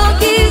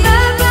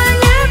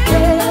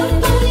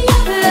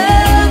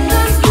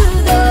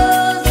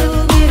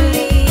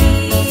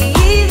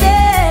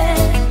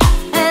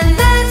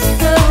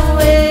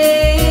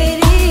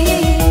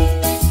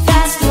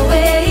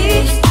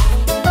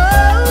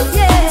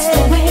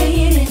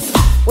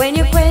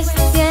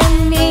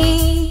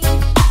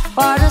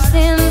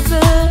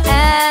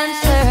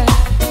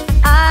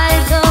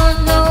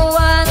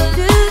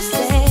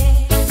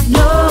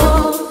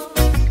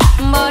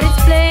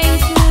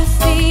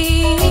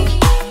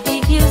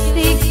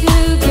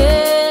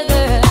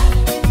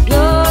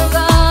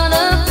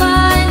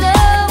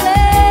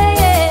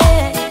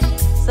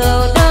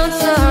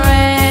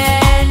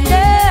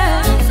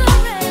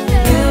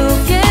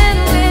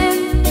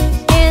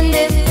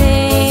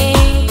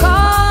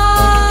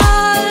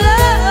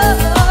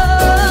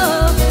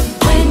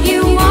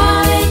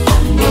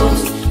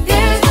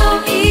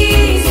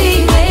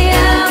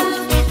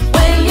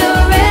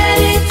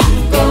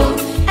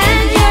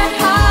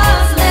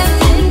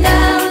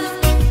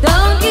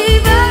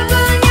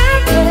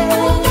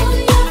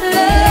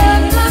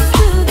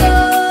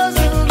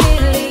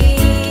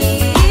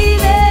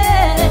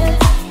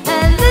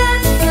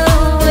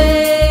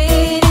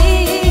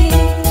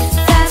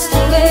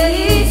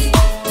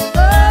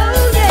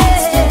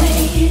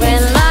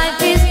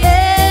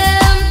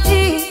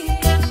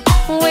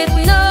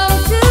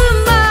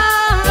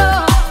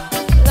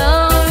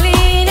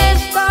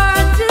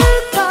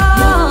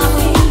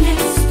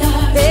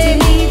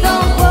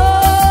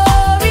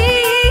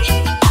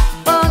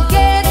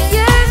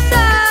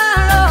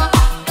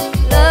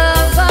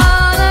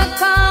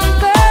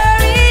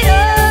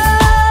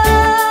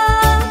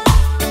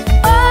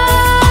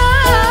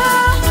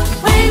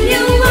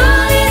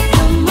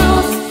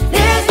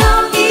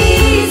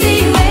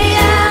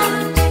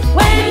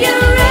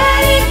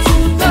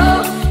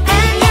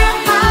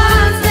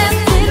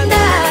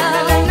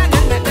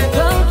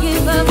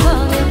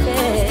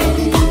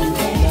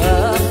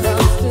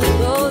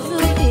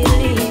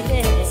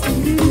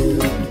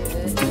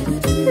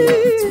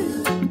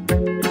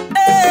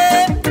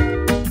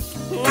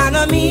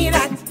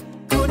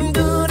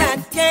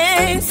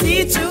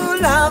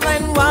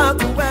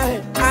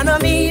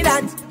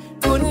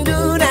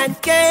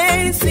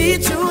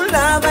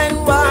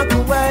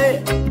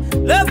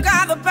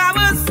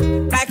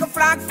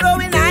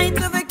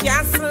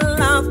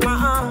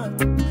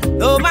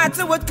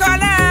 matter what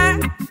color,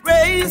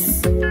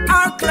 race,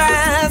 or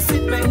class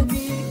it may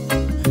be,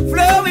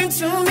 flowing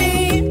through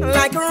me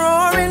like a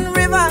roaring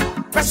river,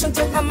 rushing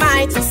to the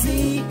mighty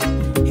sea.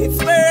 It's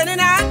burning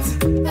hot,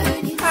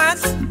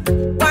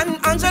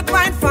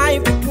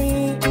 100.5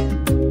 degrees.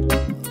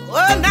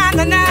 Oh, na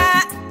na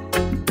na.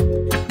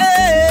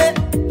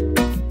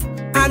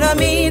 I know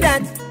me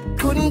that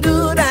couldn't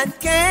do that,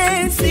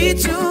 can't see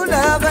true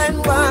love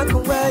and walk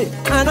away.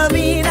 I know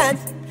me that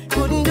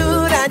couldn't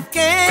do that,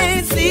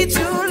 can't see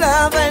true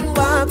love and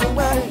walk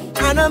away.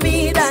 I know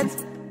me that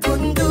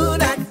couldn't do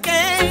that,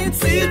 can't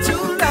see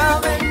true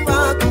love and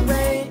walk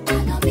away.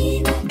 I know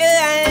me that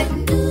couldn't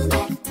do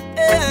that,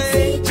 can't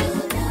see true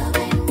love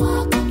and walk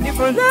away. If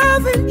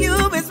loving you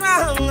is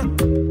wrong,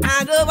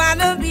 I don't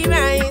wanna be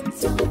right.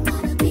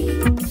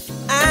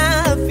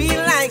 I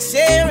feel like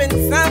sharing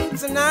some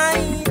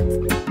tonight.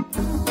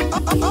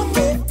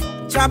 Okay.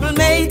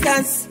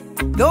 Troublemakers,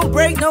 don't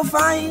break no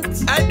fight.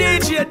 I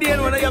did you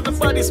Dane when I have the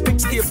body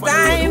speaks here. It's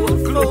time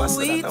for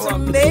we to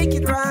make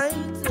it right.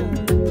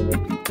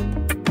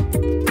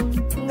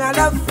 I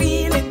love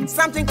feeling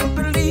something to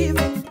believe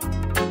in.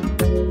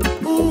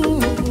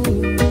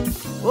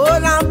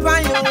 Hold on by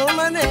your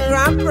woman and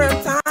wrap her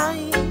tight.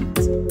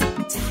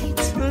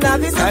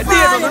 Love is a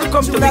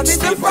fire, true love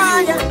is a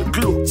fire,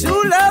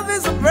 true love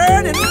is a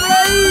burning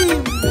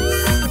flame.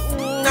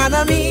 I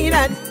know me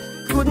that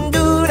couldn't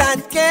do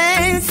that,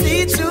 can't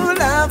see true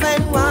love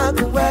and walk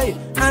away.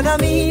 I know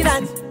me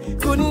that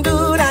couldn't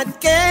do that,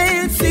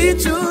 can't see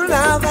true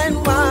love and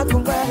walk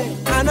away.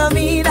 I know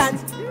me that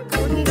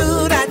couldn't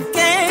do that,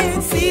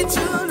 can't see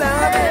true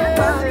love and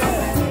walk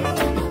away.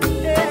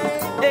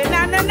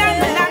 Na na na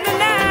na na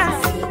na.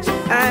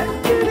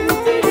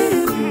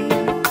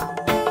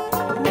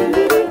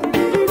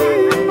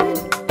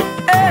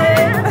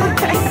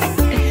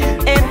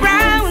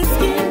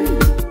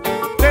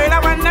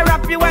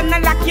 You wanna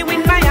lock you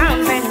in my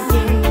arms and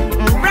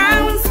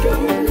brown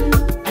skin.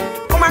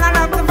 Woman, I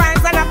love the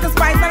vibes, I love the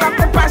spice, I love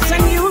the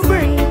passion you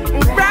bring.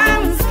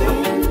 Brown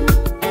skin.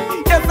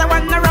 Yes, I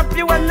wanna wrap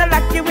you, wanna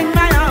lock you in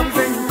my arms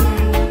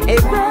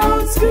and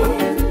brown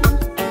skin.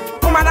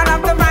 Woman, I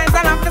love the vibes,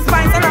 I love the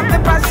spice, I love the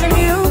passion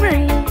you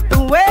bring. The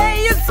way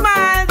you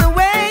smile, the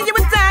way you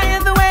retire,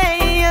 the way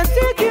you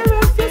take care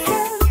of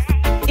yourself.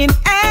 In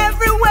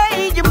every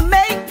way you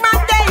make my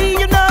day,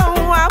 you know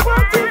I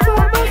want you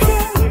for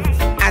myself.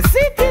 I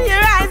see in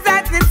your eyes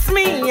that it's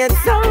me,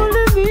 it's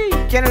only me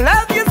can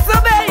love you so,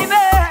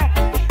 baby.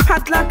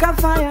 Hot like a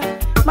fire,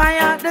 my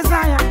heart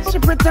desire. She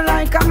pretty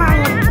like a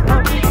Maya.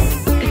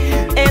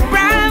 A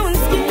brown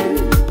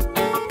skin,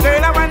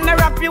 girl, I wanna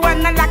wrap you,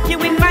 wanna lock you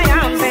in my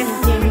arms and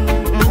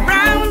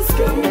brown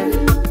skin.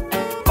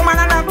 Woman,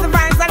 I love the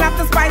vibes, I love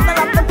the spice, I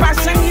love the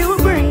passion you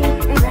bring.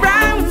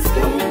 Brown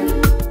skin,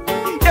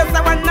 yes,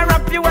 I wanna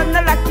wrap you,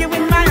 wanna lock you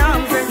in my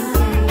arms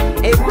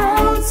and a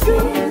brown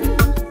skin.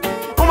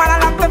 I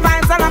love the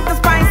vibes, I love the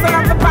spice, I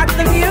love the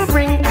passion you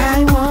bring.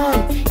 I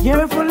want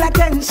your full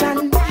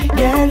attention,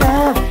 your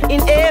love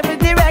in every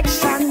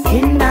direction.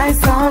 In my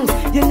songs,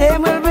 your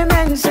name will be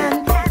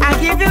mentioned. I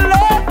give you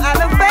love and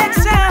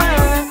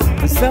affection.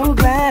 I'm so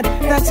glad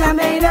that I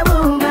made a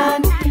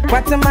woman.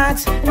 What a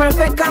match,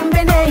 perfect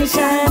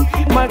combination.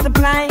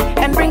 Multiply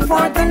and bring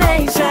forth a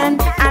nation.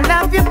 I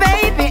love you,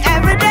 baby,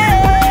 every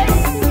day.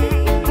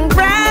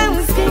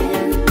 Brown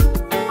skin,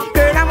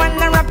 girl, I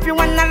wanna wrap you,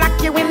 wanna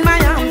lock you in my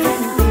arms.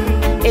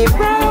 A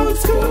brown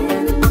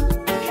skin.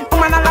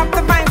 Woman, I love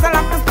the vibes, I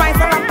love the spice,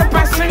 I love the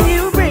passion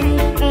you bring.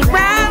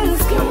 Brown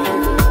skin.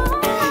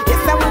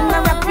 Yes, I wanna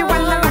wrap you,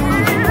 wanna rock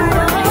you.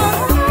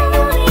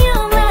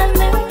 You're my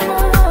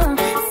miracle,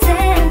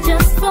 sent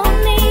just for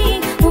me.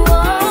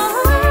 Whoa,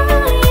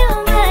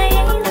 you're my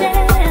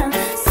angel,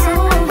 so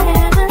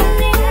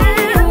heavenly.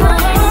 Whoa,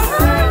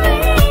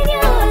 rain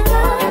your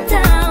love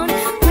down,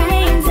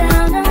 rain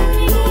down on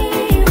me.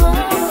 Whoa,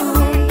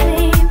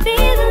 baby,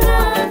 the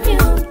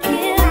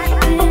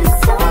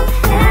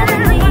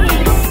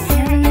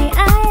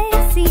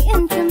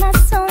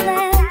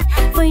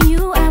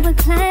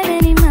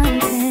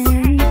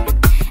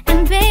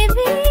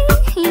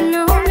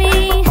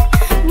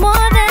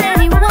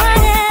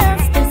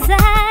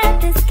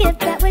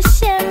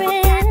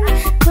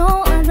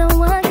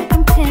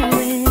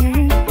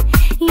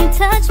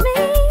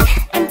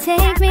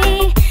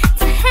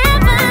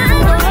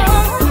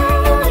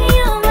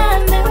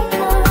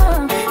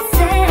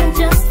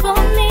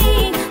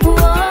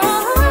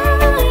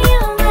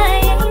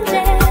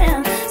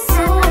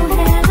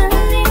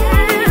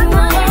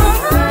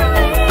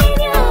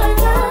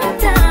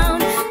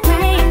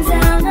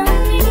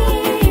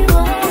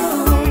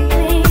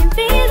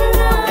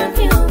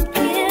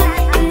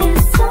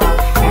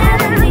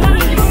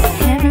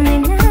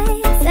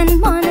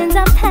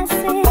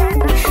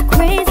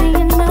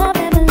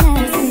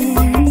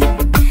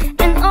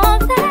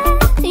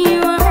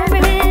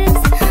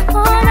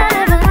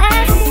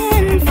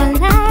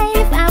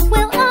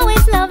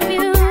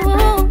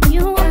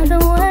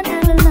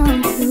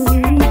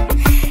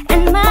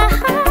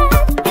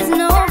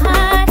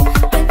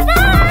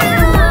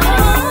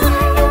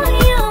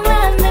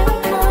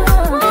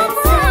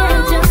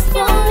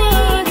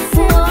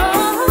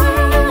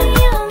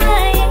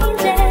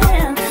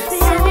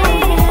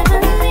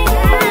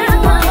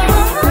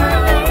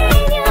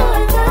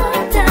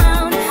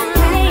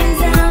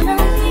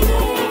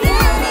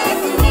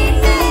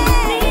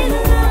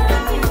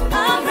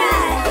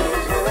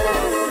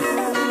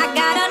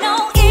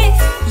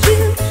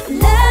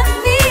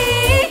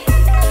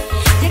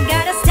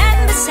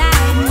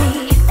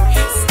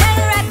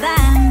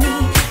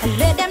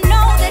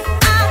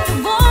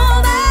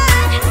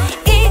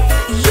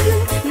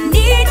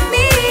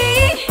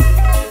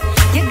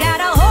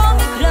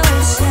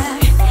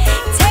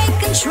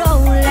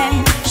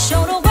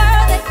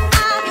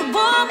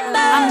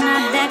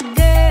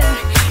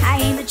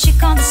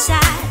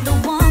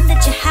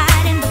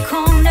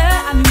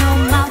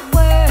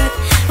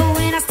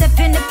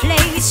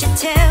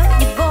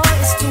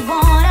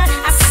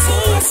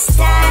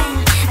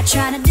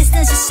trying to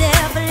distance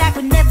yourself like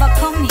we never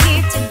come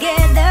here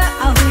together.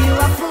 Oh, you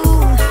are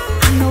fool,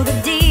 I know the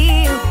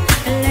deal.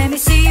 Let me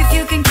see if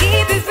you can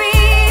keep it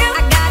real.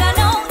 I gotta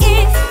know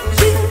if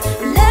you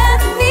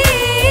love me.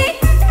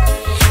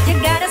 You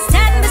gotta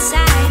stand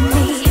beside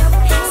me,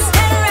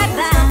 stand right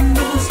by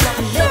me.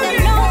 Let them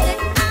know that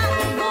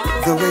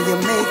I'm the The way you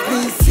make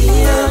me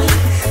feel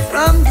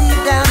from deep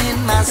down in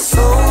my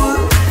soul,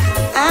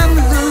 I'm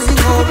losing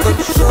all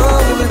control.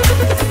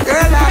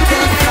 Girl, I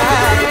can't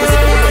fight this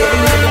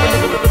feeling.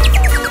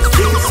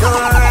 Feels so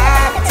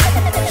right.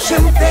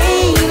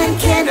 Champagne and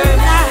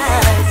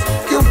candlelight,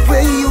 the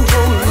way you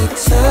hold me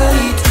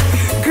tight.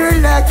 Girl,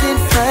 I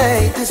can't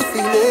fight this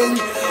feeling.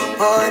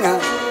 Oh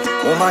no.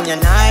 Woman, you're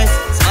nice.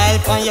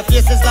 Smile on your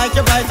face is like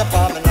you're right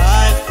upon the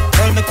night.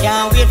 Girl, me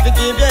can't wait to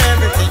give you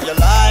everything you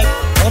like.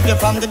 Hope you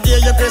from the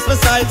day you Christmas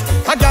sight.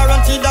 I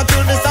guarantee that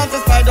you'll be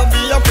satisfied. Don't be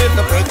afraid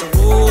to break the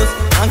rules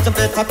and to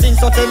better things,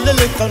 so tell the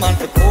little man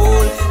to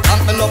cool.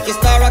 Thank my lucky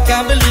star, I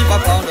can't believe I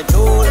found a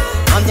jewel.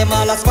 And them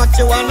all ask what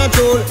you wanna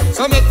do,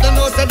 so make them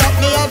know say that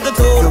me have the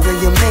tool. The way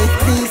you make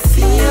me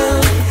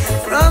feel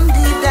from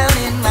deep down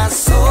in my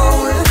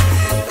soul,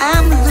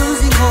 I'm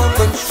losing all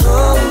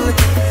control.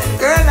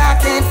 Girl, I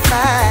can't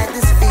fight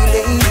this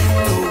feeling.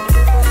 No,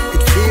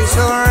 it feels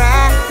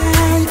alright.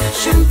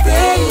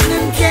 Champagne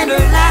and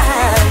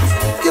candlelight,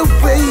 the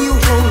way you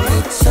hold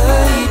me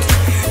tight.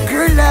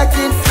 Girl, I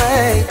can't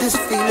fight this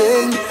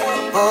feeling.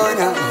 Oh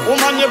no.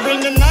 Woman, you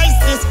bring the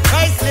nicest,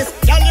 priceless.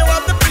 Girl, you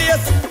have the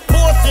place.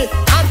 Bossy,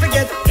 I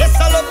forget. Yes,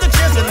 I love the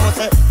chase. You know,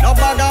 say no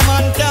bagger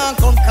man can't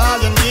come call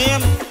your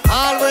name.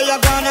 All where you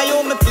gonna,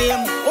 you me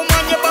claim.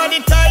 Woman, your body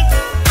tight,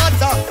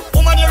 hotter.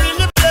 Woman, you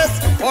really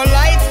blessed.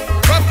 Polite,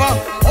 proper,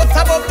 out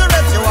above the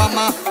rest. You are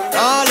my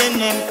darling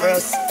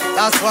empress.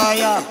 That's why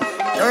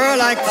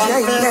girl, I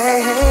confess.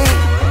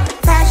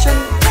 Yeah. Passion,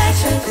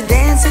 passion. The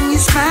dance and you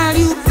smile,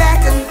 you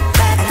beckon.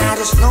 And I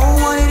just know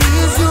what it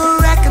is you're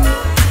reckon.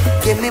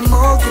 Give me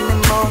more, give me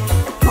more.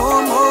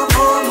 More, more,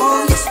 more,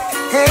 more, yes.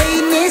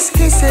 Hey, Miss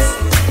Kisses,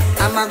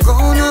 I'm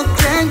gonna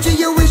grant you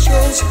your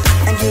wishes.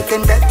 And you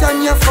can bet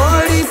on your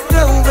 40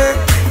 clover.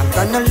 I'm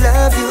gonna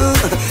love you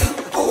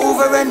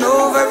over and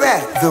over.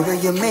 The way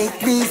you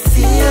make me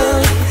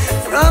feel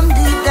from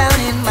deep down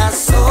in my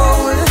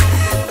soul,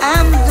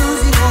 I'm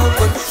losing all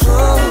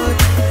control.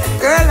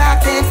 Girl, I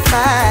can't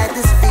fight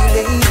this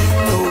feeling.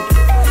 No,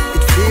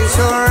 it feels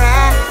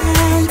alright.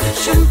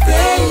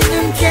 Champagne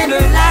and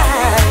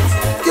candlelight,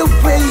 the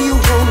way you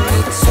hold me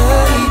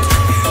tight.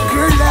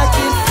 Girl, I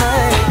can't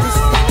fight this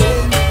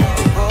feeling.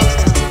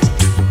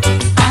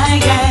 I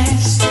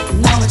guess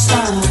now it's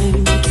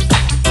time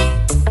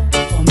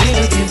for me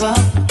to give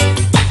up.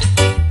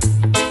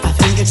 I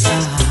think it's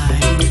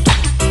time.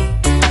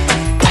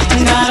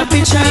 Got a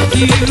picture of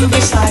you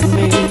beside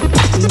me.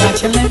 Got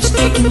your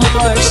lipstick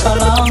marks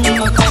all on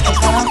my coffee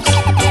cup.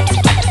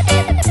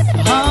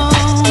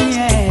 Oh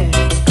yeah.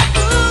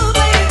 Ooh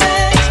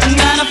baby.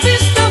 Got a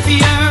fist of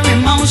your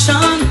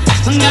emotion.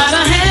 Got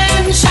a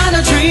handshot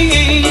of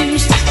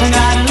dreams.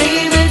 Gotta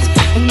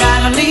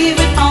leave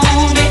it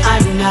on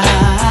behind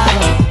now.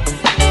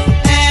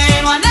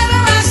 And whatever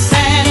I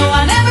said,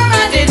 whatever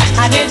I did,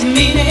 I didn't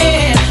mean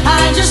it.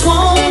 I just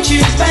want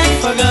you back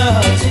for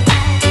good.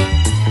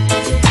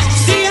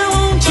 See, I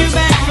want you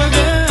back for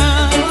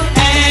good.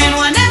 And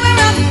whenever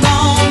I'm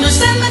gone, just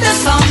send me the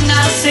song,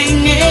 I'll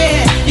sing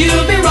it.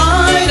 You'll be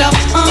right up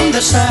on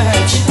the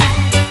search.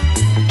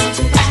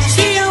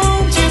 See, I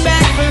want you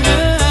back for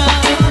good.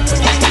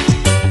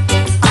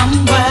 I'm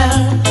well,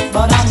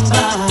 but I'm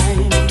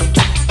blind.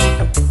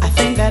 I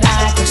think that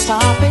I could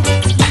stop it.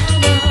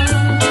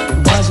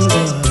 Wasn't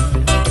good.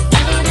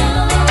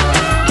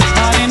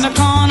 But in the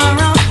corner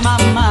of my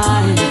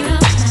mind,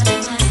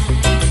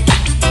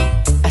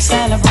 I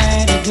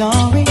celebrated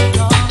glory,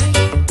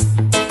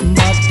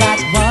 but that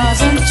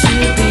wasn't to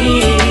be.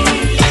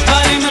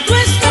 But in the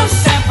twist of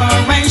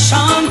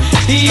separation,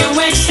 you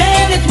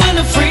extended when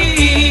I'm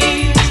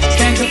free.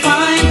 Can't you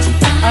find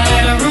a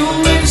little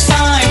room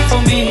inside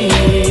for me?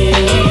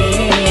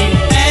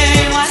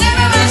 And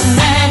whatever I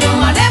said,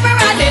 whatever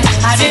I did,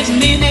 I didn't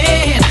mean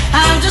it.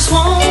 I just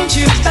want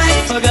you back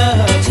for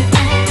good.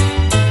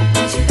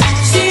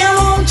 See, I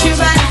want you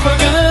back for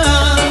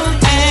good.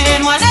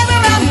 And whatever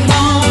I'm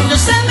gone,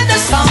 just send me the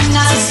song,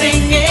 I'll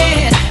sing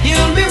it.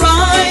 You'll be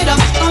right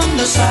up on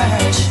the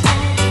search.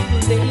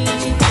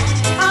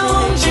 I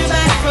want you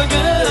back for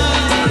good.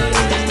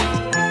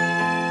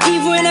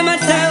 Even when I'm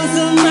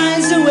 1,000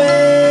 miles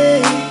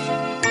away,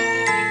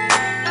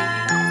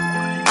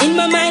 in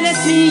my mind I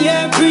see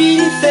your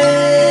pretty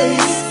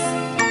face.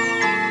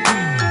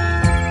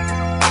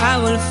 I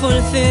will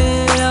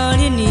fulfill all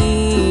your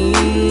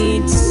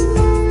needs,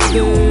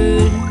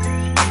 girl.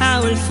 I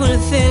will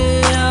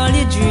fulfill all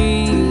your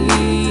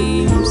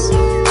dreams,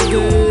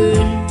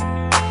 girl.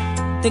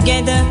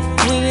 Together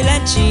we will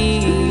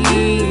achieve,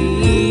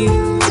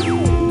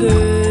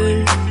 girl.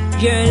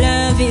 Your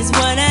love is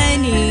what I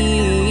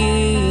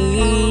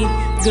need,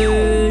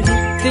 girl.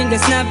 Finger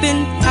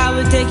snapping, I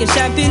will take you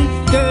shopping,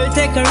 girl.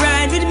 Take a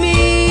ride with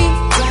me.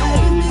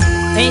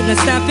 Ain't no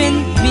stopping,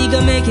 we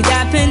gon' make it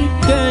happen.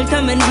 Girl,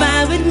 come and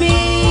vibe with me.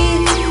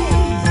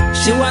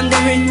 She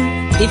wondering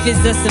if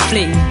it's just a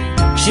fling.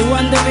 She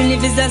wondering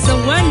if it's just a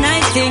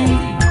one-night thing.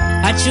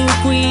 A true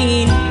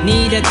queen,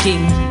 need a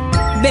king.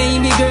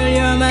 Baby girl,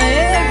 you're my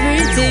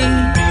everything.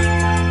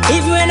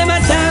 If we're in my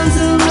town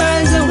 2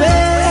 miles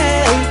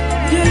away,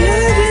 your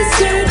love is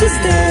here to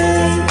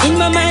stay. In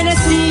my mind I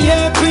see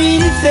your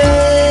pretty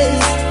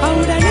face. How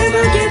would I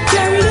never get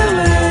carried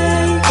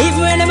away? If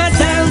we're in my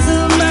town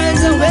 2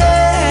 miles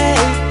away,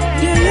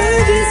 your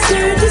love is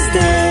here to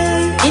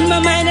stay. In my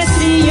mind I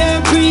see your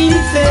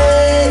pretty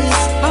face.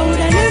 How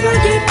would I never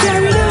get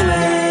carried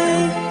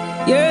away?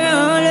 You're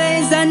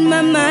always on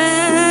my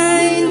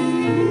mind,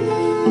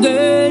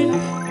 girl.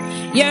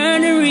 You're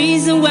the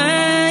reason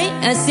why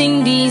I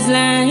sing these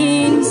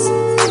lines.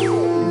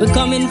 But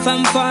coming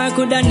from far,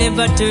 could I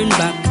never turn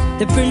back?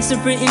 The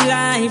principle in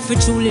life, we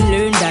truly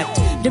learn that.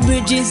 The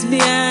bridges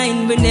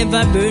behind, we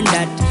never burn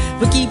that.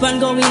 We keep on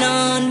going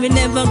on, we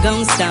never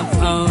gonna stop.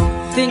 Oh,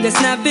 finger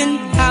snapping,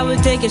 I will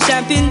take you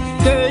shopping.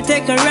 Girl,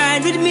 take a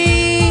ride with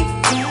me.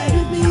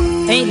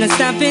 Ain't no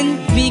stopping,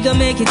 we gon'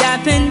 make it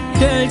happen.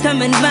 Girl,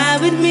 come and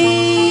vibe with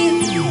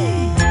me.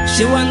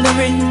 She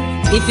wondering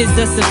if it's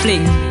just a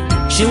fling.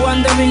 She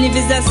wondering if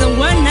it's just a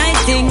one-night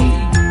thing.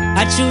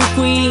 A true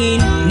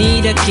queen,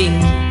 need a king.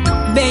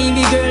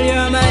 Baby girl,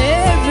 you're my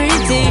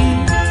everything.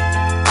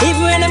 If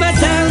we're in my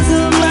town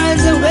 2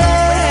 miles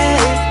away,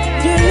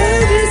 your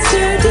love is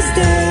here to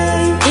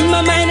stay. In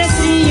my mind I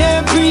see your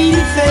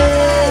pretty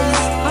face.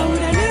 How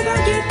would I never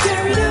get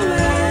carried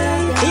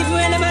away? If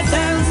we're in my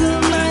town 2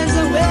 miles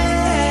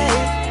away,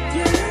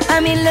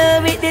 I'm in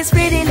love with this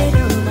pretty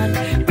little woman.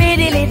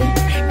 Pretty little,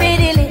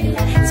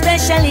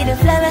 special little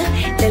flower.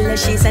 Tell her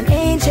she's an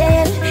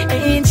angel,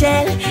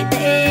 angel,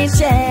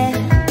 angel.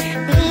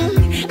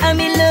 I'm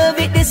in love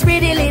with this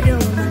pretty little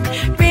woman.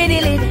 Pretty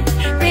little,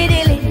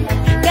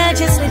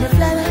 gorgeous little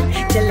flower.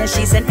 Tell her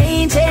she's an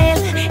angel,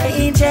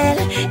 angel,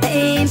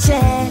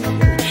 angel.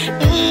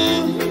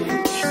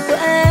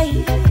 Why?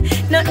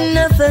 Nothing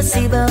no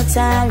fussy about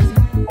her.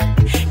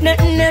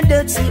 Nothing no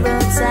dirty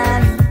about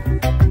her.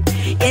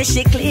 Yeah,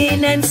 she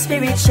clean and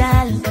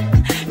spiritual.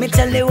 Me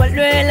tell the whole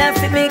world I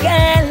feel me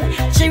girl.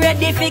 She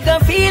ready fi go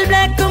feel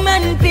black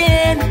woman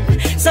pain.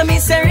 So me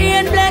say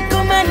rain, black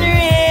woman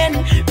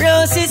rain.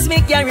 Roses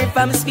me carry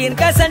from Spain.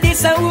 Cause of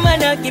this a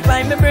woman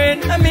occupy my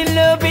brain. I'm in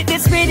love with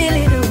this pretty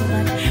little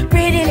woman.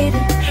 Pretty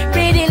little,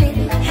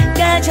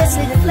 gorgeous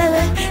little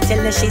flower. Tell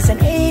her she's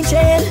an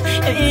angel,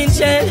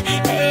 angel,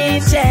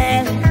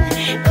 angel.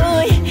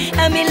 Oh,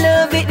 I'm in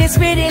love with this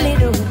pretty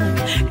little woman.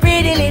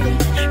 Pretty little,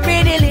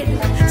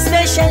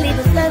 special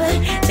little flower.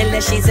 Tell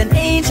her she's an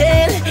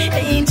angel,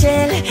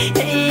 angel,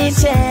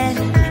 angel.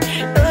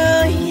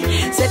 Oh,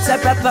 sets a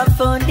proper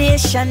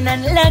foundation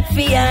and lock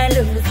for your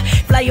love.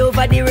 Fly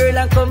over the world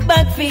and come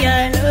back for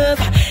your love.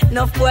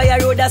 Enough boy a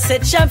road a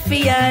set shop for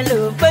your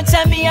love. But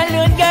I me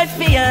alone got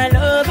for your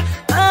love.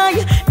 Oh,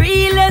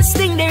 realest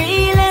thing, the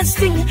realest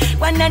thing.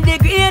 One of the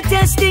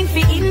greatest thing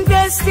for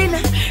investing.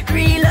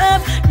 Real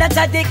love, that's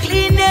the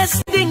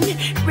cleanest thing.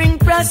 Bring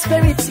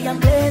prosperity and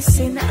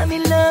blessing. I'm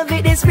in love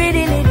with this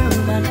pretty little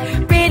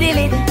woman. Pretty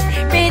little,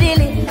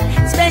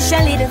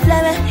 special little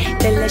flower.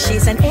 Tell her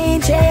she's an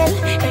angel,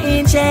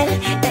 angel,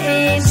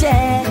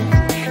 angel.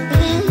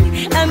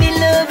 I'm in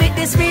love with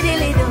this pretty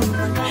little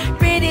woman.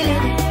 Pretty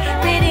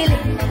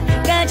little,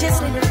 gorgeous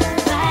little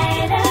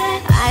flower.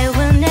 I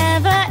will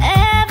never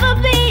ever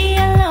be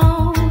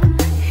alone.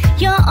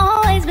 You're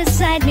always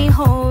beside me,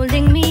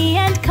 holding me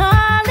and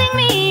calling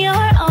me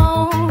your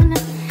own.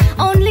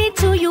 Only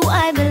to you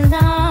I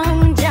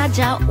belong.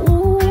 Jaja,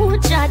 ooh,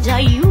 Jaja,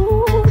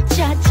 you,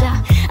 Jaja.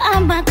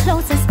 I'm my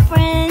closest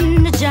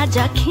friend.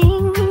 Jaja,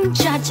 King,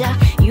 Jaja.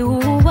 You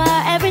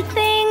are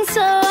everything,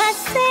 so I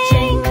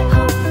sing.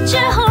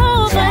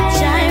 Jehovah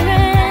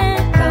Jireh,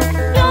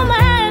 you're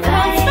my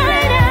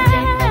provider.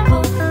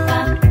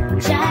 Jehovah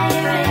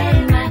Jireh,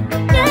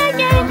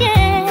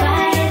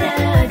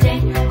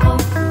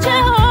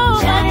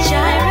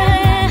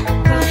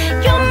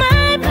 you're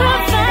my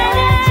provider.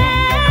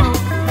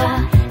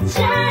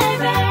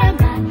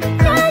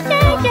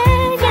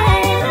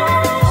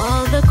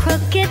 All the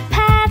crooked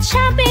paths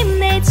shall be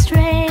made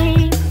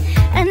straight,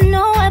 and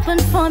no weapon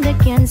formed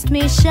against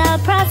me shall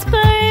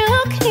prosper.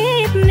 You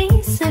keep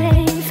me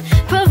safe,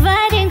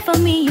 providing for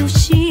me. You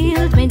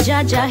shield me,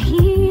 Jaja,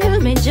 heal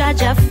me,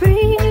 Jaja,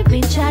 free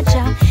me,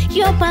 Jaja.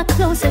 You're my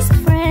closest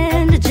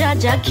friend,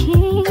 Jaja,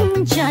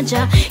 King,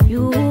 Jaja.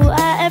 You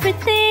are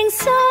everything,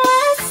 so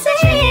I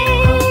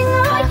sing.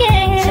 Oh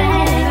yeah,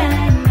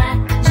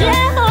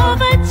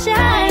 Jehovah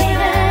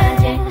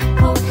Jireh,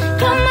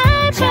 you're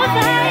my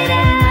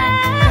provider.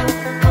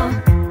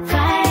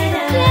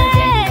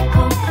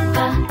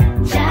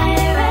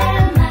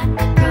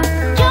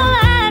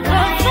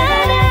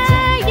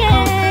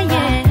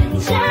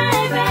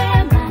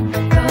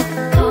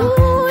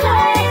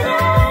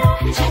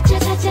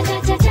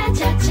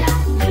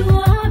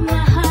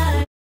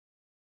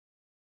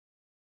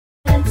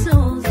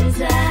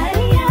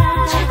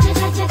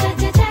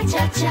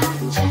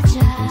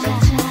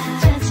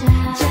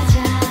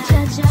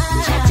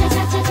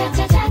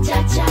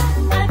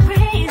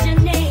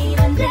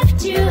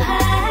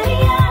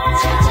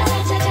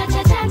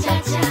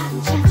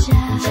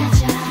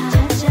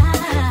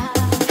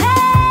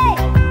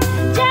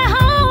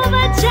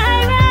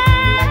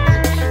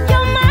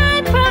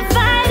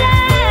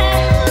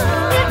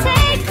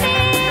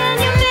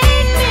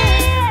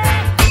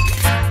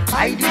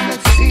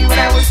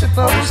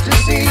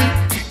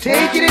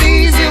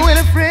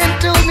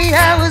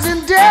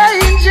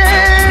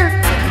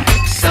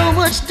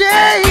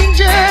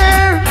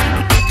 danger.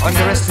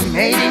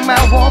 Underestimating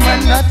my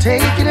woman, not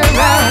taking her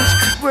out.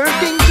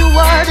 Working too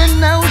hard and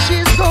now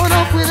she's gone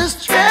off with a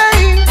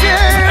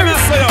stranger.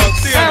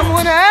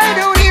 Someone I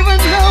don't even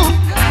know.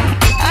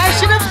 I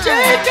should have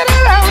taken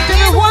her out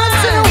every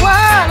once in a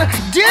while.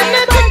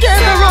 Dinner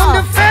together on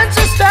the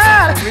fancy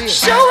style.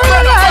 Show her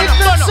a life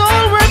that's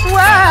all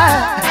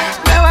worthwhile.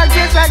 Now I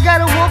guess I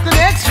gotta walk an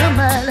extra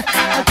mile.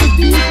 I could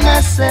beat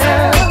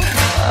myself.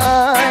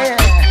 Oh yeah.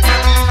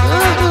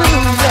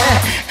 Ooh,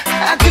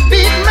 yeah. I could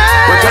beat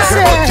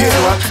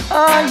myself.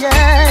 Oh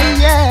yeah,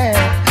 yeah.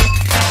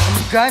 I'm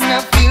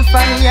gonna feel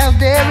funny out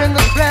there in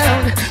the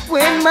crowd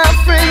when my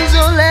friends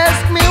all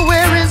ask me,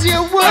 where is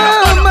your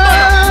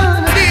woman?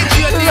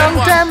 Long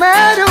time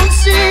I don't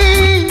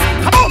see.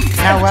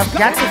 Now I've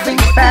got to think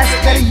fast,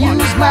 gotta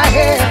use my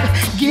head.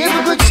 Give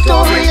a good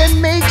story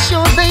and make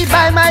sure they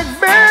buy my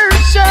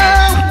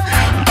version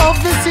of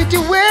the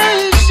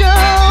situation.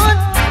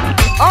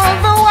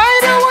 Although I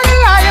don't wanna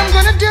lie, I'm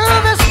gonna do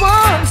this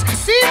once.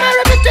 See my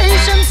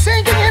reputation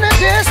sinking in a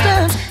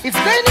distance. If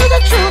they knew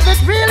the truth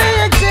that really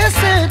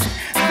existed,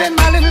 then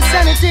my little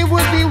sanity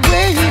would be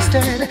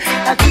wasted.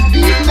 I could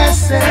beat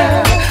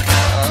myself.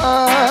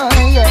 Oh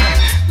yeah.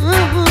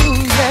 Ooh,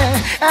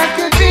 yeah. I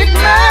could beat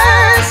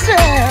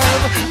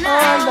myself.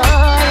 Oh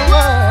Lord,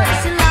 what?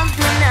 She loves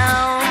me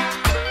now.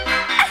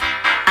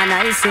 And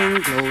I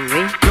sing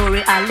glory,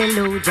 glory,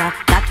 hallelujah.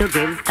 Got to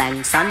give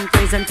thanks and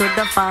praise unto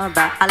the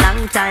Father. A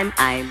long time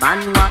I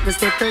man want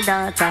this little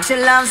daughter. She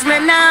loves me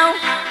now.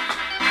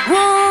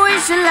 Woo,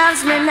 she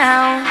loves me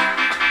now.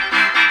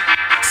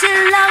 She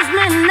loves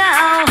me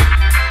now.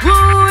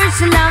 Woo,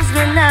 she loves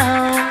me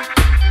now.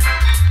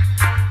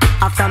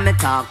 After me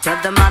talk to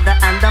the mother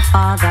and the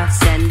father,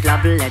 send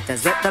love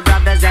letters with the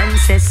brothers and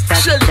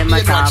sisters. Them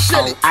a talk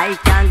how I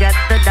can't get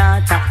the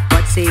daughter,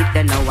 but see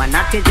they know one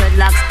not the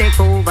dreadlocks take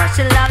over.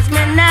 She loves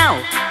me now.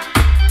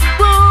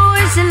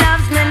 Boy, she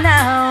loves me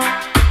now.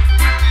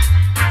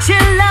 She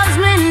loves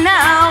me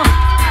now.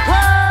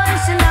 Boy,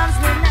 she loves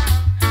me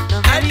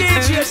now. I need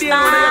you to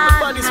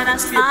When I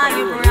saw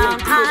you brown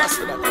eyes,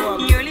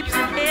 your lips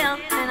were pale,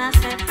 and I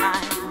said hi.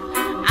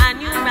 I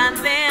knew right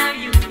there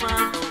you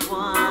were the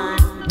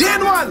one.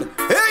 Dane one,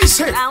 hey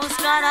shit. I was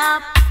caught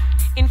up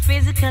in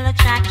physical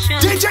attraction.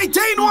 DJ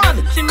Dane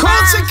one,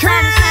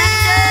 Cecile.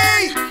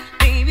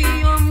 Baby,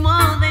 you're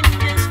more than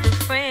just a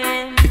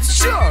friend. It's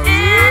sure.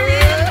 And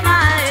if I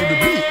to the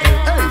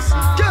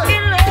B-L-A-C-K.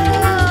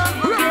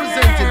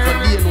 Representing for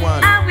Dane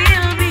one. I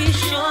will be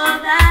sure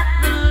that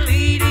the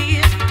lady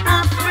is a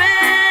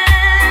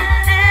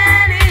friend.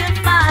 And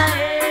if I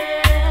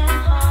am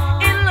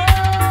in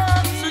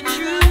love so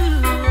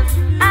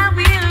true, I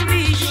will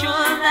be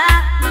sure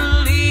that the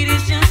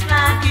lady's just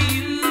like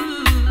you.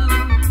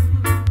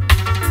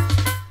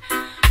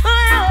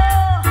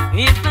 Oh,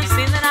 if I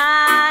say that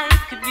I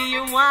could be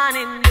your one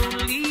and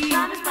only,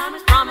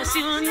 promise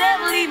you'll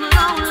never leave me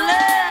lonely.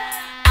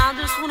 I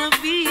just wanna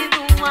be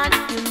the one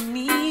you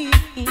need.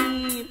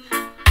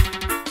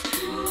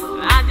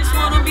 I just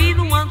wanna be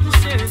the one to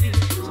serve you.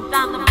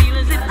 Sometimes I feel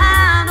as if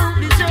I don't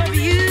deserve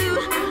you.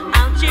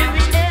 I'll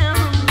cherish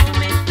every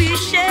moment we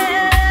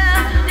share.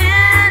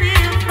 And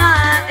if I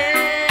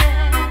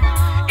am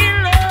in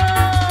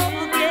love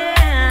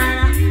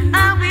again, I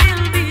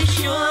will be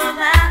sure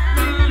that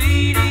the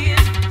lady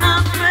is a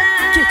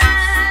friend.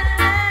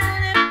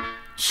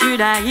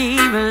 Should I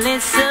even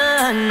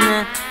listen?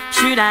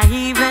 Should I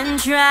even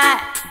try?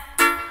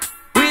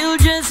 We'll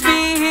just be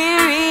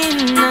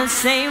hearing the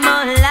same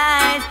old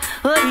lies.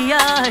 Oh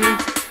yeah,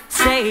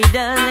 say it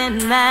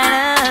doesn't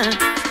matter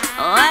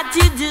what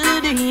you do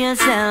to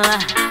yourself,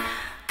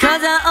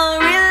 'cause our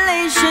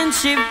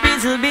relationship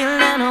is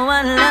built on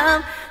one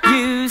love.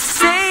 You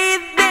say